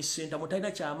Kyagulanyi Ssentamu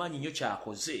talina kyamaanyi nnyo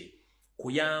kyakoze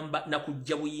kuyamba na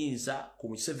kujja buyinza ku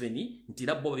Museveni nti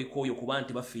labbo babikoyo kuba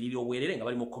nti bafiirira obwerere nga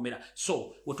bali mu kkomera.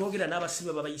 So wetwogera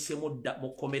n'abasibe babayisemu dda mu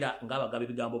kkomera ng'abagaba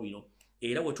ebigambo bino.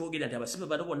 Era wetwogera nti abasibe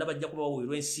bano bonna bajja kuba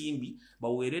baweerwa ensimbi,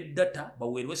 baweerwe data,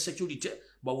 baweerwe security,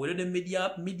 baweerwe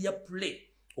media play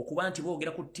okuba nti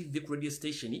boogera ku TV ku radio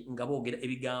station nga boogera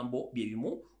ebigambo bye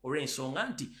bimu olw'ensonga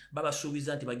nti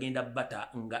babasuubiza nti bagenda bata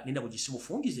nga nina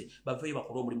bugisimufungize baveeyo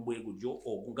bakole omulimu bwegujjo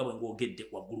nga bwe ng'ogedde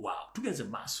waggulu awo. Tugenze mu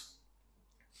maaso.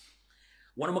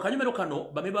 Wano mu kanyomero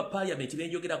kano bamemba parliament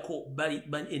benjogerako bali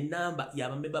enamba ya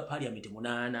bamemba parliament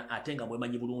 8 ate nga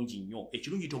mwemanyi bulungi nnyo.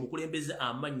 Ekirungi omukulembeze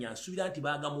amannya nsuubira nti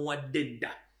baagamuwadde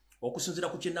dda okusinziira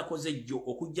ku kyennakoze jjo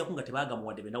okujjako nga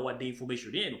tebaagamuwadde benawadde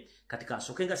information eno kati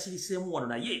kansooke nga siriseemu wano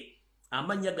naye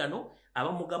amannya gano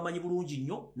abamu gamanyi bulungi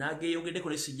nnyo n'ageeyogeddeko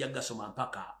ne sijja gasoma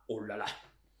mpaka olulala.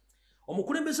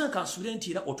 Omukulembeze kansuubire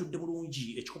nti era otudde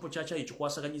bulungi ekikopo kya caayi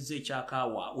kikwasaganyizza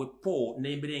ekyakaawa wepo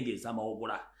n'emberenge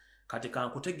ez'amawogola. Kati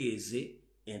kankutegeeze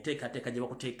enteekateeka gye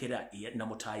bakuteekera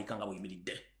namutaayika nga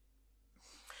bweyimiridde.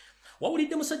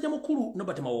 Wawulidde musajja mukulu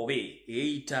Nobert Mawobe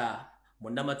eyita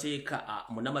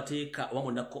munnamateeka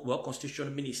oba constitution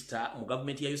minister mu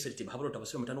gavumenti ya USRT Bahabulota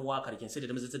Basibe mutano wa kale kyensente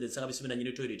temezezedde ensanga bisibe na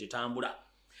nyine toilet etambula.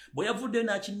 Bwe yavudde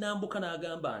n'akinnambuka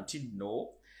n'agamba nti no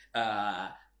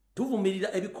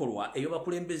tuvumirira ebikolwa ebyo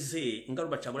bakulembeze nga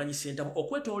Robert Kyagulanyi Ssentamu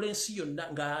okwetoola ensi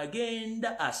yonna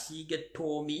ng'agenda asiiga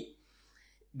ettoomi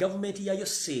gavumenti ya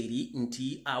Yoseri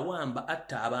nti awamba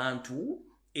atta abantu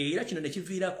era kino ne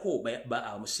kiviirako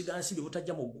musigansimbi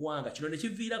butajja mu ggwanga. Kino ne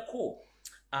kiviirako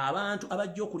abantu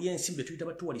abajja okulya ensimbi tuyita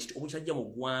ba tourist obutajja mu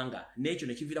ggwanga n'ekyo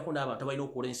ne kiviirako n'abantu abalina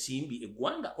okukola ensimbi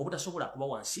eggwanga obutasobola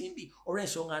kubawa nsimbi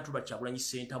olw'ensonga nti Robert Kyagulanyi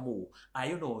Ssentamu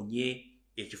ayonoonye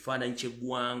ekifaananyi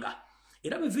ky'eggwanga.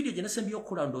 Era mu vidiyo gye nasembye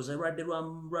okukola ndowooza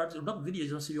lunaku vidiyo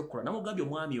gye nasembye okukola namugambye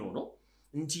omwami ono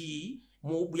nti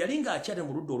yali ng'akyali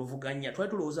mu ludda oluvuganya twali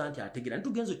tulowooza nti ategera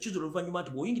nitugenza okkiza oluvannyuma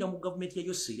nti bw'oyingira mu gavumenti ya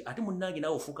Yoseri ate munnange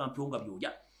naawe ofuuka mpyonga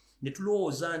by'olya ne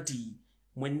tulowooza nti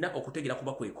mwenna okutegera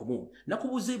kuba kwe kumu.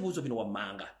 Nakubuuza ebibuuzo bino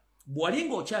wammanga. Bw'ali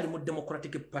ng'okyali mu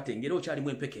Democratic Party ng'era okyalimu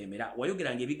empeka emera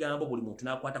wayogeranga ebigambo buli muntu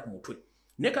n'akwata ku mutwe.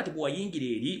 Ne kati bwe wayingira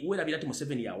eri weerabira nti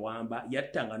Museveni yawamba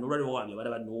yattanga n'olwali wawambye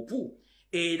abalaba Nuupu.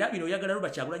 Era bino oyagala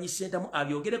Robert Kyagulanyi Ssentamu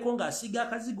abyogereko ng'asiga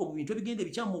akazigo mu bintu ebigenda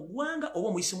ebikyamu mu ggwanga oba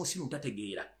omuyisimusiru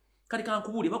ntategeera. Kati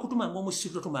kankubuule bakutuma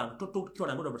ng'omusiru totumanga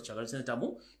totwalanga Robert Kyagulanyi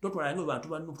Ssentamu totwalanga bantu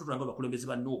ba Nuupu totwalanga bakulembeze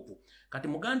ba Nuupu. Kati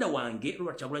muganda wange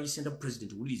Robert Kyagulanyi Ssentamu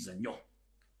president wuliriza nnyo.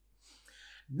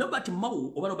 Robert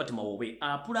Mawobe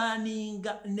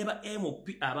apulaninga ne ba MOP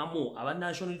abamu aba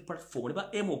National Platform ne ba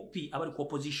MOP abali ku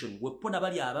opposition wepona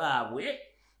bali abaabwe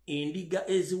endiga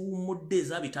eziwummudde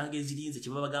ezabitanga ezirinze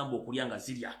kye babagamba okulya nga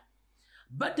zirya.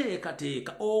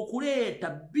 Bateekateeka okuleeta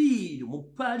biiru mu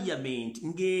parliament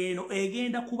ng'eno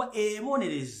egenda kuba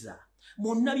ebonereza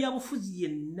munnabyabufuzi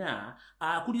yenna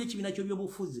akulira ekibiina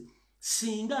ky'ebyobufuzi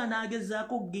singa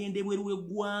anaagezaako okugenda ebweru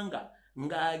w'eggwanga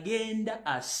ng'agenda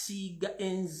asiiga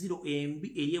enziro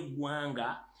embi eri eggwanga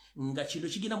nga kino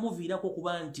kigenda muviirako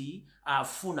okuba nti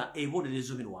afuna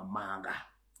ebonerezo bino wammanga.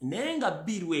 Naye nga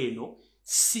biiru eno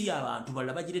si abantu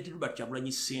balala bagireetera Robert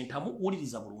Kyagulanyi Ssentamu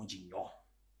wuliriza bulungi nnyo.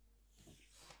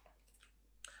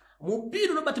 Mu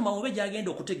biiru Robert Mawobe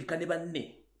gy'agenda okutegeka ne banne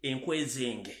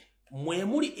enkwezenge mwe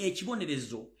muli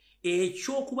ekibonerezo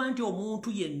ekyokuba nti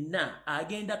omuntu yenna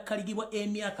agenda kkaligibwa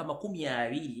emyaka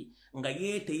 20 nga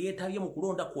yeetabye mu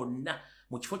kulonda kwonna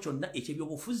mu kifo kyonna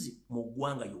eky'ebyobufuzi mu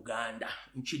ggwanga Uganda.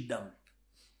 Nkiddamu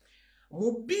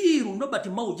mu biiru Robert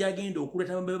Mawobe gy'agenda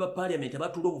okuleeta abamemba ba parliament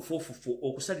abatuula obufuufufu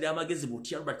okusalira amagezi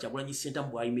butya Robert Kyagulanyi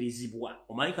Ssentamu bw'ayimirizibwa.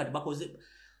 Omanyi kati bakoze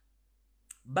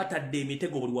batadde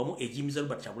emitego buli wamu egiyimiza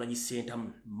Robert Kyagulanyi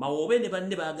Ssentamu. Mawobe ne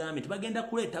banne bagambye nti bagenda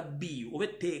kuleeta biiru oba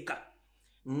etteeka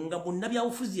nga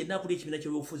munnabyabufuzi yenna akulira ekibiina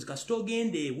ky'ebyobufuzi kasita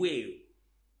ogenda ebweru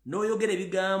n'oyogera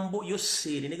ebigambo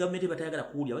Yoseri ne gavumenti batayagala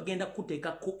kuwulira bagenda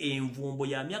kuteekako envumbo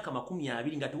ya myaka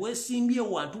 20 nga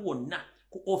teweesimbyewo wantu wonna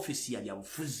ku ofisi ya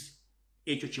byabufuzi.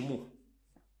 Ekyo kimu.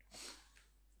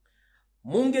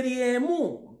 Mu ngeri y'emu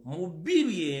mu biiru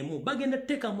y'emu bagenda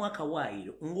teekamu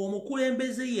akawaayiro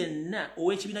ng'omukulembeze yenna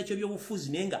ow'ekibiina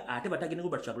ky'ebyobufuzi naye nga ate batagenda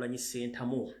Robert Kyagulanyi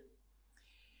Ssentamu.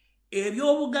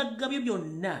 Ebyobugagga bye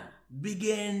byonna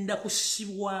bigenda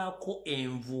kusibwako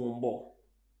envumbo.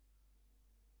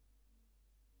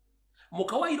 Mu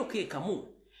kawaayiro ke kamu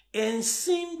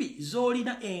ensimbi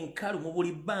z'olina enkalu mu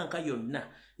buli banka yonna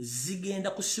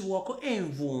zigenda kusibwako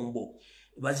envumbo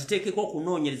baziteekeko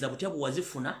okunoonyereza butya bwe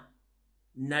wazifuna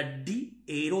naddi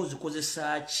era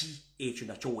ozikozesa ki ekyo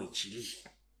nakyo weekiri.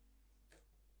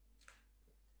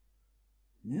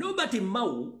 Nobert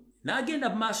Mawobe n'agenda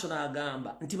mu maaso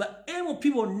n'agamba nti ba MOP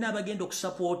bonna bagenda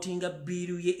okusapootinga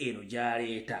biiru ye eno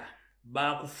gy'aleeta.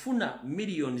 bakufuna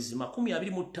millions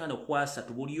 25 kwasa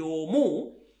buli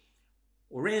omu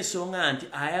olw'ensonga nti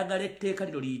ayagala etteeka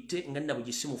lino liyite nga nna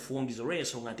bugisimu fungizo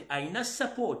olw'ensonga nti ayina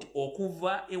support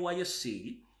okuva ewa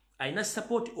Yoseri, ayina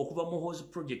support okuva mu Muhoozi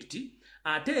project,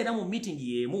 ate era mu meeting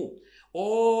y'emu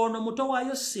ono muto wa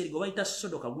Yoseri gwe bayita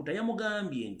Sodo Kaguta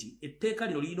yamugambye nti etteeka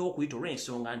lino lirina okuyita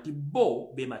olw'ensonga nti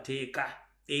bo be mateeka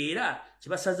era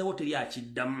kibasazeewo teri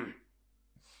akiddamu.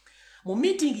 Mu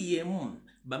meeting y'emu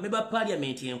bameba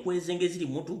parliament enkweze ngeziri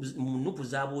mu nupu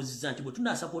zabuuziza nti bwe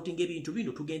tunasupportinga ebintu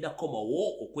bino tugenda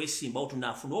komawo okwesimbawo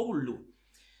tunafuna obululu.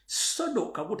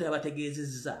 Sodo Kaguta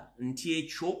yabategeezezza nti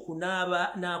ekyo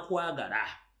kunaaba n'akwagala.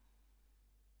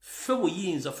 Ffe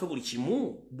buyinza ffe buli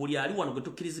kimu buli ali wano gwe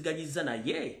tukkiriziganyiza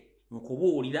naye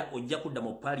nkubuulira ojja kudda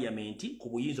mu parliament ku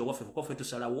buyinza obwaffe ffe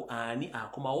tusalawo ani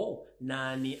akomawo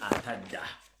n'ani atadda.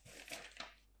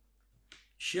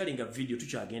 Sharing a video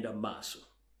tukyagenda mu maaso.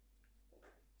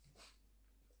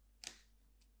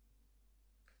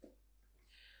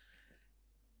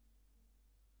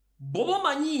 Bobo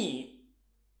manyi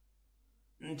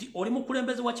nti oli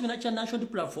mukulembeze wa kibiina kya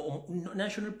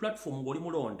national platform ng'oli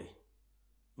mulonde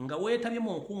nga weetabye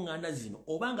mu nkuŋŋaana zino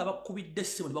oba nga bakubidde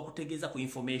essimu ne bakutegeeza ku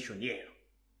information yeero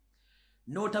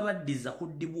n'otabaddiza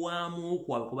kuddibwamu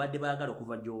kwabwe kubadde baagala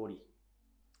okuva gy'oli.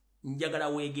 Njagala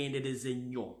weegendereze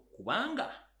nnyo kubanga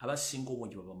abasinga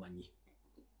obungi babamanyi.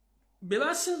 Be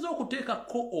basinze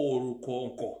okuteekako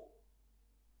olukonko.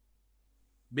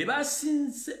 Be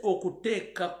basinze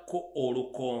okuteekako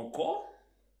olukonko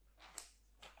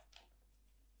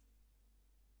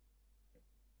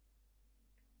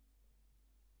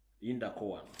lindako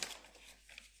wano.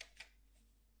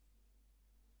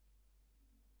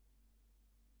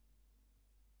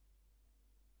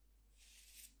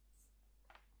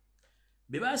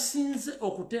 Be basinze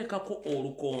okuteekako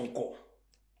olukonko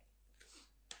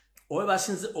oba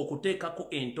basinze okuteekako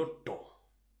entotto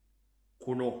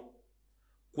kuno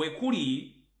kwe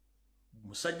kuli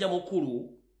musajja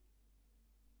mukulu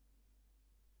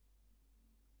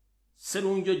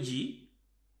Sserunjogi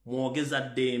mwogeza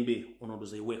ddembe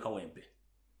onondoza iweka wempe.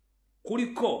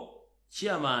 Kuliko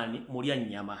chairman mulya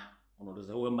nnyama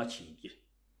onondoza wemba kinje.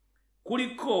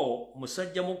 Kuliko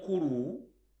musajja mukulu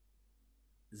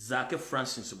Zake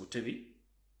Francis Butebi.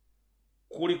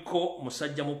 Kuliko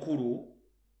musajja mukulu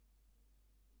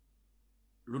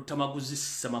Lutamaguzi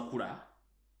Samakula.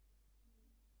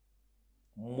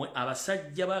 Mwe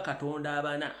abasajja ba Katonda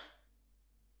abana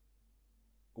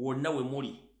wonna we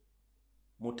muli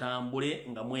mutambule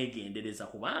nga mwegendereza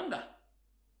kubanga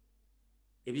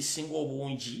ebisinga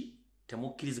obungi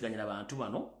temukkiriziganya abantu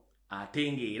bano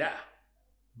ate ng'era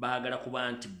baagala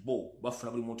kuba nti bo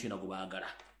bafuna buli muntu yena gwe baagala.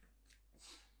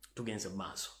 Tugenze mu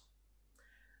maaso.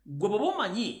 Gwe baba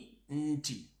omanyi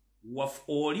nti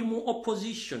oli mu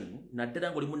opposition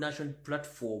naddala ng'oli mu national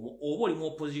platform oba oli mu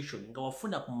opposition nga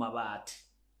wafuna ku mabaati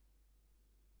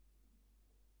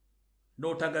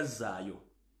n'otagazzaayo.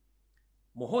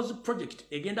 Muhoozi project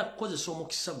egenda kukozesa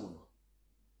omukisa guno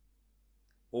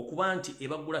okuba nti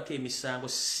ebagulako emisango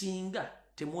singa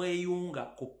temweyunga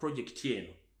ku project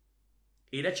eno.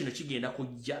 Era kino kigenda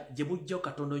kujja gye bujjawo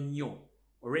katono nnyo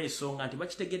olw'ensonga nti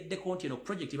bakitegeddeko nti eno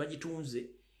project bagitunze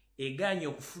eganye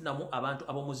okufunamu abantu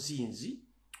ab'omuzinzi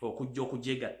okujja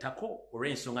okugyegattako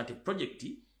olw'ensonga nti project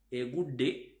egudde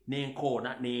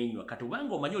n'enkoona n'enywa. Kati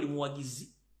obanga omanyi oli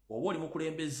muwagizi oba oli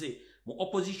mukulembeze mu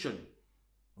opposition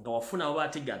nga wafuna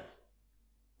abaati gano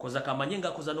koza kamanye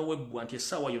ng'akoza n'owebbwa nti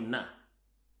essaawa yonna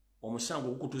omusango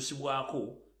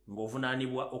gukutuusibwako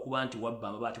ng'ovunaanibwa okuba nti wabba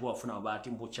amabaati bwa wafuna amabaati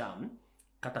mu bukyamu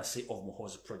katase of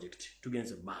Muhoozi project.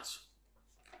 Tugenze mu maaso.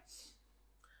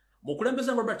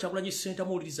 Mukulembeze nga Robert Kyagulanyi Ssentamu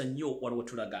muwuliriza nnyo wano we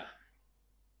tulaga.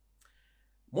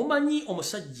 Mumanyi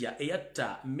omusajja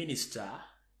eyatta minisita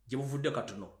gye buvudde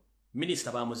katono.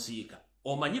 Minisita bamuziika.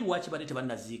 Omanyi lwaki badde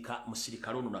tebannaziika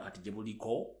musirikale ono nakati gye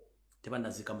buliko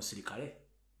tebannaziika musirikale?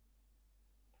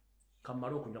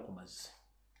 Kamala okunywa ku mazzi.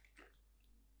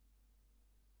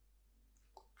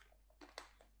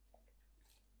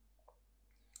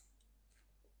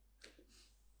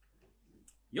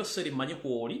 Yoseri mmanyi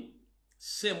kwoli,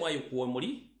 Semwayo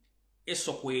kwomuli,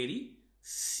 Eso kweri,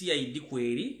 CID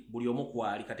kweri, buli omu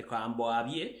kwali kati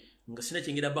kambwabye nga sina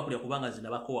kyengera bakulya kubanga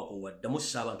zinabakowa ddamu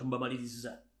abantu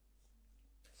mbamaliriza.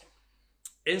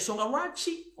 Ensonga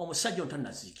lwaki omusajja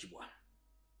ontannaziikibwa?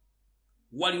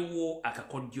 Waliwo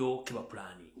akakodyo ke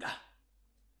bapulaninga.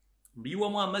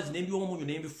 Mbiyiwamu amazzi n'embiyiwamu omunyu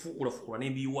n'embifuukula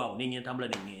n'embiyiwaawo n'engenda ntambula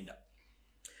n'engenda.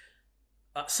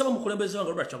 Saba mukulembeze wange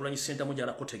Robert Kyagulanyi Ssentamu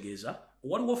gy'ala kutegeeza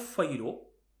waliwo fayiro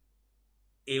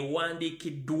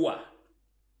ewandiikiddwa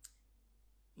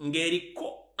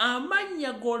ng'eriko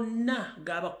amanya gonna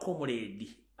gaba comrade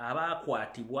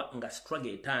abakwatibwa nga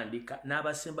struggle etandika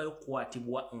n'abasembayo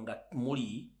kwatibwa nga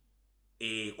muli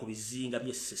ku bizinga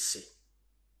by'essese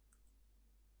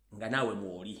nga nawe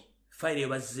mwoli file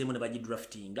bazzeemu ne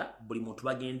bagidraftinga buli muntu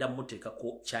bagenda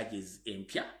muteekako charges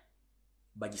empya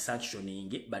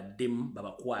bagisanctioninge baddemu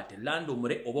babakwate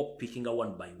randomly oba okupikinga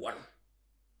one by one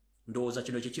ndowooza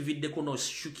kino kyekividdeko no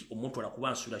shuki omuntu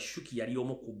alakuba nsula shuki yali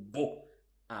omu ku bo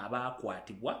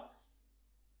abakwatibwa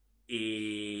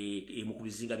mu ku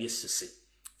bizinga by'essese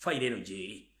file eno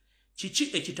gyeri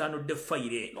kiki ekitanudde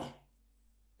file eno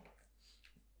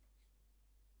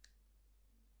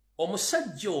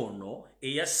omusajja ono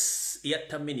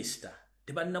eyatta minisita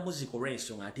tebannamuziko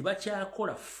olw'ensonga nti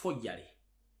bakyakola fojjale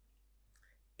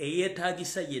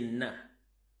eyeetaagisa yenna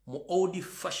mu old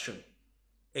fashion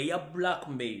eya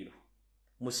blackmail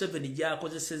Museveni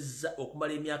gy'akozesezza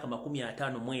okumala emyaka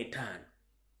 55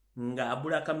 nga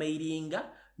abulakamairinga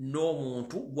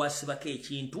n'omuntu gwasibako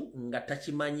ekintu nga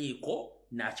takimanyiiko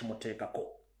n'akimuteekako.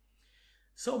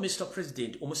 So Mr.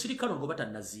 President, omusirikale ngo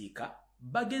batannaziika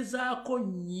bagezaako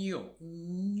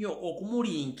nnyo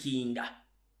okumulinkinga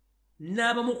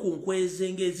n'abamu ku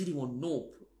nkwezenga eziri mu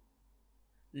Nuupu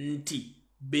nti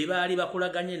be baali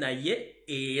bakolaganye naye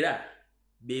era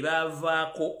be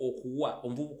baavaako okuwa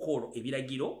omuvubuka ono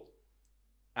ebiragiro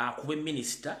akuba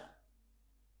minisita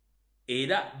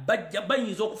era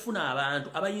bayinza okufuna abantu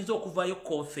abayinza okuvaayo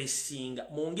confessinga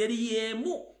mu ngeri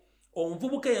y'emu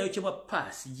omuvubuka eyayokyebwa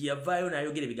paasi gye yavaayo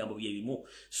n'ayogera ebigambo bye bimu.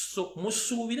 So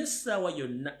musuubire essaawa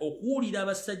yonna okuwulira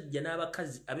abasajja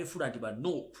n'abakazi abeefula nti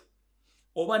banuupu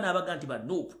oba n'abaga nti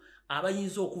banuupu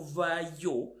abayinza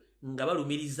okuvaayo nga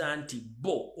balumiriza nti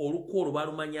bo olukwa olwo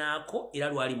balumanyaako era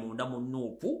lwali munda mu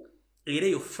Nuupu era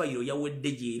eyo fayiro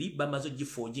yawedde gyeri bamaze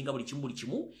ogifoojinga buli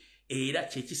kimu era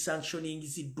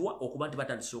kyekisanctioningiziddwa okuba nti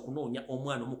batandise okunoonya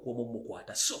omwana omukuomu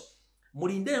omukwata. So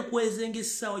mulinde enkwezenga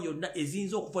essaawa yonna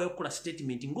eziyinza okuvaayo okukola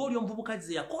statement ng'oli omuvubuka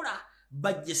ze yakola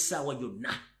bajja essaawa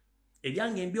yonna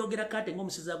ebyange mbyogerako ate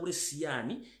ng'omusezi agula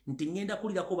Siyaani nti ngenda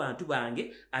kulirako bantu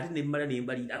bange ate ne mmala ne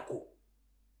mbalirako.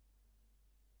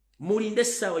 Mulinde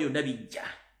essaawa yonna bijja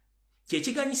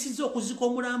kyekiganyisizza okuzika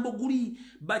omulambo guli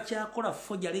bakyakola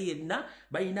fojjale yenna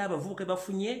balina abavubuka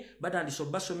bafunye batandise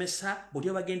obasomesa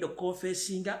buli bagenda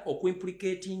okukonfesinga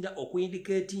okuimplicatinga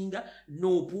okuindikatinga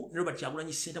Nuupu ne Robert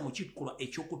Kyagulanyi Ssentamu mu kikolwa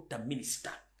ekyokutta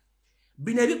minisita.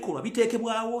 Bino ebikolwa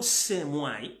biteekebwawo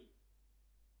Ssemwai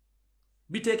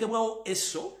biteekebwawo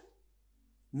ESO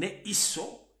ne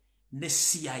ISO ne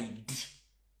CID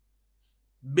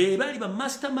be bali ba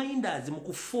masterminders mu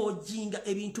kufoojinga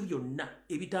ebintu byonna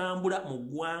ebitambula mu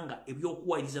ggwanga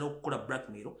ebyokuwayiriza n'okukola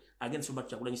blackmail against Robert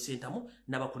Kyagulanyi Ssentamu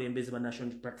n'abakulembeze ba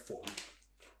national platform.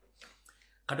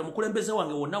 Kati omukulembeze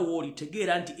wange wonna wooli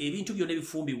tegeera nti ebintu byonna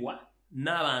ebifumbibwa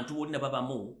n'abantu boolina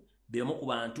babamu beemu ku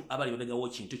bantu abali babegawo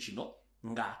ekintu kino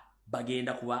nga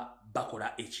bagenda kuba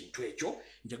bakola ekintu ekyo.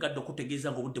 Njagadde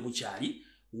okutegeeza ng'obudde bukyali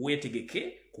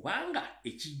weetegeke kubanga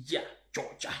ekijja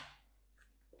kyokya.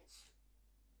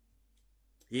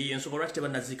 Yeye nsonga lwaki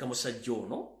tebannaziika musajja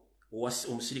ono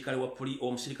omusirikale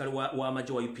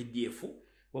w'amagye wa UPDF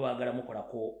bo baagala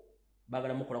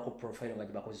mukolako profile nga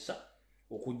gye bakozesa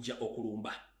okujja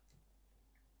okulumba.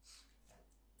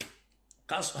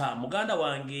 Muganda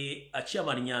wange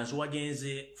Chairman Nyanzi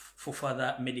wagenze for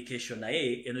further medication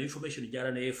naye eno information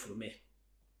gyala naye efulume.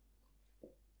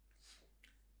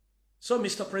 So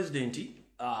Mr. President,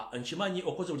 nkimanyi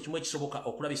okoze buli kimu ekisoboka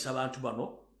okulabisa abantu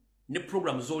bano ne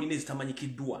program z'olina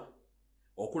ezitamanyikiddwa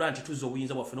okula nti tuzza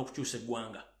obuyinza bwaffe n'okukyusa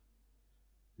eggwanga.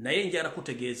 Naye njagala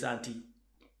kutegeeza nti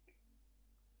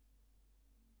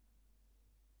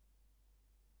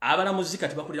abalamuzi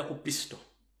kati bakulira ku pisto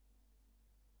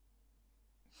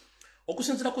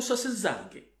okusinziira ku sources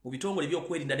zange mu bitongole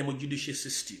by'okwerinda ne mu judicial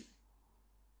system.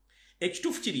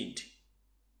 Ekituufu kiri nti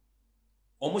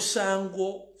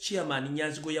omusango Chairman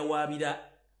Nyanzi gwe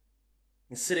yawaabira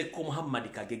Nsereko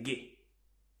Muhammad Kagege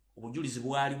obujulizi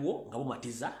bwaliwo nga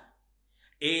bumatiza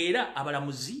era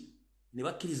abalamuzi ne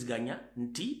bakkiriziganya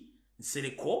nti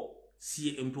Nsereko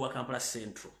si MP wa Kampala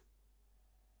Central.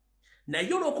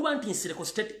 Naye olw'okuba nti Nsereko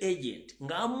state agent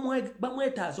nga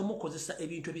bamwetaaza omukozesa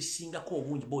ebintu ebisingako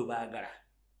obungi bwe baagala,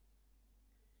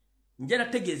 njala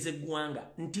tegeeza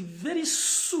eggwanga nti very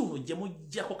soon gye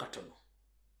mujjako katono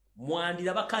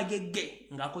mwandiraba Kagege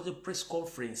ng'akoze press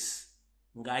conference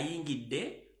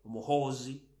ng'ayingidde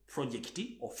Muhoozi project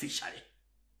officially.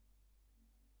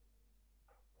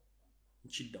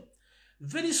 Nchiddamu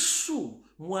very soon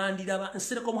mwandiraba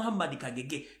Nsereko Muhammad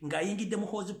Kagege ng'ayingidde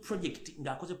Muhoozi project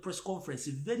ng'akoze press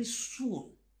conference very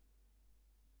soon.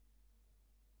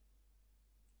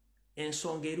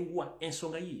 ensonga eruwa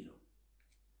ensonga yiino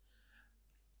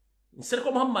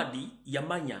Nsereko Muhammadi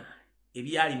yamanya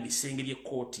ebyali mu bisenge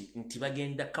by'ekkooti nti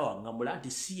bagenda kawaŋŋamula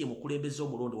nti si ye mukulembeze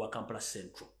omulonde wa Kampala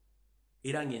Central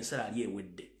era ng'ensala ali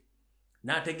ewedde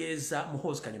n'ategeeza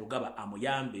Muhoozi Kanyarugaba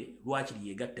amuyambe lwakiri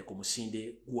yeegatte ku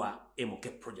musinde gwa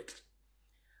MK Project.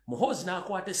 Muhoozi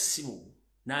n'akwata essimu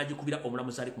n'agikubira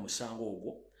omulamuzi ali ku musango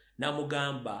ogwo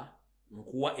n'amugamba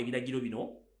nkuwa ebiragiro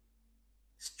bino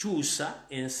kyusa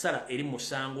ensala eri mu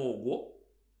musango ogwo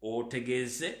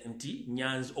otegeeze nti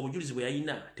Nyanzi obujulizi bwe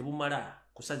yalina tebumala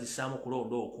kusazisaamu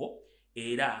kulonda okwo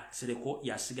era Nsereko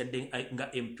yasigadde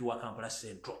nga MP wa Kampala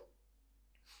Central.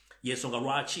 Yensonga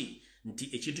lwaki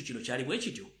nti ekintu kino kyali bwe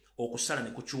kityo okusala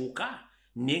ne kukyuka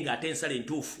naye ng'ate ensala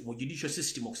entuufu mu judicial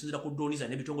system okusinziira ku ddoniza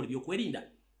n'ebitongole by'okwerinda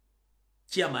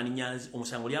Chairman Nyanzi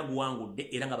omusango lyaguwangudde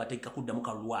era nga bateeka kuddamu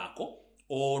kalwako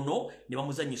ono ne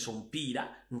bamuzanyisa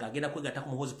omupiira ng'agenda kwegatta ku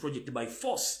Muhoozi Project by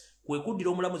force kwe kuddira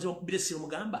omulamuzi wamukubira essimu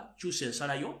mugamba kyusa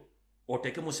ensalayo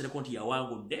oteekemu Nsereko nti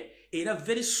yawangudde era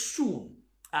very soon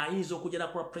ayinza okujja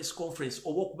nakola press conference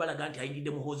oba okubalaga nti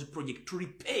ayingidde Muhoozi Project to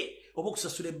repay oba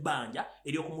okusasula ebbanja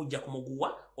ery'okumujja ku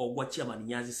muguwa ogwa Chairman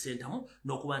Nyanzi Sentamu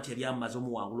n'okuba nti yali amaze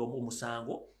omuwangula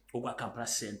omusango ogwa Kampala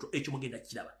Central ekyo mugenda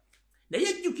kiraba. Naye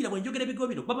ejjukira bwe njogera ebigo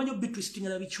bino bamanyi obitwistinga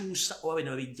na bikyusa oba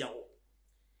bena babijjawo.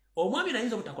 Omwami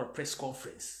nayinza obutakola press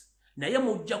conference naye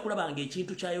mujja kulaba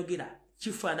ng'ekintu kyayogera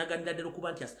kifaanaganira ddala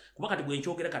okuba nti kuba kati bwe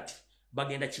nkyogera kati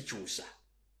bagenda kikyusa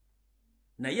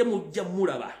naye mujja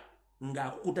mulaba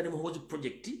ng'akukuta ne Muhoozi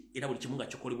Project era buli kimu nga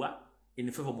kikolebwa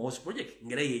in favor of Muhoozi Project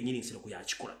ng'era yennyini Nsereko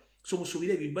yakikola. So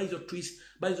musuubire ebintu bayinza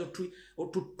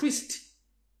twist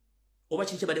oba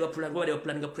kiki badde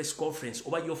baplaninga press conference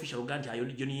oba official ganti ayo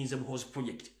niyinze Muhoozi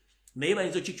Project naye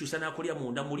bayinza okikyusa n'akolya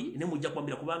munda muli ne mujja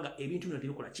kwambira kubanga ebintu bino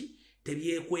tebikola ki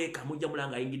tebyekweka mujja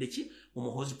mulanga ayingidde ki mu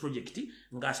Muhoozi Project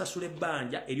ng'asasula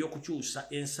ebbanja ery'okukyusa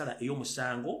ensala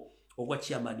ey'omusango ogwa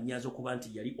Chairman Nyanzi okuba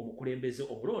nti yali omukulembeze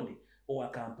omulonde owa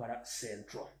Kampala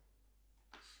Central.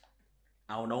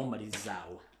 Awo nawo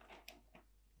malirizaawo.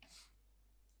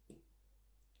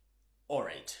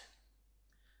 Alright.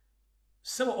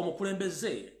 Sebo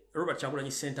omukulembeze Robert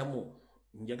Kyagulanyi Ssentamu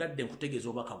njagadde nkutegeeza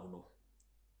obubaka buno.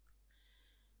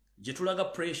 Gye tulaga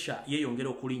pressure yeeyongera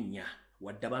okulinnya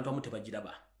wadde abantu abamu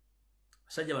tebagiraba.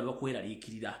 Basajja bano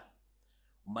bakweraliikirira.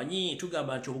 Mmanyi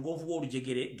tugamba nti obugonvu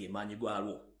bw'olujegere ge maanyi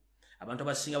gwalwo. Abantu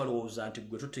abasinga balowooza nti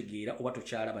gwe totegeera oba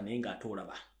tokyalaba naye ng'ate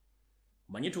olaba.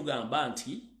 Mmanyi tugamba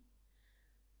nti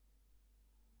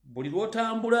buli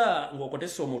lw'otambula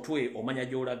ng'okotesa omutwe omanya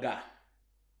gy'olaga.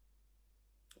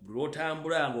 Buli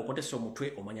lw'otambula ng'okotesa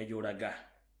omutwe omanya gy'olaga.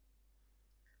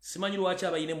 Simanyi lwaki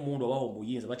abayina emmundu abawo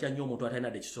obuyinza batya nnyo omuntu atalina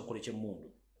dde kisookolo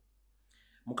ky'emmundu.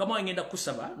 Mukama wange ngenda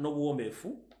kusaba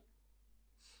n'obuwombeefu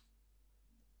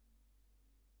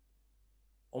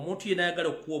omuntu yenna ayagala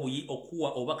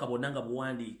okuwa obubaka bwonna nga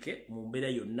buwandiike mu mbeera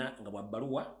yonna nga bwa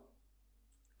bbaluwa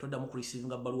toddamu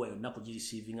kurisiivinga bbaluwa yonna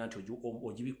kugirisiivinga nti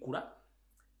ogibikkula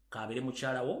kabeere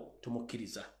mukyalawo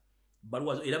tumukkiriza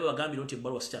bbaluwa era babagambira nti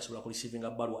ebbaluwa sikyasobola kurisiivinga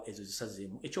bbaluwa ezo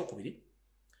zisazeemu. Ekyokubiri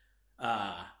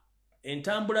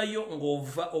entambula yo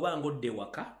ng'ova oba ng'odda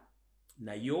ewaka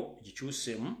nayo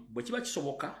gikyuseemu bwe kiba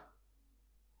kisoboka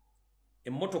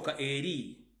emmotoka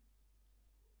eri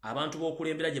abantu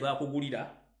b'okulembera gye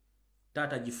bakugulira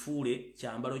taata gifuule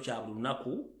kyambalo kya buli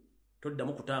lunaku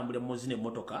toddamu kutambula muzina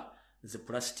emmotoka ze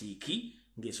pulastiki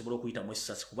ng'esobola okuyitamu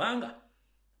essasi kubanga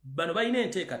bano balina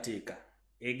enteekateeka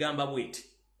egamba bweti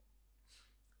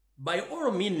by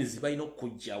all means balina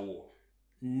okujjawo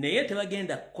naye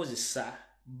tebagenda kukozesa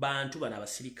bantu bano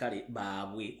abasirikale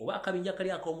baabwe oba akabinja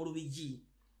kali ak'omulubigi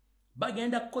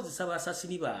bagenda kukozesa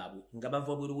basasini baabwe nga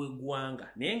bava bweru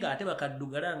w'eggwanga naye ng'ate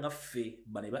bakaddugala nga ffe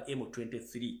bano ba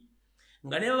M23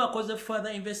 nga ne bakoze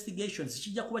further investigations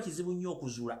kijja kuba kizibu nnyo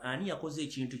okuzuula ani yakoze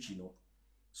ekintu kino.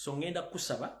 So ngenda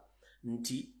kusaba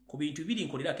nti ku bintu biri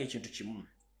nkolerako ekintu kimu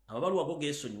amabaluwa go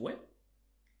geesonyiwe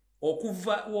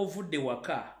okuva w'ovudde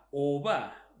waka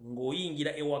oba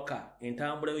ng'oyingira ewaka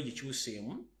entambula yo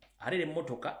gikyuseemu ate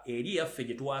emmotoka eri yaffe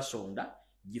gye twasonda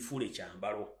gifuule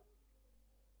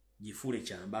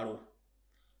kyambalo.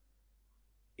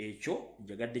 Ekyo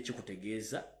njagadde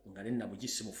kikutegeeza nga ne nabwe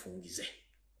gisimufungize.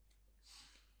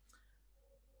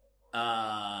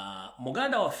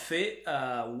 Muganda waffe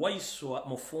Waiswa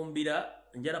Mufumbira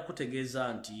njala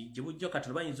kutegeeza nti gye bujja kati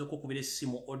bayinza okukubira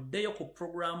essimu oddeyo ku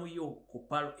programu yo ku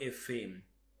Pal FM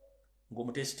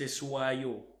ng'omutesitesi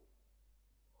waayo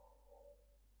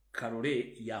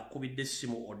Kalole yakubidde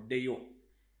essimu oddeyo.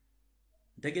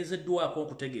 Ntegeezeddwako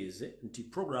nkutegeeze nti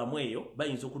programu eyo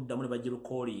bayinza okuddamu ne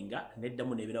bagirukolinga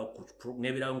neddamu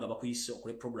n'ebirawo nga bakuyise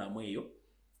okule programu eyo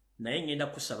naye ngenda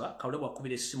kusaba Kalule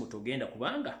bwakubira essimu togenda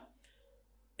kubanga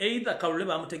either Kalule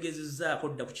bamutegezezzaako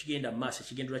dda ku kigenda maaso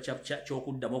ekigendera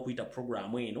ky'okuddamu okuyita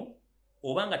programu eno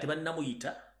obanga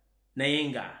tebannamuyita naye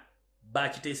nga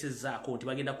bakiteesezzaako nti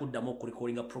bagenda kuddamu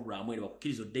okurekolinga programu eno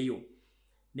bakukkiriza oddeyo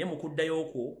naye mu kuddayo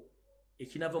okwo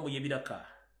ekinava mu yebiraka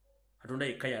Katonda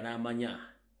yekka y'anaamanya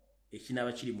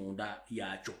ekinaaba kiri munda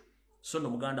yakyo so nno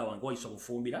muganda wange wayisa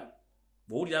bufumbira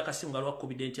bw'owulira akasimu nga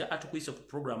lwakubidde nti atukuyise ku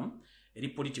programu eri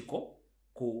political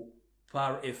ku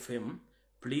Par FM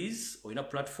please olina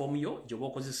platform yo gy'oba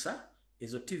okozesa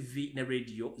ezo TV ne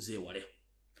radio zeewale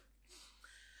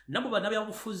nabo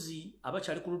bannabyabufuzi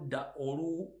abakyali ku ludda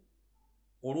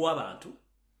olw'abantu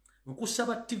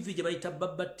nkusaba TV gye bayita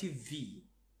Baba TV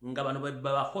nga bano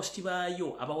bahosti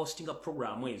baayo abahostinga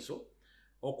programu ezo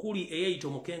okuli eyayita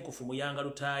omukenkufu muyanga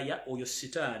lutaaya oyo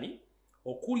sitaani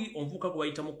okuli omuvuka gwe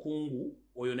bayita mukungu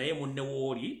oyo naye munne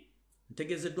wooli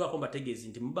ntegezeddwako mbategeezi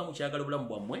nti muba mukyagala obulamu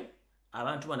bwammwe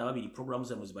abantu bana babiri programu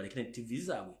zammwe zibalekere ne TV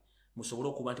zaabwe musobole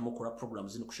okuba nti mukola programu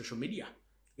zino ku social media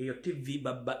eyo TV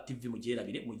Baba TV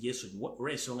mugyerabire mugyesonyiwe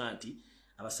olw'ensonga nti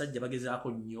abasajja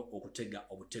bagezaako nnyo okutega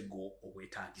obutego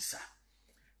obwetaagisa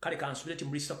kale kansubire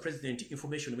mu Mr. President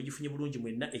information mugifunye bulungi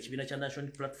mwenna ekibiina kya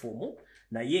National Platform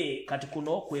naye kati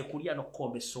kuno kwe kulya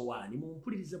n'okkomba essowaani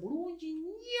mumpulirize bulungi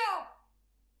nnyo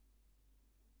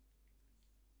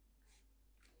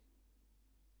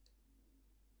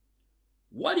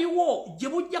waliwo gye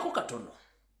bujjako katono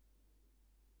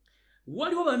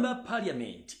waliwo bambi ba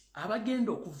parliament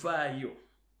abagenda okuvaayo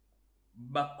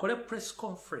bakole press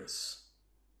conference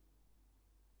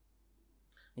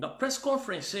nga press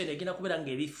conference eno egenda kubeera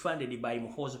ng'eri funded by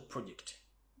Muhoozi project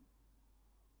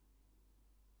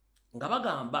nga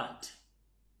bagamba nti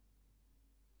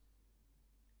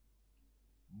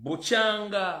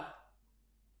bukyanga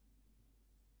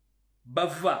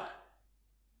bava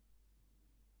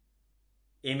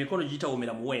emikono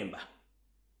gitawomera muwemba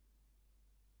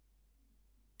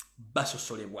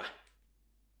basosolebwa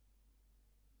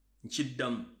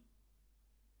nkiddamu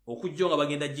okujja nga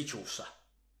bagenda gikyusa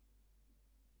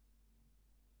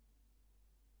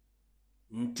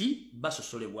nti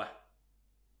basosolebwa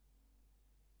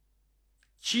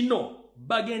kino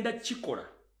bagenda kikola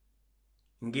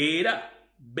ng'era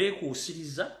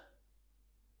beekuusiriza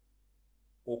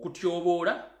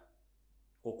okutyoboola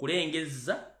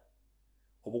okulengezza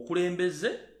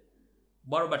obukulembeze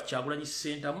bwa Robert Kyagulanyi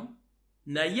Ssentamu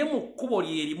naye mu kkubo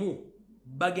lyerimu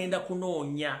bagenda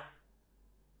kunoonya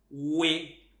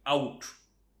way out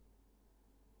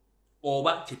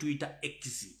oba kyetuyita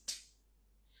exit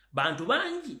bantu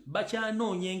bangi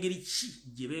bakyanoonya engeri ki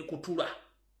gye beekutula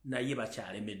naye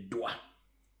bakyalemeddwa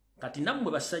kati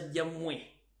nammwe basajja mmwe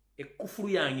ekkufulu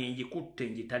yange ngikutte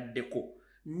ngitaddeko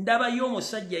ndabayo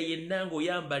omusajja yenna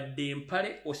ng'oyambadde empale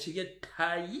osibye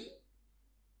ettaayi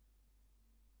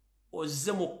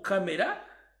ozze mu kamera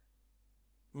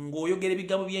ng'oyogera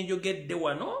ebigambo bye njogedde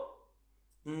wano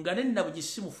nga nenna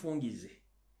bugisimufungize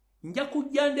nja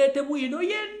kujja ndeete bwino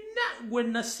yenna gwe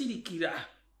nasirikira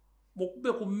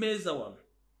mukube ku mmeeza wano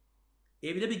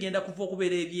ebire bigenda kuva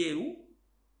okubeera ebyeru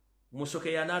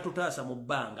musoke yanaatutaasa mu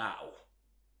bbanga awo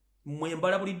mmwe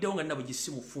mbalabuliddewo nga nna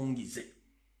bugisimufungize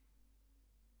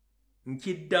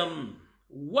nkiddamu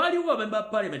waliwo abambi ba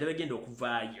parliament abagenda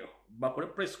okuvaayo bakole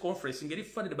press conference ngeri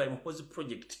funded by Muhoozi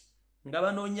project nga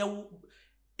banoonya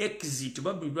exit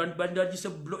bandagise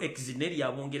blow exit neri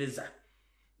abungereza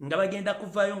nga bagenda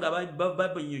kuvaayo nga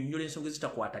banyonnyola ensonga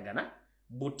ezitakwatagana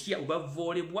butya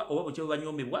obavoolebwa oba butya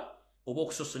banyomebwa oba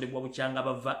okusosolebwa bukyanga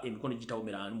bava emikono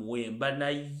gitawomera muwemba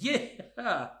naye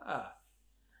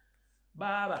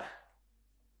baba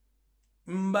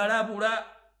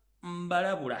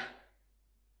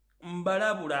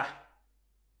mbalabula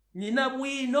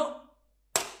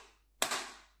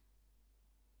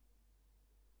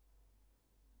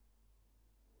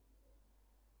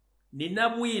nina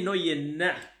bwino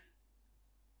yenna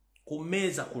ku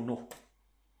mmeeza kuno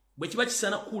bwe kiba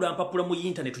kisana kuula mpapula mu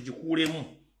internet tugikuulemu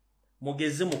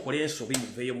mugeze mukole ensobi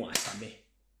muveeyo mwasame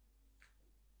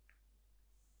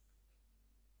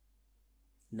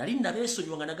nali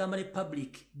nabeesonyiwa nga nagamba ne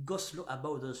public go slow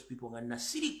about those people nga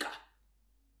nasirika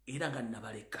era nga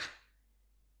nabaleka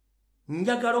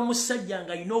njagala omusajja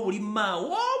nga alina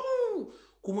obulimaawo omu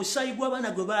ku musaayi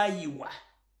gw'abaana gwe baayiwa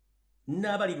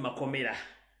n'abali mu makomera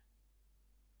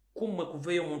kummwe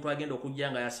kuveeyo omuntu agenda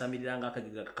okujja nga yasamiriranga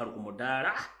akagega kakalu ku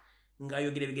mudaala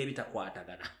ng'ayogera ebigambo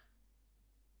bitakwatagana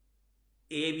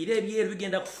ebire ebyeru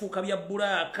bigenda kufuuka bya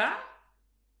bulaaka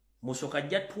musoka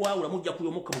ajja twawula mujja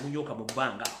kuyomukka mu Gunyooka mu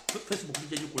bbanga Facebook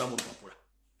bijja gikulamu olupapula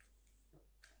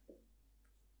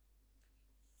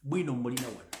bwino mulina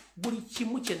wano buli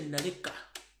kimu kye naleka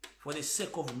for the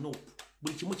sake of no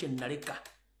buli kimu kye naleka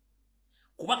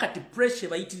kuba kati pressure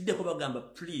bayitiddeko bagamba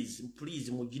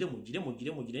please mugire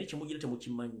ekimugire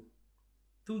temukimanyi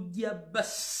tujja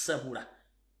basabula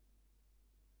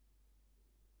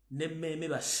n'emmeme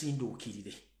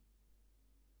basinduukirire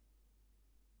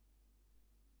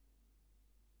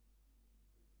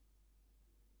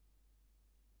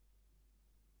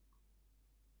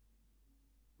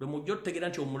lwe mujja otutegeera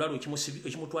nti omulalo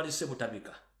ekimutwalise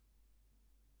butabika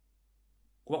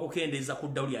kuba kukendeeza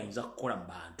kudda oli ayinza kukola mu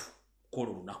bantu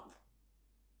kukola olunaku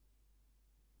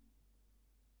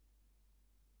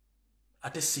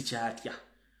ate si kyatya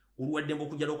oluwaddemba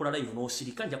okujja n'okola live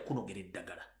n'osirika nja kukunogera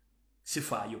eddagala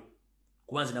sifaayo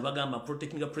kuba nze nabagamba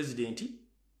protecting president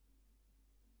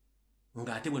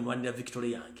ng'ate bwe nwanira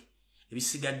victory yange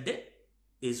ebisigadde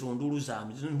ezo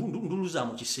ndulu za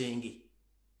mu kisenge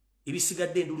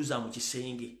ebisigadde endulu za mu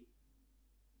kisenge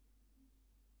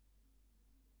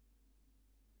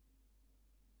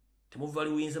temuva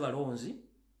liwinze balonzi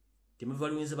temuva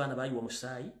liwinze baana bayiwa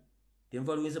musaayi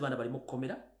temuva liwinze baana bali mu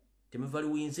kkomera temuva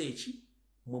liwinze eki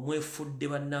mwe mwefudde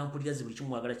bannampulirazi buli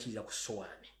kimwagala kirira ku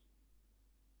ssowaani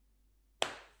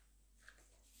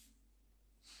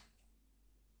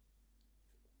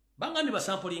bangambye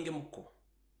basampulinge mukko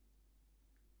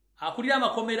akulira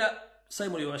amakomera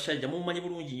Simon Yabashajja mumanyi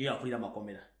bulungi nnyo akulira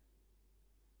amakomera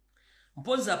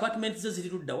mpoza apartment ze ziri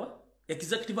luddawa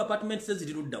executive apartment ze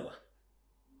ziri luddawa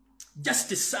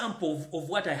just a sample of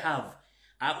what I have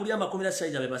akulira amakomera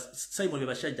Simon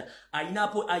Yabashajja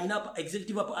ayinapo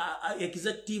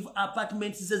executive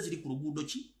apartment ze ziri ku luguudo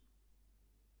ki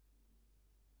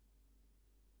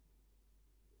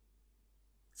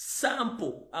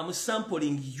sample I'm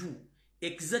sampling you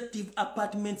executive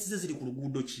apartments ze ziri ku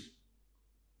luguudo ki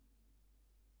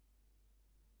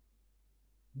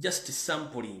just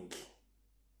sampling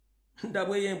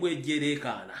ndabwe yembwe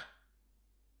jerekana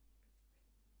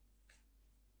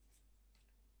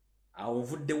awo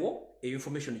nvuddewo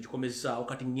information gikomezaawo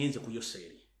kati nyenze ku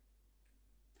Yoseri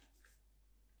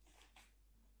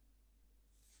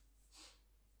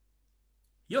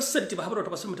Yoseri tibahabura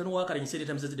topasoma mutano wakale nyiseri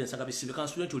tamzezide nsanga bisibe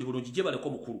kansuyo nti oli bulungi je baleko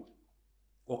mukulu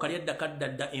okali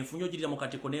adda enfunyo girira mu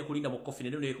katiko ne kulinda mu kofi ne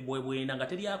ne kubwebwena nga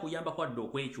teri akuyamba kwa ddo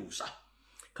okwekyusa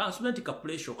kansuyo ka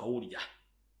pressure kawulira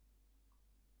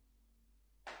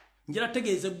njira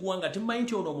tegeeze gwanga timanyi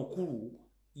nti ono mukulu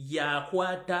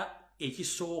yakwata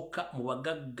ekisooka mu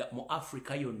bagagga mu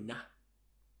Africa yonna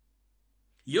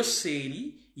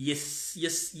Yoseri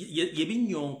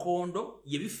yebinyonkondo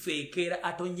yebifeekera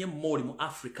atonye moli mu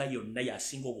Africa yonna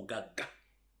yasinga obugagga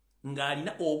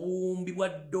ng'alina obuwumbi bwa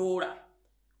dola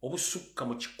obusukka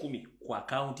mu 10 ku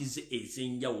akaunti ze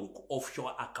ez'enjawulo ku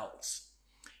offshore accounts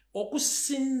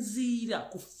okusinziira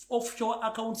ku offshore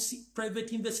accounts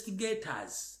private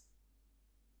investigators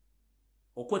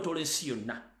okwetola ensi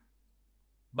yonna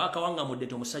bakawanga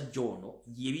mudde omusajja ono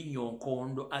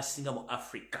yebinyonkondo asinga mu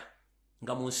Africa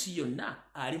nga mu nsi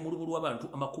yonna ali mu lubulu lw'abantu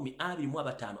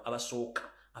 25 abasooka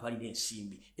abalina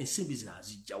ensimbi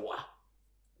zinazijjawa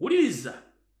wuliriza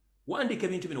wandika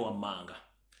ebintu bino wammanga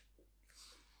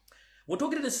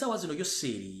wotwogerera essaawa zino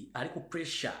Yoseri ali ku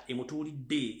pressure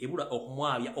emutuulidde ebula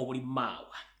okumwabya obuli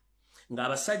maawa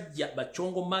ng'abasajja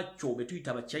bacongo macho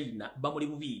betuyita abachina bamuli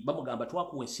bubi bamugamba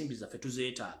twakuwa ensimbi zaffe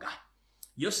tuzeetaaga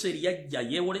Yoseri yajja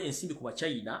yeewole ensimbi ku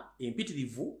bachina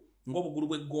empitirivu ng'obugulu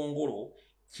bw'eggongolo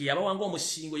kyeyabawanga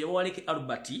omusingo yabawaleke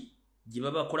Albert gye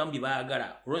babakolamu bye baagala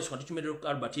olw'ensonga tutumiddeko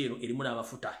Albert eno erimu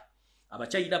n'amafuta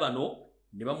abachina bano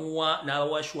ne bamuwa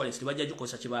n'abawa assurance tebajja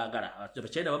gikozesa kye baagala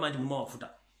abachina bamanyi mulimu amafuta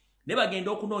ne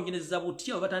bagenda okunoonyereza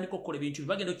butya batandika okukola ebintu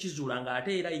bagenda okukizuula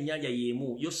ng'ate era ennyanja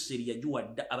y'emu Yoseri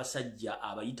yagiwadda abasajja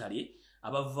abayitale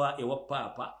abava ewa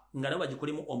paapa nga nabo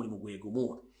bagikolemu omulimu gwe gumu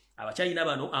abachina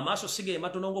bano amaaso sige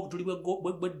matono ng'obutuli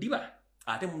bw'eddiba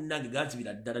ate munnange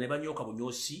gaazibira ddala ne banyooka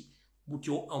bunyoosi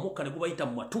butyo omukka ne gubayita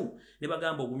mu matu ne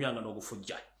bagamba ogunywanga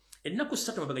n'ogufujja ennaku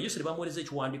 3 mabega Yoseri bamuweereza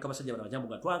ekiwandiiko abasajja bano bajambu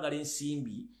nga twagala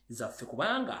ensimbi zaffe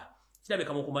kubanga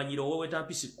kirabeka mu kumanyira oweeweta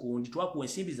mpisi kundi twakuwa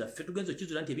ensimbi zaffe tugenze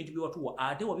okizuula nti ebintu byewatuwa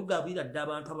ate wabigabulira dda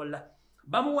abantu abalala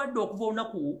bamuwadde okuva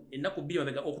olunaku ennaku 2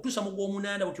 mabega okutuusa mu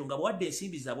gw'omunaana butyo nga bawadde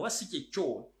ensimbi zaabwe wasi kyekyo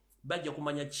bajja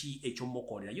kumanya ki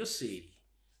ekyomukolera Yoseri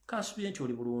kansubire nti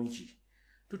oli bulungi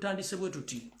tutandise bwe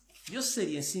tuti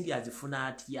Yoseri ensimbi azifuna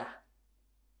atya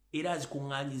era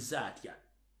azikuŋŋaanyiza atya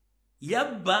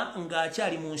yabba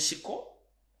ng'akyali mu nsiko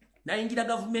n'ayingira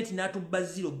gavumenti n'atubba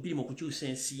 0 mu kukyusa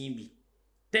ensimbi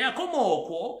teyakoma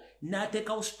okwo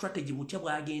n'ateekawo strategy butya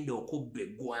bw'agenda okubba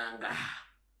eggwanga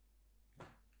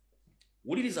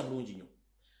wuliriza bulungi nnyo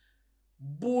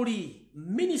buli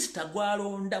minisita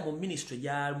gw'alonda mu minisitule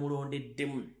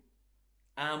gy'amulondeddemu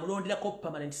amulonderako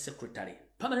permanent secretary.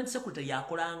 Permanent secretary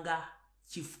yakolanga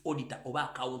chief auditor oba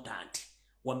accountant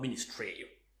wa ministry eyo.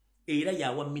 Era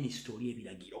yawa ministry oli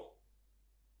ebiragiro.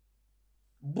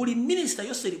 Buli minister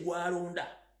yose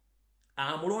ligwalonda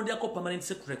amulonderako permanent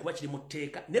secretary kuba kiri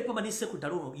muteeka ne permanent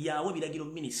secretary ono yawa ebiragiro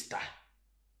minister.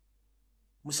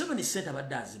 Museveni Center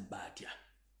abadde azibba atya.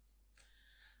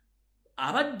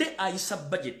 Abadde ayisa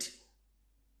budget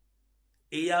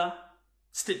eya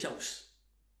State House.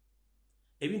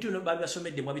 Ebintu bino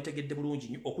babasomedde mwabitegedde bulungi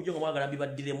nnyo okujja nga mwagala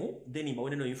bibaddiremu then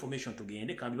mbawene no information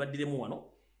tugende kambi baddiremu wano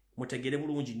mutegere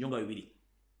bulungi nnyo nga bibiri.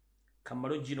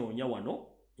 Kamalo gino nya wano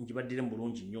njibaddiremu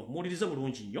bulungi nnyo. Muwulirize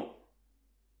bulungi nnyo.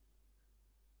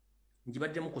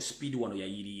 Njibaddiremu ku speed wano ya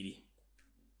yiriri.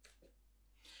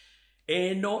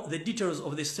 Eno the details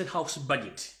of the State House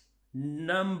budget.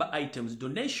 Number items,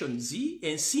 donations,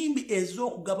 ensimbi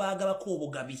ez'okugabagabako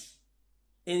obugabi.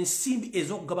 Ensimbi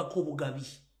ez'okugabako obugabi.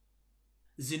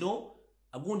 Zino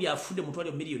agundi afudde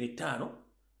mutwalire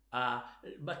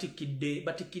 $1,000,000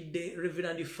 batikidde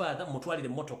Reverend Father mutwalire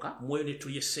motoka mweyo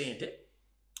tuye sente.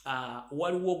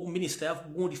 Waliwo minister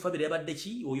yagundi family yabadde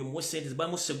ki oyo muwe sente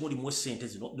bamu segundi muwe sente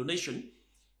zino donation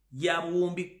ya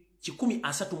buwumbi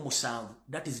 137.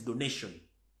 That is donation.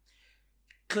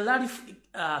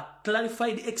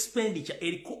 Clarified expenditure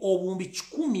eriko obuwumbi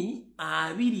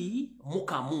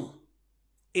 121.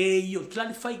 Eyo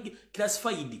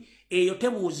classified eyo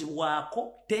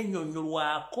tebuuzibwako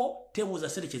tenyonyolwako tebuuza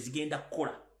sente kyezigenda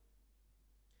kukola.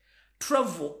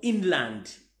 Travel inland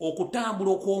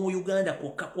okutambula okw'omu Uganda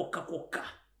kwokka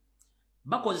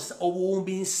bakozesa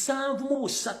obuwumbi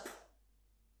 73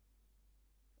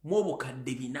 mu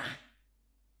obukadde 4.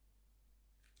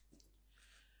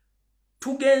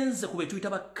 Tugenze ku betuyita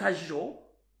ba casual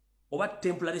oba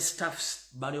temporary staffs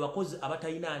bano bakozi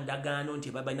abatalina ndagaano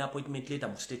nti balina appointment letter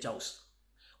mu State House.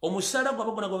 Omusala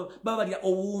gwabagona babalya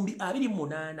obuwumbi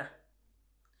 28.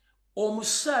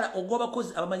 Omusala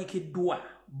ogw'abakozi abamanyikiddwa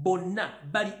bonna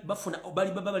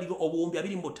babalirwa obuwumbi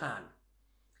 25.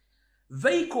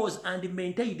 Vehicles and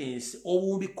maintenance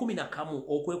obuwumbi 11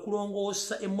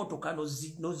 okwekulongoosa emmotoka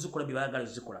nozikola bye baagala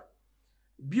zikola.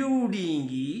 Building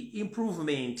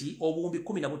improvement obuwumbi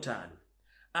 15.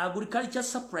 Agriculture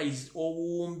supplies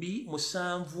obuwumbi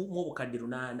 7 mu obukadde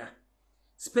 8.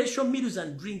 Special meals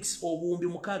and drinks obuwumbi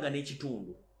 6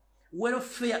 n'ekitundu.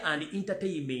 Welfare and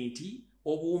entertainment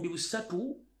obuwumbi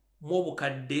 3 mu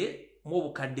obukadde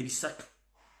 3.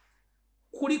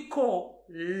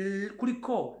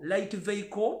 Kuliko light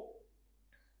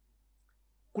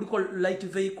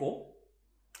vehicle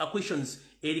acquisitions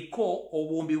eriko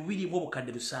obuwumbi 2 mu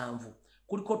obukadde 7.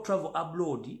 Kuliko travel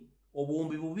abroad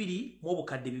obuwumbi 2 mu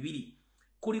obukadde 2.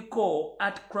 Kuliko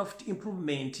artcraft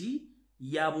improvement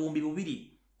ya buwumbi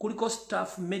 2. Kuliko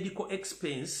staff medical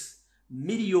expense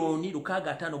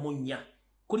 $1,654,000.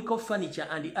 Kuliko furniture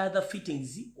and other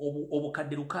fittings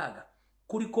obukadde 6.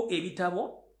 Kuliko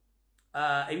ebitabo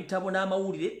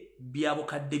n'amawulire bya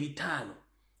bukadde 5.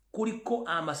 Kuliko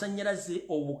amasanyalaze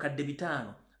obukadde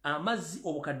 5. Amazzi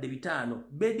obukadde 5.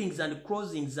 Beddings and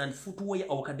clothings and footwear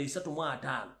obukadde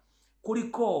 3.5.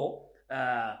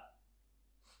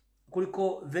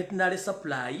 Kuliko veterinary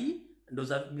supply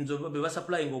ndoza beba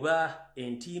supply ngoba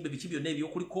entimbe biki byonna ebyo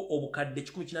kuliko obukadde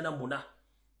 184.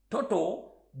 Toto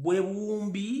bwe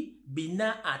buwumbi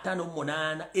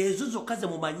 458. Ezo zokka ze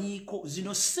mumanyiko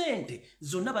zino sente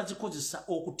zonna bazikozesa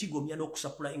okutigomya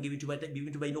n'okusupply ebintu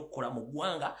balina okukola mu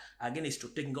ggwanga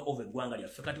against taking over eggwanga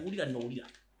lyaffe. Kati wulira n'owulira.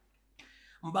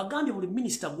 Mbagambye buli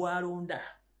minisita gwalonda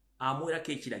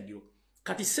amwerako ekiragiro.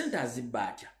 Kati sente azibba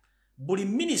atya. Buli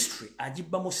ministry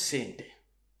agibbamu sente.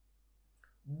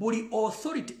 Buli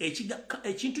authority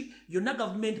ekintu yonna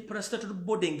government parastatal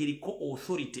body ngiriko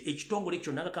authority ekitongole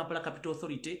kyonna Kampala Capital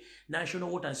Authority, National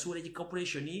Water and Sewerage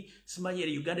Corporation,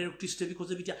 Smanyere Uganda Electricity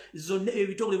bikoze bitya zonna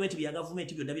ebitongole bya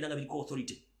government byonna biranga biriko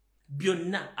authority.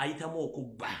 Byonna ayitamu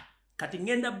okubba. Kati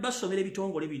ngenda basomera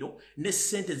ebitongole bino ne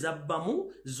sente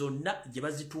zabbamu zonna gye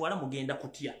bazitwala mugenda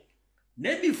kutya.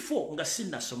 Ne before nga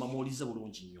sinnasoma muwulize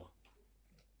bulungi nnyo.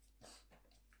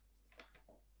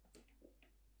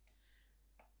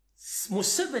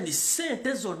 Museveni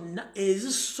sente zonna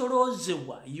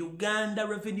ezisolozebwa Uganda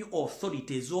Revenue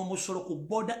Authority ez'omusolo ku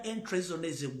border entries zonna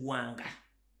ez'eggwanga.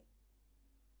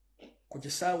 Ku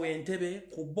kisaawe Entebbe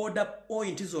ku border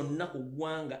point zonna ku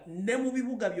ggwanga ne mu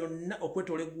bibuga byonna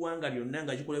okwetoola eggwanga lyonna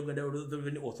nga gikola Uganda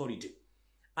Revenue Authority.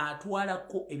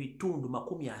 Atwalako ebitundu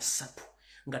 30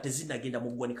 nga tezinagenda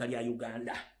mu ggwanika lya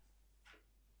Uganda.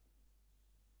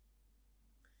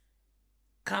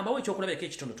 Kambawo ekyokulabirako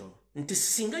ekitonotono nti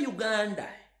singa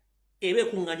Uganda ebe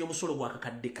kunganya omusolo gwa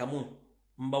kakadde kamu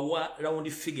mbawa round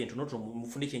figure ntonoto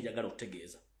mufundike njagala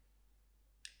okutegeeza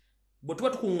bwe tuba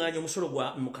tukuŋŋaanya omusolo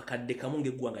gwa mukakadde kamu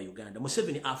ng'eggwanga Uganda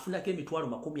Museveni afunako emitwalo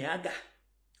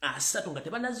 30 nga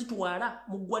tebanazitwala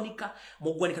mu ggwanika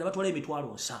ne batwala emitwalo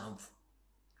 7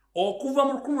 okuva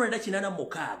mu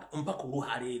 1986 mpaka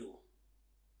olwaleero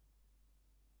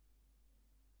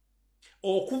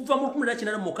okuva mu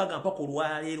 1986 mpaka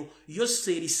olwaleero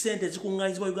yose sente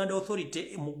zikuŋŋaanyizibwa Uganda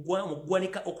Authority mu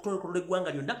ggwanika okutolokola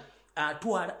eggwanga lyonna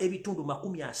atwala ebitundu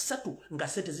 30 nga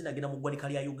sente zinagenda mu ggwanika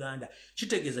lya Uganda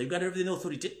kitegeeza Uganda Revenue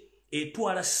Authority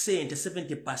etwala sente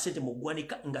 70% mu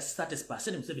ggwanika nga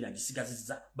 30% Museveni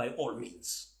agisigazizza by all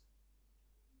means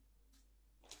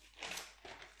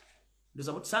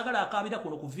ndoza mutsagala akabira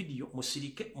kuno ku video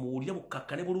musirike muwulire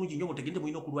bukakkane bulungi nnyo mutegende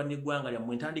mulina okulwana eggwanga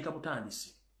lyammwe ntandika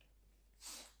butandisi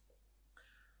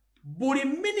buli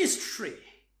ministry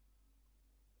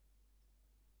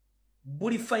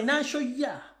buli financial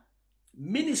year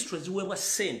ministries ziweebwa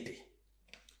sente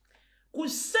ku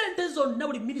sente zonna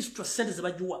buli ministry sente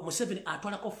zebagiwa Museveni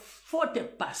atwalako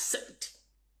 40%.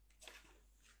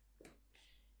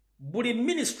 Buli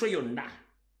ministry yonna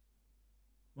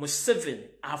Museveni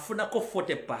afunako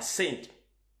 40%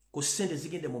 ku sente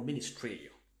zigende mu ministry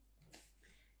eyo.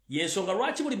 Yensonga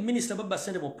lwaki buli minister baba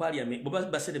sente mu parliament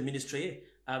baba sente ministry ye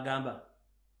agamba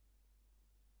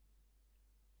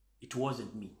it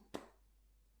wasn't me.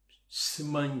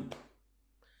 Simanyi.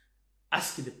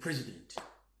 Ask the president.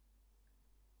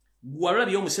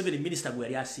 Gwalabye Museveni minister gwe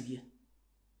yali asibye.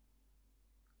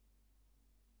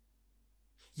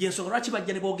 Yensonga lwaki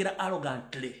bajja ne boogera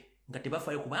arrogantly nga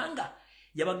tebafayo kubanga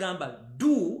yabagamba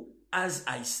do as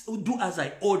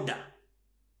I order.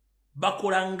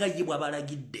 Bakolanga ye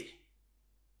bwabalagidde.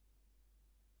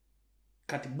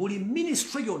 Kati buli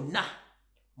ministry yonna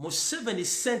Museveni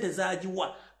sente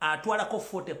zagiwa atwalako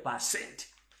 40%.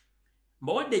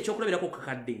 Mbawadde ekyokulabirako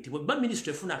kakadde nti bwe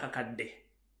ministry efuna akakadde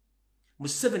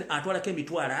Museveni atwalako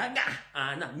emitwalo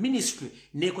ana ministry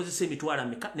nekozesa emitwalo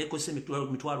meka nekozesa emitwalo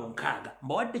 6.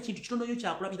 Mbawadde kintu kitono yo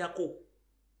kyakulabirako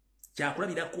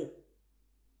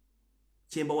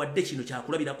kyembawadde kino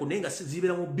kyakulabirako naye nga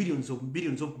zibera mu billions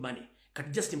of money. Kati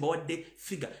just mbawadde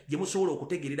figure gye musobola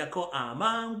okutegererako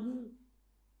amangu.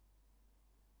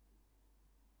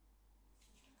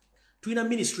 Tuina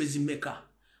ministries meka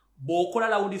bokola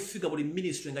round figure buli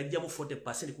ministry nga jjamu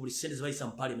 40% ku buli sente zibayisa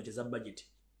mu parliament za budget.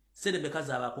 Sente meka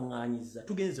z'abakungaanyiza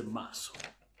tugenze mu maaso.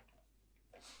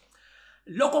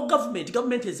 Local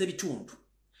government ezebitundu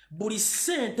buli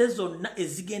sente zonna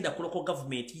ezigenda ku local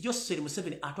government yose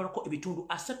Museveni atwalako ebitundu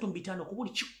 35 ku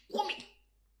buli 10.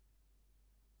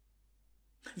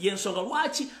 Yensonga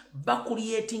lwaki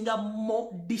bakuliyetinga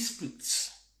more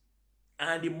districts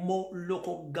and more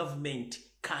local government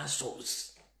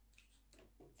councils.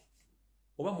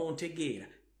 Oba montegeera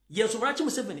yensonga lwaki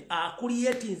Museveni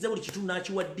akuliyetinze buli kitundu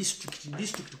n'akiwa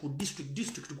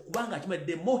district kubanga akimanyi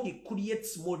the more he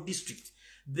creates more districts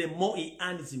the more he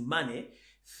earns money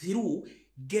through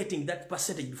getting that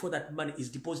percentage before that money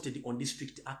is deposited on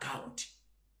district account.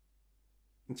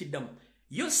 Nkidamu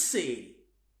yose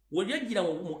waliyagira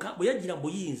mu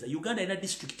buyinza Uganda ina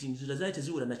district nzira zate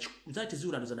ziwura na zate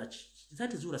ziwura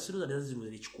siro za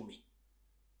ziwura 10.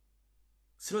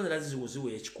 Siro za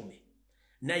ziwura 10.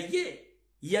 Na ye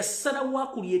yasala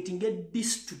wa creating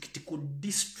district ku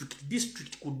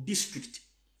district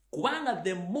kubanga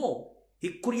the more he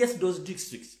creates those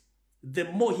districts the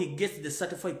more he gets the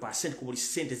 35% ku buli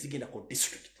sente zigenda ku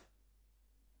district.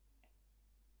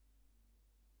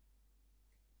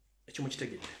 Ekyo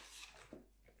mukitegedde.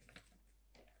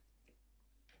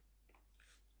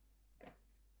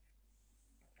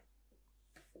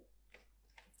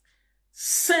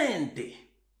 Sente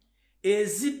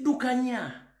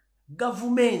eziddukanya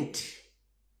government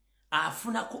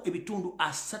afunako ebitundu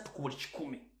 3 ku buli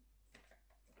 10.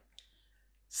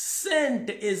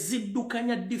 Sente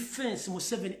eziddukanya defense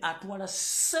Museveni atwala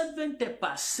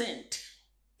 70%.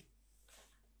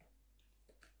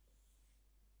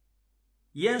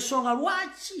 Yensonga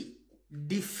lwaki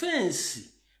defense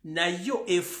nayo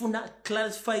efuna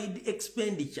classified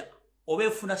expenditure oba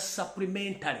efuna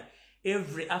supplementary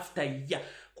every after year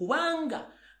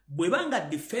kubanga bwebanga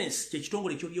defense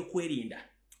kyekitongole ekyo byokwerinda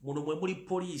muno mwe muli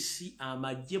police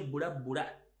amagye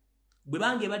bulabula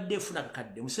bwebanga ebadde efuna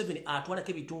kakadde Museveni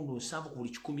atwalako ebitundu 7 ku buli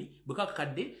 10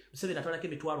 bwekakadde Museveni atwalako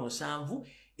emitwalo 7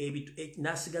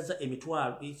 nasigaza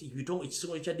emitwalo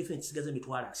ekisonga kya defense sigaza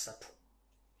emitwalo 3.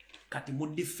 Kati mu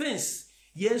defense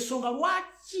yensonga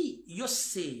lwaki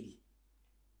yoseri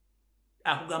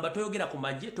akugamba toyogera ku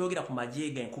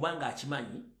magye ga kubanga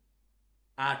akimanyi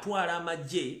atwala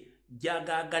amagye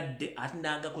jagagadde ati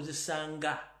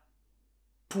nagakozesanga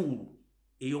tool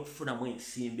eyokufunamu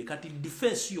ensimbi kati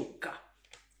defense yokka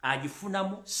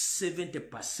agifunamu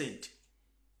 70%.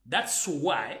 That's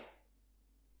why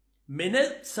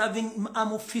many serving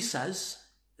armed officers,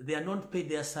 they are not paid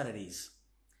their salaries.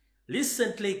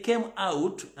 Recently came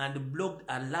out and blogged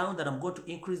around that I'm going to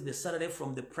increase the salary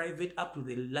from the private up to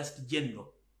the last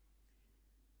general.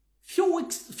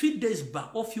 Few days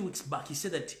back or few weeks back, he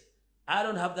said that I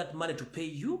don't have that money to pay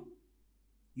you.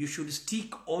 You should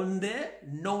stick on the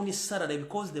known salary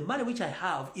because the money which I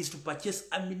have is to purchase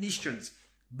ammunition.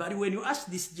 But when you ask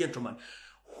this gentleman,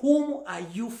 whom are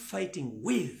you fighting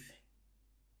with?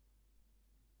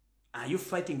 Are you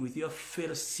fighting with your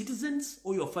fellow citizens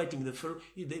or you're fighting the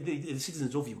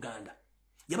citizens of Uganda?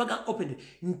 Yabaga opened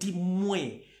nti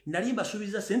mwe nalimba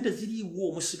subiza sente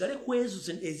ziriwo musigale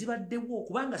kwezo ezibaddewo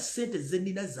kubanga sente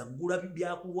zenina zagula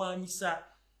byakulwanyisa.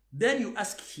 Then you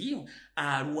ask him,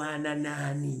 alwana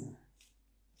nani?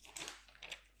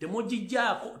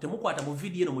 Temujijako, temukwata mu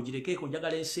video no mujirekeko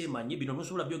njagala ensemanyi bino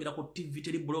musobola byogera ku TV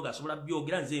teri blogger asobola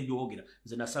byogera nze mbyogera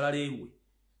nze nasalalewe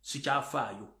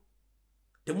sikyafaayo.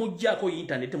 Temujjako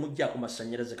internet temujjako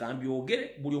masanyalaze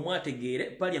kambyogere buli omwategeere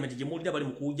parliament gye mulira bali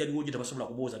mukuja liwoje tabasobola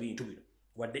kuboza bintu bino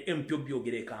wadde MP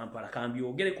byogere Kampala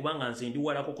kambyogere kubanga nze ndi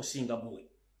walako kusinga mwe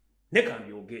ne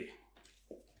kambyogere.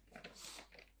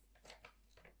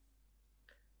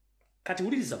 Kati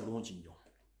uliriza bulungi nnyo.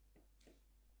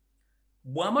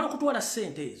 Bwamala kutwala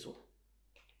sente ezo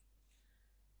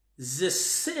ze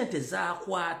sente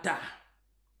zakwata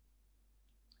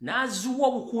nazuwa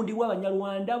obukundi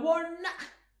bw'Abanyarwanda bonna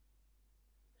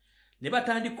ne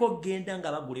batandika okgenda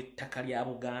nga bagula ettaka lya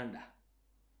Buganda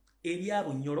erya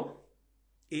Bunyoro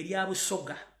erya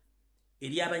Busoga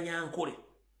erya Banyankole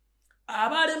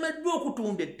abalemeddwa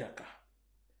okutunda ettaka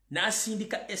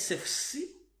n'asindika SFC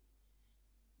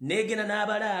negena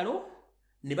n'abalaalo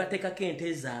ne bateekako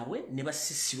ente zaabwe ne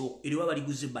basisiro eriwa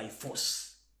baliguze by force.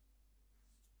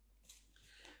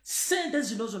 Sente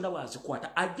zino zonna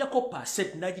bwazikwata ajjako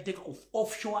percent n'agiteeka ku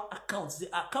offshore accounts, the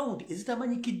account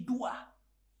ezitamanyikiddwa.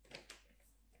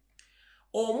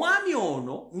 Omwami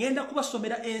ono ngenda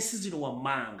kubasomera ensi zino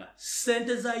wammanga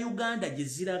sente za Uganda gye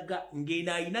ziraga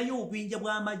ng'eno ayinayo obubinja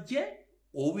bw'amagye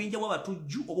obubinja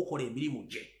bw'abatujju obukola emirimu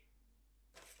gye.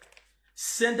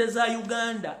 Sente za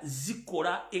Uganda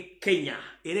zikola Kenya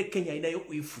era Kenya inayo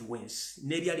influence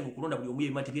nebyali mu kulonda buli omu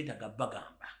ebimati byetaga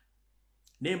bagamba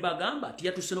nembagamba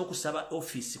tiyatuse n'okusaba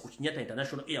office ku Kenyatta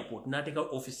International Airport n'ateeka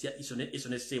office ya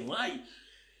isone semwai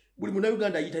buli muna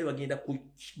Uganda ayitayo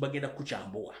bagenda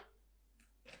kukyamboa.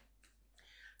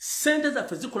 Sente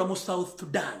zaffe zikola mu South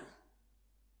Sudan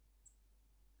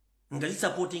nga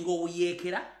zisupporting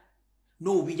obuyeekera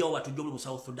n'obubinja bw'abatujju mu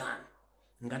South Sudan.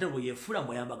 Ngate bwe yefula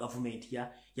mbayamba government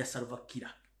ya Salva Kiir.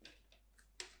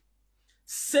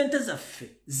 Sente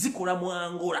zaffe zikola mu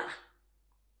Angola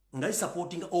nga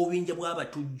supporting obubinja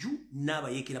bw'abatujju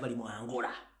n'abayeekera bali mu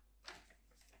Angola.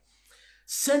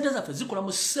 Sente zaffe zikola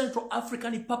mu Central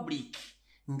African Republic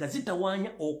nga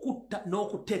zitawaanya okutta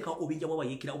n'okuteeka obubinja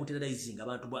bw'abayeekera obuterrorizing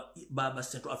abantu ba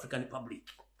Central African Republic.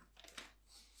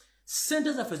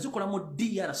 Sente zaffe zikola mu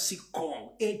DRC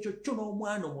Congo ekyo kyo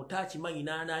n'omwana omuto akimanyi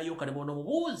n'anaayoka ne bona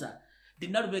omubuuza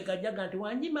Dinalubega ajjaga nti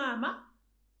wanyi maama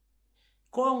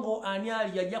Congo ani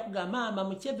ali yajja kugamba maama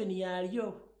Museveni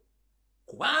yaliyo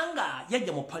kubanga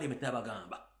yajja mu parliament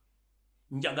n'abagamba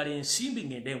njagala ensimbi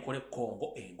ngende nkole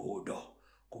Congo enguudo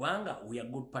kubanga we are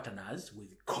good partners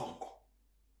with Congo.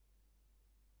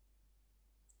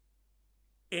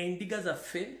 Endiga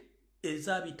zaffe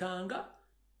ezabitanga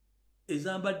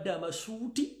ezambadde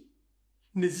amasuuti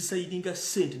ne zisayidinga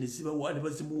sente ne zibawa ne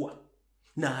bazimuwa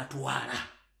n'atwala.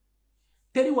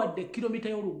 Teri wadde kilomita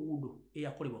y'oluguudo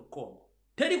eyakolebwa Congo.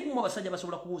 Teri kumu abasajja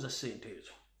basobola kubuuza sente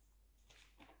ezo.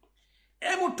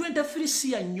 M23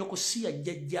 si ya nnyoko si ya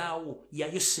jjajjaawo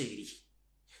yayo seeri.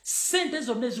 Sente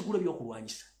zonna ezigula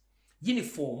ebyokulwanyisa.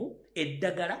 Uniform,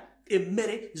 eddagala,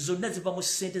 emmere zonna ziva mu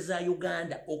sente za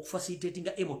Uganda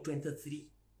okufacilitatinga M23.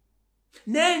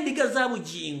 N'endiga za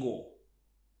Bujingo.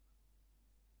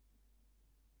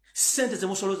 Sente ze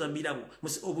musoloza mbirabu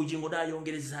Obujingo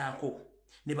n'ayongerezaako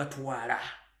ne batwala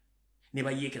ne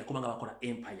bayeekera kubanga bakola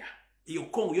empire. Iyo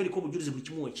Congo yoliko obujulizi buli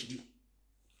kimu ekiri.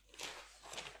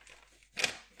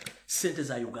 Sente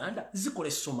za Uganda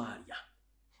zikola Somalia.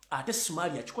 Ate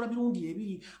Somalia kikola birungi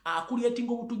ebiri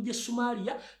akulyetinga obutujje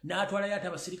Somalia n'atwala yata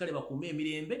abasirikale bakuuma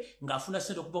emirembe ng'afuna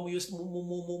sente okuva mu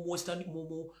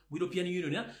European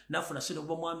Union n'afuna sente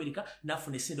okuva mu America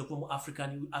n'afuna sente okuva mu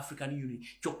African Union.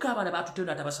 Kyokka abaana baatutera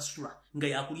n'atabasasula nga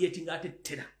yakulyetinga ate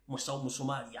ttera mu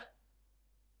Somalia.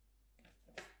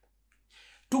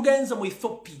 Tugenze mu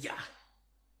Ethiopia.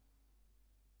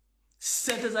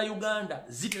 sente za Uganda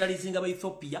zitiralizinga ba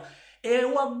Ethiopia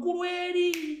ewaggulu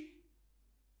eri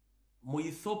mu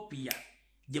Ethiopia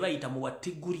gye bayita mu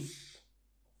Watiguri.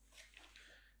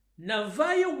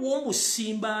 Navayo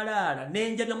w'omusimbalala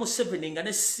nenjaga Museveni nga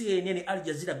ne CNN ne Al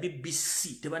Jazeera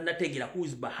BBC tebannategera who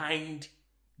is behind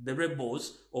the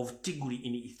rebels of Tigray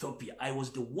in Ethiopia. I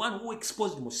was the one who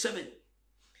exposed Museveni.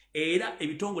 Era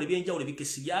ebitongole byenjawulo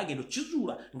bikesi byagendo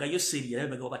kizuula nga yo seri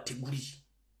yalabaga baba Tigray.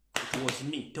 It was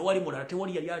me. Tewali mulala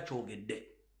tewali yali akyogedde.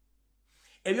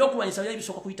 Ebyokulwanyisa byali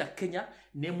bisooka kuyita Kenya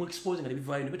ne mu exposing nga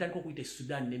bivaayo ne betandika okuyita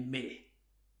Sudan ne mmere.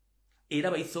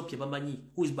 Era ba Ethiopia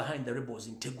bamanyi who is behind the rebels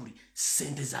in Tigray,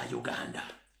 sente za Uganda.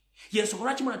 Yes,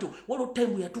 lwaki mwana tu waliwo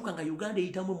time yatuuka nga Uganda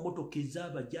eyitamu emmotoka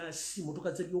ez'abajasi,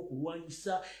 motoka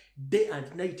z'ebyokulwanyisa day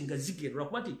and night nga zigerwa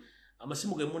kuba nti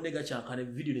amasimu ge munde gakyankana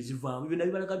video ne zivaamu ebyo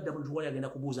nabibalaga dda muntu wali agenda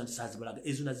kubuuza nti saazibalaga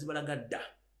ezo nazibalaga dda.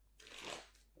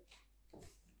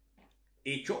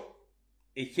 Ekyo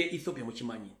ekye Ethiopia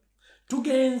mukimanyi.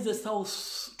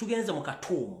 Tugenze mu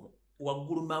Katuumu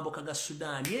waggulu mambo kaga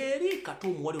Sudan eri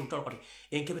Katuumu wali olutalo kati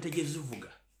enkebete gye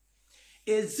zivuga.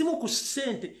 Ezimu ku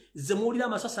sente zemuulira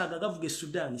amasasa agagavuga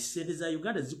Sudan sente za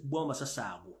Uganda zikubwamu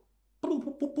amasasa ago.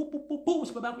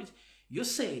 Yo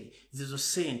seri zizo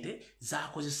sente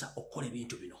zakozesa okukola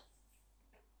ebintu bino.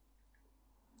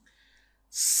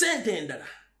 Sente endala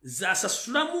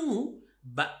zasasulamu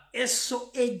ba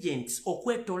ESO agents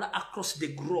okwetola across the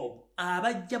globe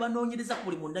abajja banoonyereza ku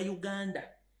buli munda Uganda.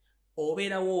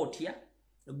 Obeera wotya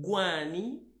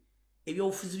gwani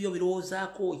ebyobufuzi byo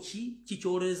birowoozaako ki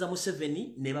kikyoleza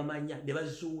Museveni ne bamanya ne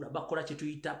bazuula bakola kye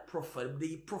tuyita profile.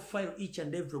 They profile each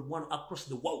and every one across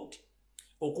the world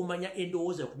okumanya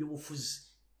endowooza ku byobufuzi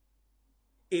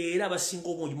era abasinga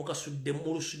obungi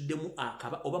mulusuddemu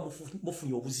akaba oba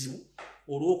mufunye obuzibu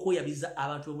olw'okweyabiza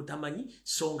abantu bemutamanyi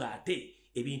so nga ate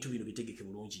ebintu bino bitegeke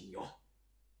bulungi nnyo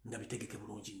nga bitegeke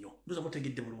bulungi nnyo. Ndoza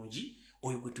mutegedde bulungi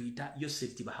oyo gwe tuyita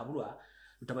Yosef Tibahabulwa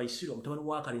Lutabayisirwa mutabani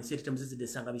wa Kalensi Tamuzizide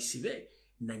Sanga Bisibe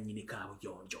na nnyini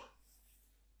Kabujonjo.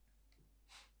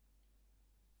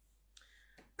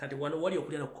 Kati wano wali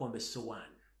okulya n'okukomba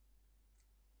essowaani.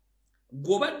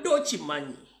 Gw'obadde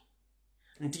okimanyi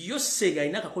nti Yosef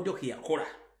alina akakodyo ke yakola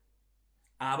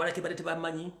abalake badde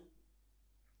tebamanyi.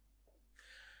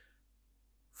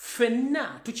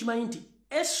 Ffenna tukimanyi nti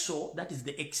ESO, that is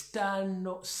the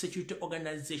External Security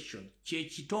Organization, kye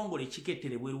kitongole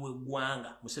kiketere bweru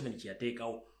w'eggwanga Museveni kye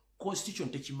yateekawo, constitution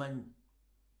tekimanyi.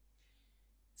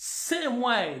 Same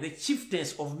way the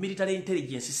chieftains of military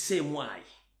intelligence, same way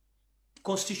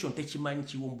constitution tekimanyi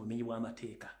kiwo mu bumenyi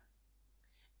bw'amateeka.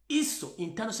 ESO,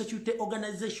 Internal Security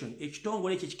Organization,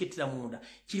 ekitongole ekyo kiketera munda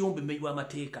kiri mu bumenyi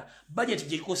bw'amateeka. Budget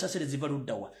gye likosa sente ziva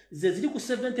luddawa ze ziri ku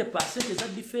 70% eza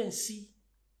defense.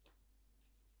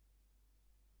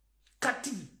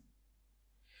 Kati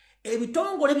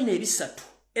ebitongole bino ebisatu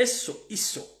ESO,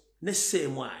 ISO ne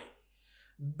SMI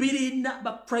birina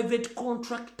ba private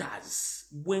contractors.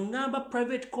 Bwe ngamba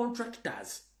private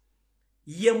contractors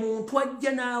ye muntu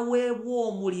ajja n'aweebwa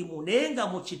omulimu naye nga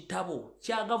mu kitabo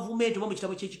kya gavumenti oba mu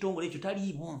kitabo ky'ekitongole ekyo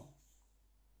taliimu.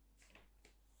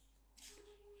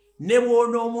 Ne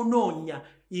bw'onoomunoonya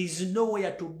is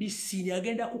nowhere to be seen.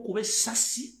 Agenda kukuba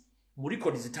essasi mu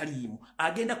likodi zitaliimu,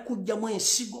 agenda kujjamu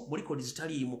ensigo mu likodi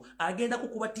zitaliimu, agenda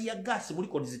kukuba tiya gas mu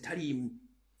likodi zitaliimu.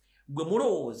 Gwe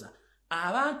mulowooza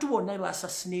abantu bonna ba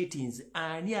assassinating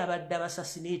ani abadde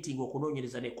assassinating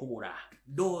okunoonyereza ne kubula.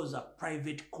 Those are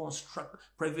private construct,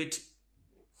 private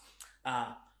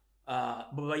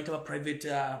bayita ba private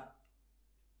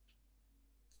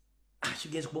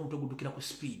kigenza kuba omuntu oguddukira ku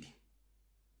speed.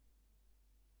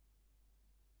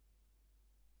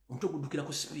 Omuntu oguddukira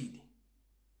ku speed.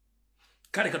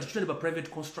 Kale katutune ba private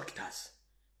constructors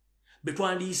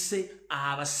betwandiise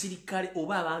abasirikale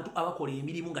oba abantu abakola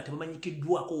emirimu nga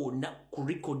tebamanyikiddwako wonna ku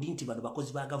record nti bano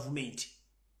bakozi ba gavumenti.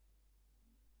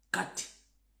 Kati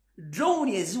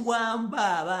drone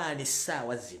eziwamba abaana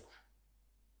essaawa zino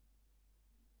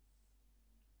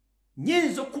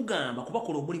nyinza okugamba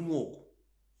kubakola omulimu ogwo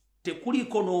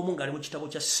tekuliko n'omu ng'ali mu kitabo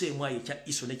kya SMI ekya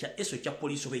ISO nekya ESO ekya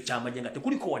poliisi oba ekyamagye nga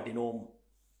tekuliko wadde n'omu.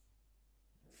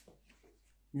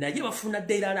 Naye bafuna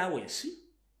daily allowance,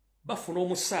 bafuna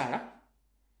omusaala,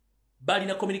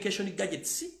 balina communication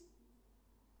gadgets,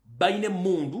 balina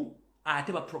emmundu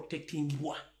ate ba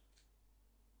protectingibwa.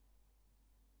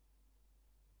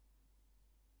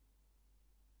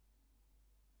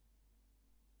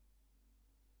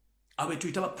 Abe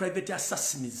tuyita ba private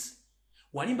assassins.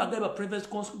 Walimba gaye ba private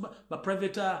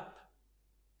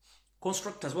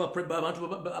constructors abantu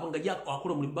abangajja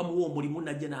akola omulimu bamuwa omulimu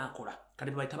najja n'akola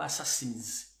kati bayita ba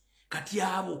assassins. Kati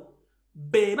abo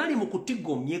be bali mu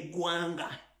kutigomya eggwanga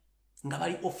nga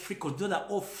bali off records, those are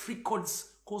off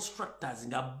records constructors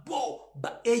nga bo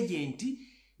ba agent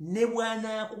ne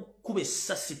bwana kukube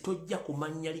sasi tojja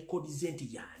kumanya record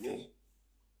zenti yani.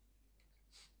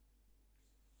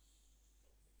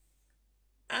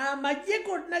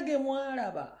 Amajeko nage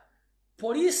mwalaba.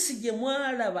 Polisi je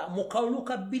mwalaba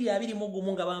mukauluka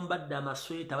 221 nga bambadde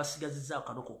amasweta basigaziza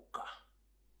akanokokka.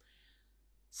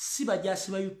 Siba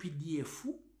jasi ba UPDF,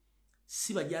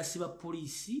 siba jasi ba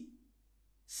polisi,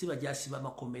 siba jasi ba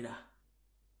makomera.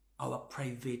 Our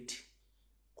private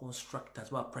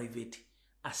constructors, our private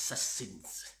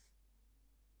assassins.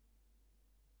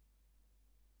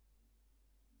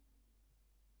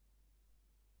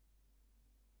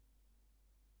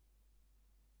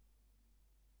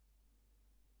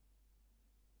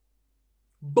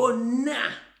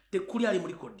 Bonna tekuli ali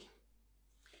mulikodi.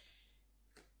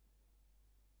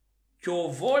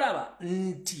 Kyovolaba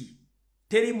nti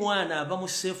teri mwana ava mu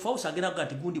safe house agenda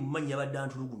kugati gundi mumanya badde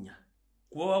ntulugunya.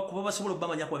 Kuba basobola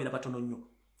obamanya kwa bila patono nnyo.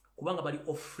 Kubanga bali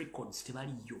off records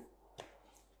tebaliyo.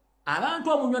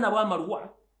 Abantu amunywa nabo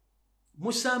amaluwa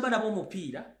musamba nabo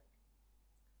mupiira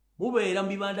mubeera mu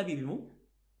bibanda bibimu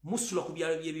musula ku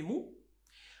byalo byebimu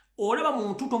olaba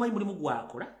muntu tomanyi mulimu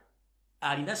gwakola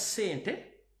alina sente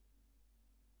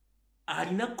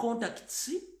alina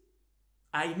contacts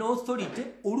alina authority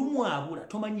olumwabula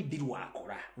tomanyi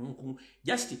birwakola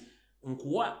just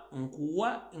nkuwa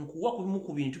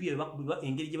ku bintu bye bakubiba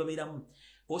engeri gye babeeramu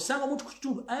osanga omuntu ku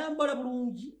kitundu ayambala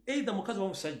bulungi either mukazi wa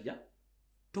musajja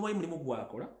tomanyi mulimu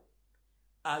gwakola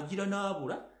agira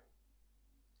naabula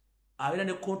abeera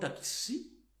ne contacts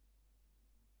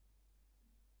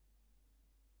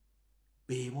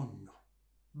bebonno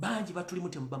bangi batulimu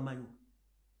temubamanyi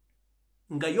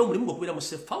nga yo omulimu gwokubeera mu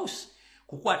safe house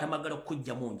kukwata amagala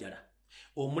okujja mu njala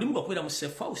omulimu gwokubeera mu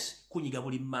safe house kunyiga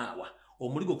buli maawa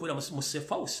omulimu gwokubeera mu safe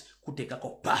house kuteekako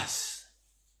pass.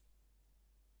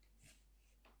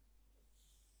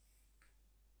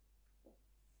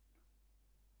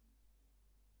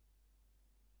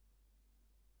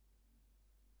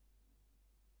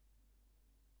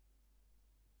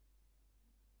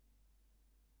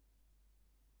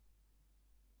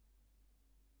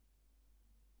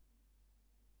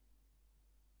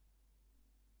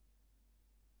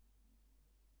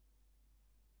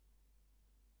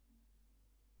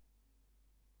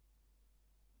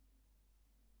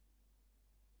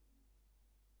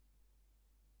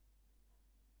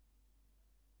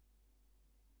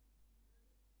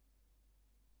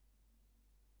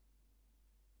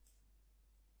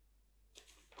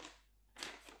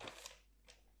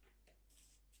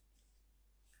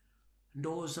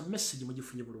 Ndowooza message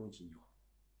mugifunye bulungi nnyo.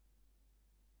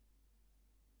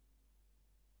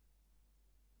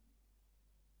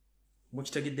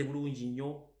 Mukitegedde bulungi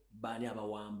nnyo baani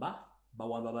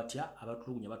bawamba batya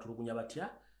abatulugunya batya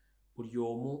buli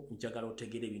omu njagala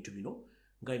otegere ebintu bino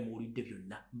nga muwulidde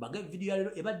byonna. Mbaga video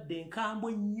lero ebadde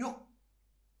nkambwe nnyo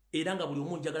era nga buli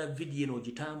omu njagala video eno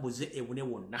gitambuze ebune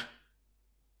wonna.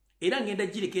 Era ngenda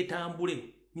gireka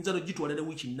etambule nyinza nogitwalira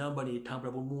wiki namba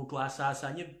netambula buli muntu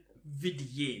asaasanye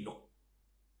video eno.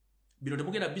 Bino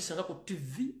temugenda bisanga ku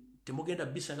TV, temugenda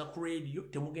bisanga ku radio,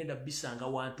 temugenda bisanga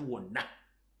wantu wonna.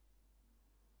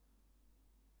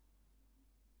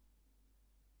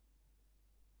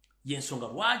 Yensonga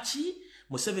lwaki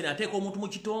Museveni ateeka omuntu mu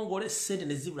kitongole sente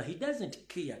ne zibula. He doesn't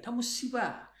care.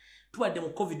 Tamusiba. Tubadde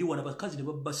mu COVID wana bakazi ne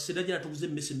babasera jana tuguze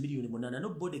mmese milioni 8.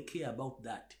 Nobody care about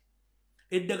that.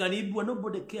 Eddaga nibwa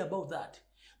nobody care about that.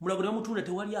 Mulago ne mutunda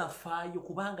tewali afaayo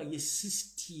kubanga ye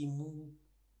system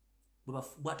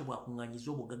bwate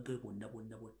bwakunganyiza obugagga bwonna.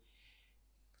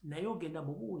 Naye ogenda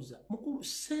mubuuza mukulu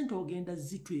sente ogenda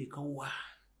zitweka wa?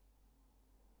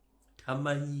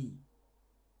 Tamanyi.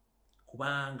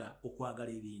 Kubanga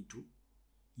okwagala ebintu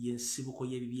yensibuko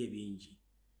y'ebibi ebingi.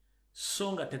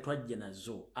 So nga tetwajja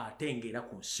nazo ate ngera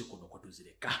ku nsi kuno kwe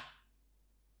tuzireka.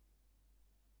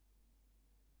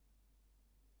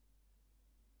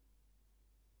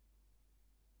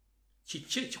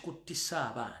 Kiki ekikuttisa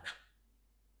abaana?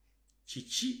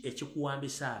 Kiki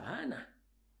ekikuwambisa abaana?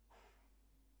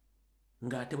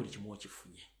 Ng'ate buli kimu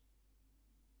okifunye.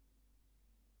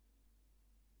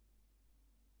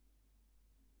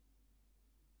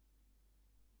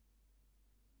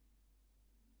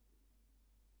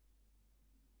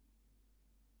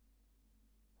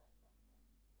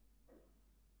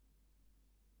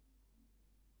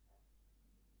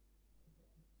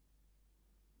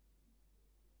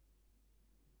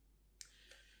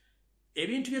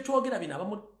 Ebintu bye twogera bino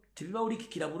abamu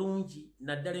tebibawulikikira bulungi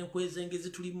naddala enkweza engezi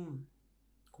tulimu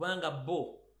kubanga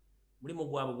bo mulimu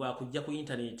gwabwe gwa kujja ku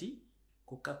internet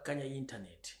kukakkanya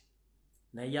internet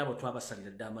naye abo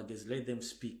twabasalira dda amagezi. Let them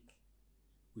speak,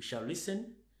 we shall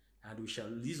listen and we shall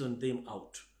reason them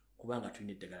out kubanga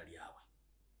tulina eddagala lyabwe.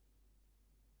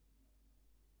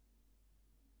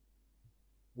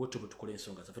 Bwetyo bwe tukola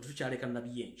ensonga zaffe tukyaleka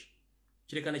nabiyenje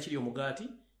kireka nekiri omugaati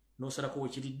n'osalako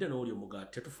wekiridde n'oli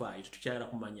omugaati tetufaayo tetukyagala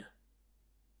kumanya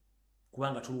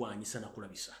kubanga tulwanyisa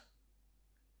nakulabisa.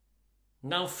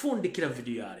 Nga nfundikira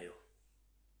video ya leero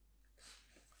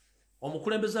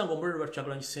omukulembeze nga Omuliro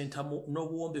Bakyagulanyi Ssentamu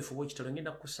n'obuwombeefu bw'ekitalo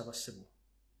ngenda kukusaba ssebo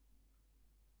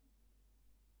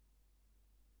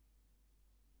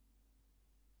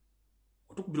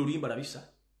otukubira oluyimba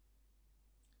labisa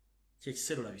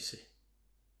kyekiseera olabise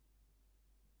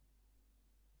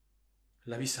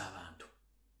labisa abantu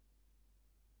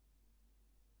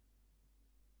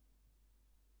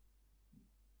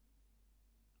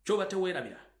kyoba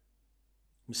teweerabira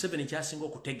Museveni kyasinga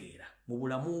okutegeera mu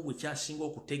bulamu bwe kyasinga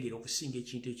okutegeera okusinga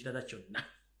ekintu ekirala kyonna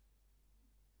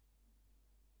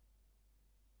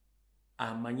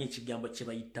amanye ekigambo kye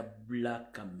bayita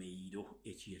blackmail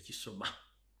ekyo yakisoma.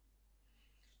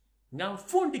 Nga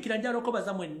nfundikira njala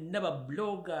okubaza mwenna ba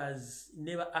bloggers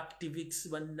ne ba activists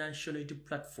ba national unity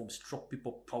platform stroke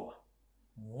people power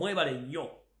mwebale nnyo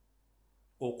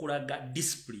okulaga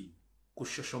discipline ku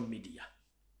social media.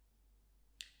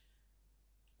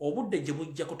 Obudde gye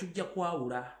bujjako tujja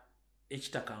kwawula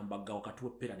ekitakambagga wakati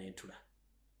w'eppera n'entula.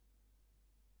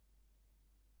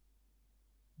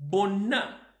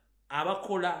 Bonna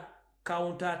abakola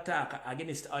counter attack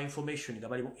against our information nga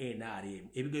bali mu NRM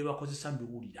ebigo ebibakozesa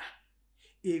mbiwulira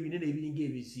ebinene ebiringa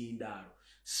ebizindaalo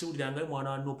siwulirangayo mwana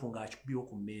wa Nuupu ng'akikubyewo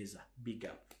ku mmeeza. Big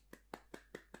up.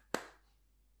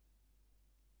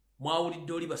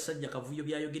 Mwawulidde oli basajja kavuyo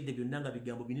byayogedde byonna nga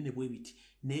bigambo binene bwe biti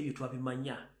n'ebyo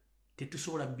twabimanya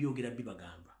tetusobola byogera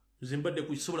bibagamba. Nze mbadde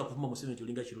kusobola kuvuma Museveni nti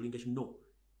olinga kino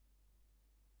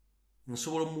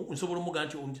nsobola omuga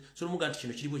nti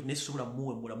kino kiri bwe nesobola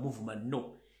muwemula muvuma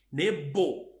no naye bo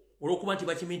olw'okuba nti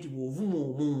bakimanyi nti bw'ovuma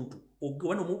omuntu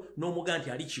oba n'omuga nti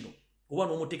ali kino oba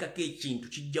n'omuteekako ekintu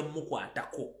kijja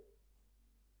mumukwatako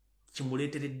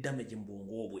kimuleetera damage mu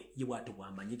bwongo bwe ye bw'ate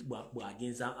bw'amanyi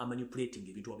bw'agenza amanipulating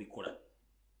ebintu wabikola.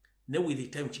 Ne with the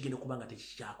time kigenda kuba nga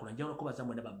tekikyakola. Njagala okubaza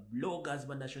mwenna ba bloggers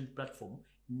ba national platform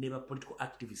ne ba political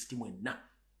activists mwenna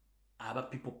aba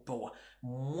people power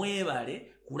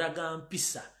mwebale kulaga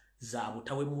mpisa za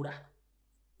butawemula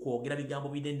kwogera bigambo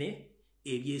binene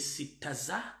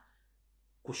ebyesittaza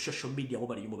ku social media bo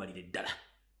bali balire ddala.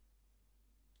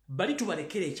 Bali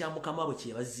tubalekera ekyamukama bwe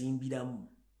kye bazimbiramu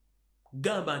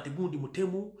gamba nti gundi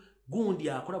mutemu gundi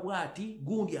akola bwati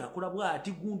gundi akola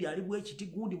bwati gundi ali bwekiti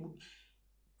gundi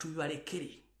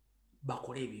tubalekere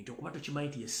bakole ebintu okuba tukimanyi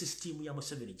nti ye system ya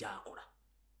Museveni gyakola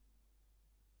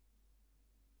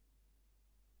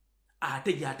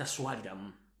ate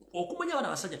gyataswaliramu okumanya abana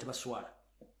basajja tebaswala.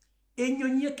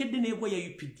 Ennyonyi ekedde n'egwa ya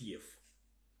UPDF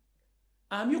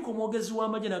amyuka omwogezi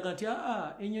w'amagye naga nti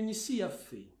ennyonyi si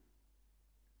yaffe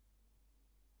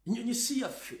ennyonyi si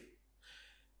yaffe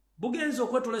bugenza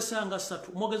okwetolesa nga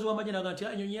 3 omwogezi w'amagye naga nti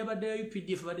ennyonyi yabadde ya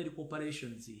UPDF badde eri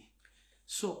operations.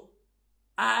 So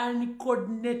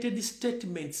uncoordinated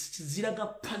statements ziraga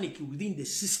panic within the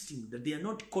system that they are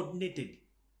not coordinated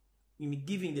in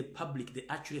giving the public the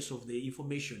accuracy of the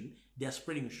information they are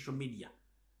spreading on social media.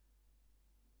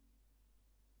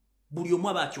 Buli omu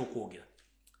aba akyokwogera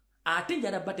ate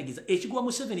njala bategeeza ekigwa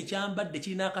Museveni kyambadde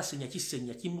kirina akasenya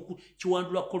kisenya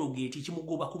kiwandula kologeti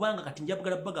kimugoba kubanga kati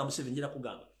njabagala baga Museveni njala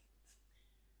kugamba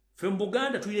ffe mu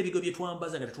Buganda tulina ebigo bye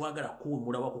twambaza nga tetwagala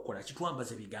kuwumula wakukola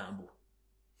kitwambaza ebigambo.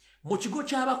 Mu kigo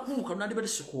ky'abakulu kanandibadde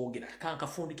sikwogera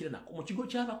kankafundikira nako mu kigo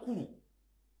ky'abakulu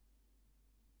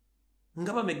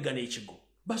nga bameggana ekigo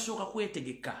basooka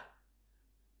kwetegeka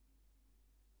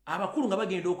abakulu nga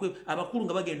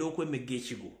bagenda okwemegga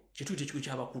ekigo kyetuyita ekigo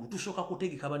ky'abakulu tusooka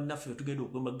kutegeka bannaffe be tugenda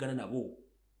okwemeggana nabo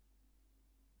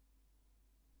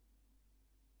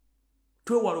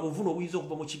twewala obuvune obuyinza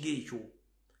okuva mu kigo ekyo.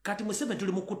 Kati Museveni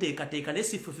tuli mu kuteekateeka naye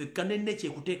sifefekka nenne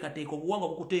kyekuteekateeka obuwangwa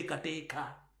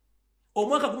bukuteekateeka.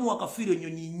 Omwaka gumu wakafiira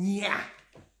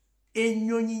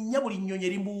ennyonyi nnya buli nnyonyi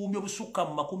eri mu buwumbi obusukka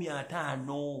mu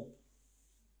 50.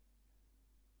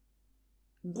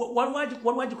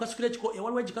 Waliwo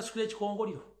gikasukira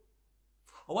ekikongoliro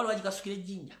oba waliwo gikasukira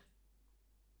ejjinja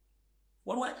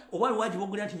oba waliwo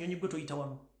gibogera nti nnyonyi gwe toyita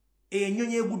wano.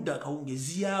 Ennyonyi egudde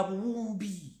akawungezi ya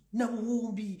buwumbi na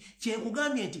buwumbi.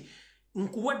 Kyenkugambye nti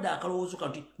nkuwadde akalowoozo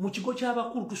nti mu kigo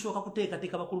ky'abakulu tusooka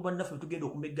kuteekateeka bakulu bannaffe tugenda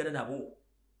okumeggana nabo.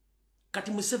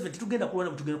 Kati Museveni tugenda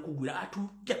kulwana tugenda kugwira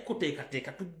tujja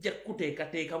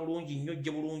kuteekateeka bulungi nnyo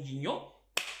gye bulungi nnyo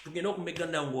tugenda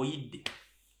okumeggana nawe ng'oyidde.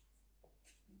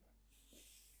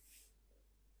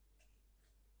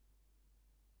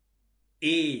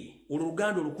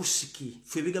 oluganda olukusiki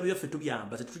ffe ebigambo byaffe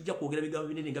tubyambaza tetujja kwogera bigambo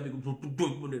binene nga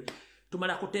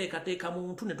tumala kuteekateeka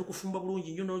muntu ne tukufumba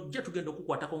bulungi nnyo nojja tugenda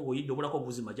okukwatako ng'oyidde obulako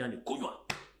obuzi majani kunywa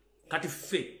kati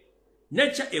ffe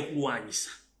nature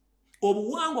ekulwanyisa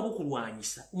obuwangwa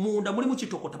bukulwanyisa munda mulimu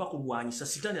kitokota bakulwanyisa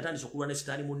sitaani atandise okulwana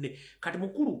sitaani munne kati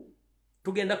mukulu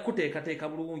tugenda kuteekateeka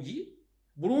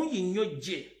bulungi nnyo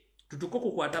gye tutuke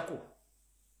okukwatako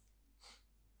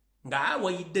nga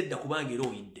wayidde dda kubanga era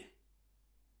oyidde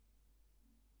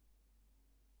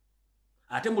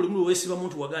ate mulimu wesiba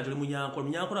muntu waga nti oli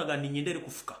munyankole aga ninyendere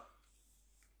kufuka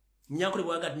munyankole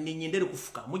bwaga ninyendere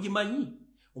kufuka mugimanyi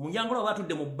omunyankole aba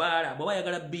atudde mu bbaala bw'aba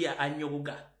ayagala bbiya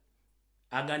anyogoga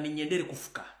aga ninyendere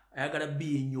kufuka ayagala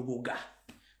bbiya enyogoga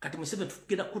kati musebe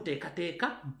tugenda kuteekateeka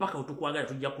mpaka otukwagala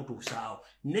tujja kutuusaawo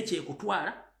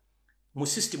nekyekutwala mu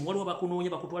system waliwo bakunoonya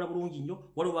bakutwala bulungi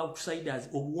nnyo waliwo bakusiders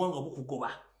obuwangwa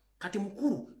bukugoba kati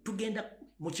mukulu tugenda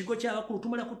mu kigo ky'abakulu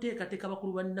tumala kuteekateeka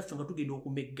bakulu bannaffe nga tugenda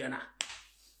okumeggana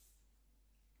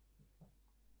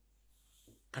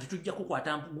kati tujja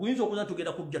kukwata guyinza okuza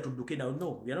tugenda kujja tudduke nawe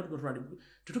no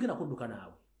tetugenda kudduka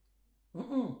naawe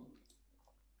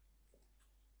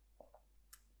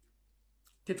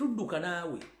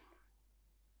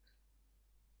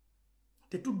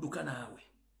tetudduka naawe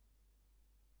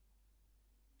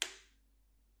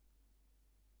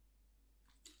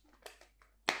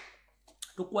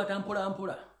tukwata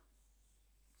mpola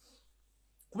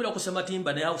kubira kusema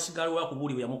timba naye usigalo wa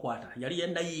kubuli bya mukwata yali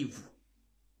yenda yivu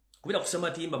kubira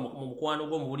kusema timba mu mukwano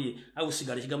gwo mubuli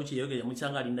usigalo kigamu kiyeyogeya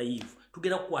mukyanga ali nayivu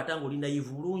tugenda kukwata ngo linda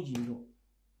yivu bulungi nnyo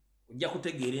ojja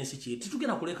kutegeera ensi kye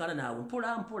titugenda kulekana naawe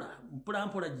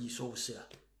mpola giso obusera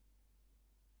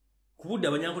kubudde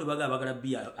abanyankole bagala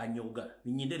bbiya anyoga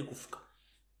ninyendere kufuka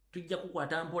tujja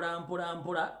kukwata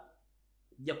mpola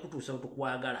ojja kutuusa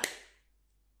tukwagala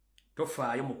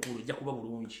tofaayo mukulu ojja kuba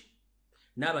bulungi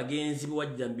n'abagenzi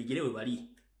bwajja mbigere we bali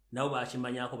nabo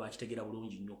bakimanyako bakitegeera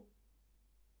bulungi nnyo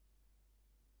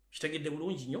kitegedde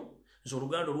bulungi nnyo nze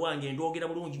oluganda lwange ndwogera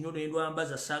bulungi nnyo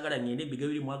nendwambaza saagala ngende ebiga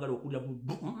biri mwagala okulya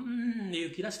eyo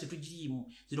kirasi tetugiyimu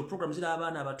zino program ziri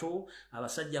abaana abato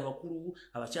abasajja abakulu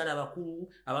abakyala abakulu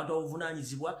abantu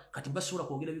abavunaanyizibwa kati mbasobola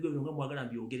kwogera ebiga bino nga mwagala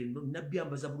mbyogere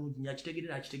nabyambaza bulungi nnyo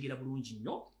akitegeera bulungi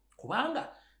nnyo kubanga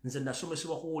nze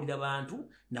nasomesebwa kuwulira abantu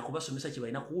nakubasomesa kye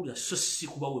balina kuwulira so si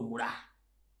kubawemula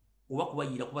oba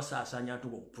kubayira kubasaasaanya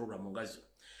ntuga ku programu ngazo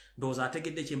ndowooza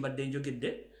ategedde kyembadde njogedde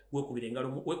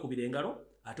weekubira engalo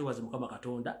ate waze Mukama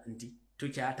Katonda nti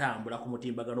tukyatambula ku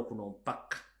mutimbagano kuno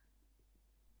mpaka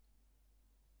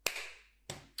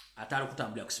atali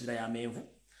kutambulira kusibira y'amenvu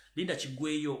linda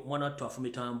kiggweyo mwana wattu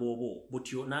afumitambo obo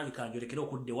butyo nange kanjolekera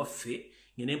okudde waffe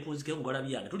ngene mpunzike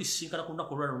ngalabi yange tulisinkana ku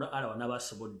lunaku olwalano alawa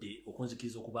n'abasobodde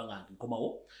okunzikiriza okuba nga nkomawo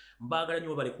mbaagala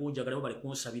nnyo bali kunjagala bali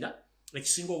kunsabira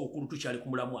ekisinga obukulu tukyali ku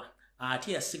mulamwa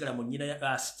ate yasigala mu nnyina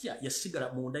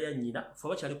yasigala mu nda ya nnyina fe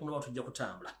bakyali ku mulamwa tujja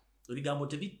kutambula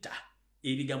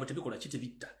ebigambo tebikola ki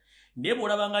tebitta naye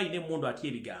bw'olaba nga alina emmundu atya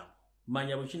ebigambo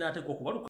manya bwe kinaateeka okubaluka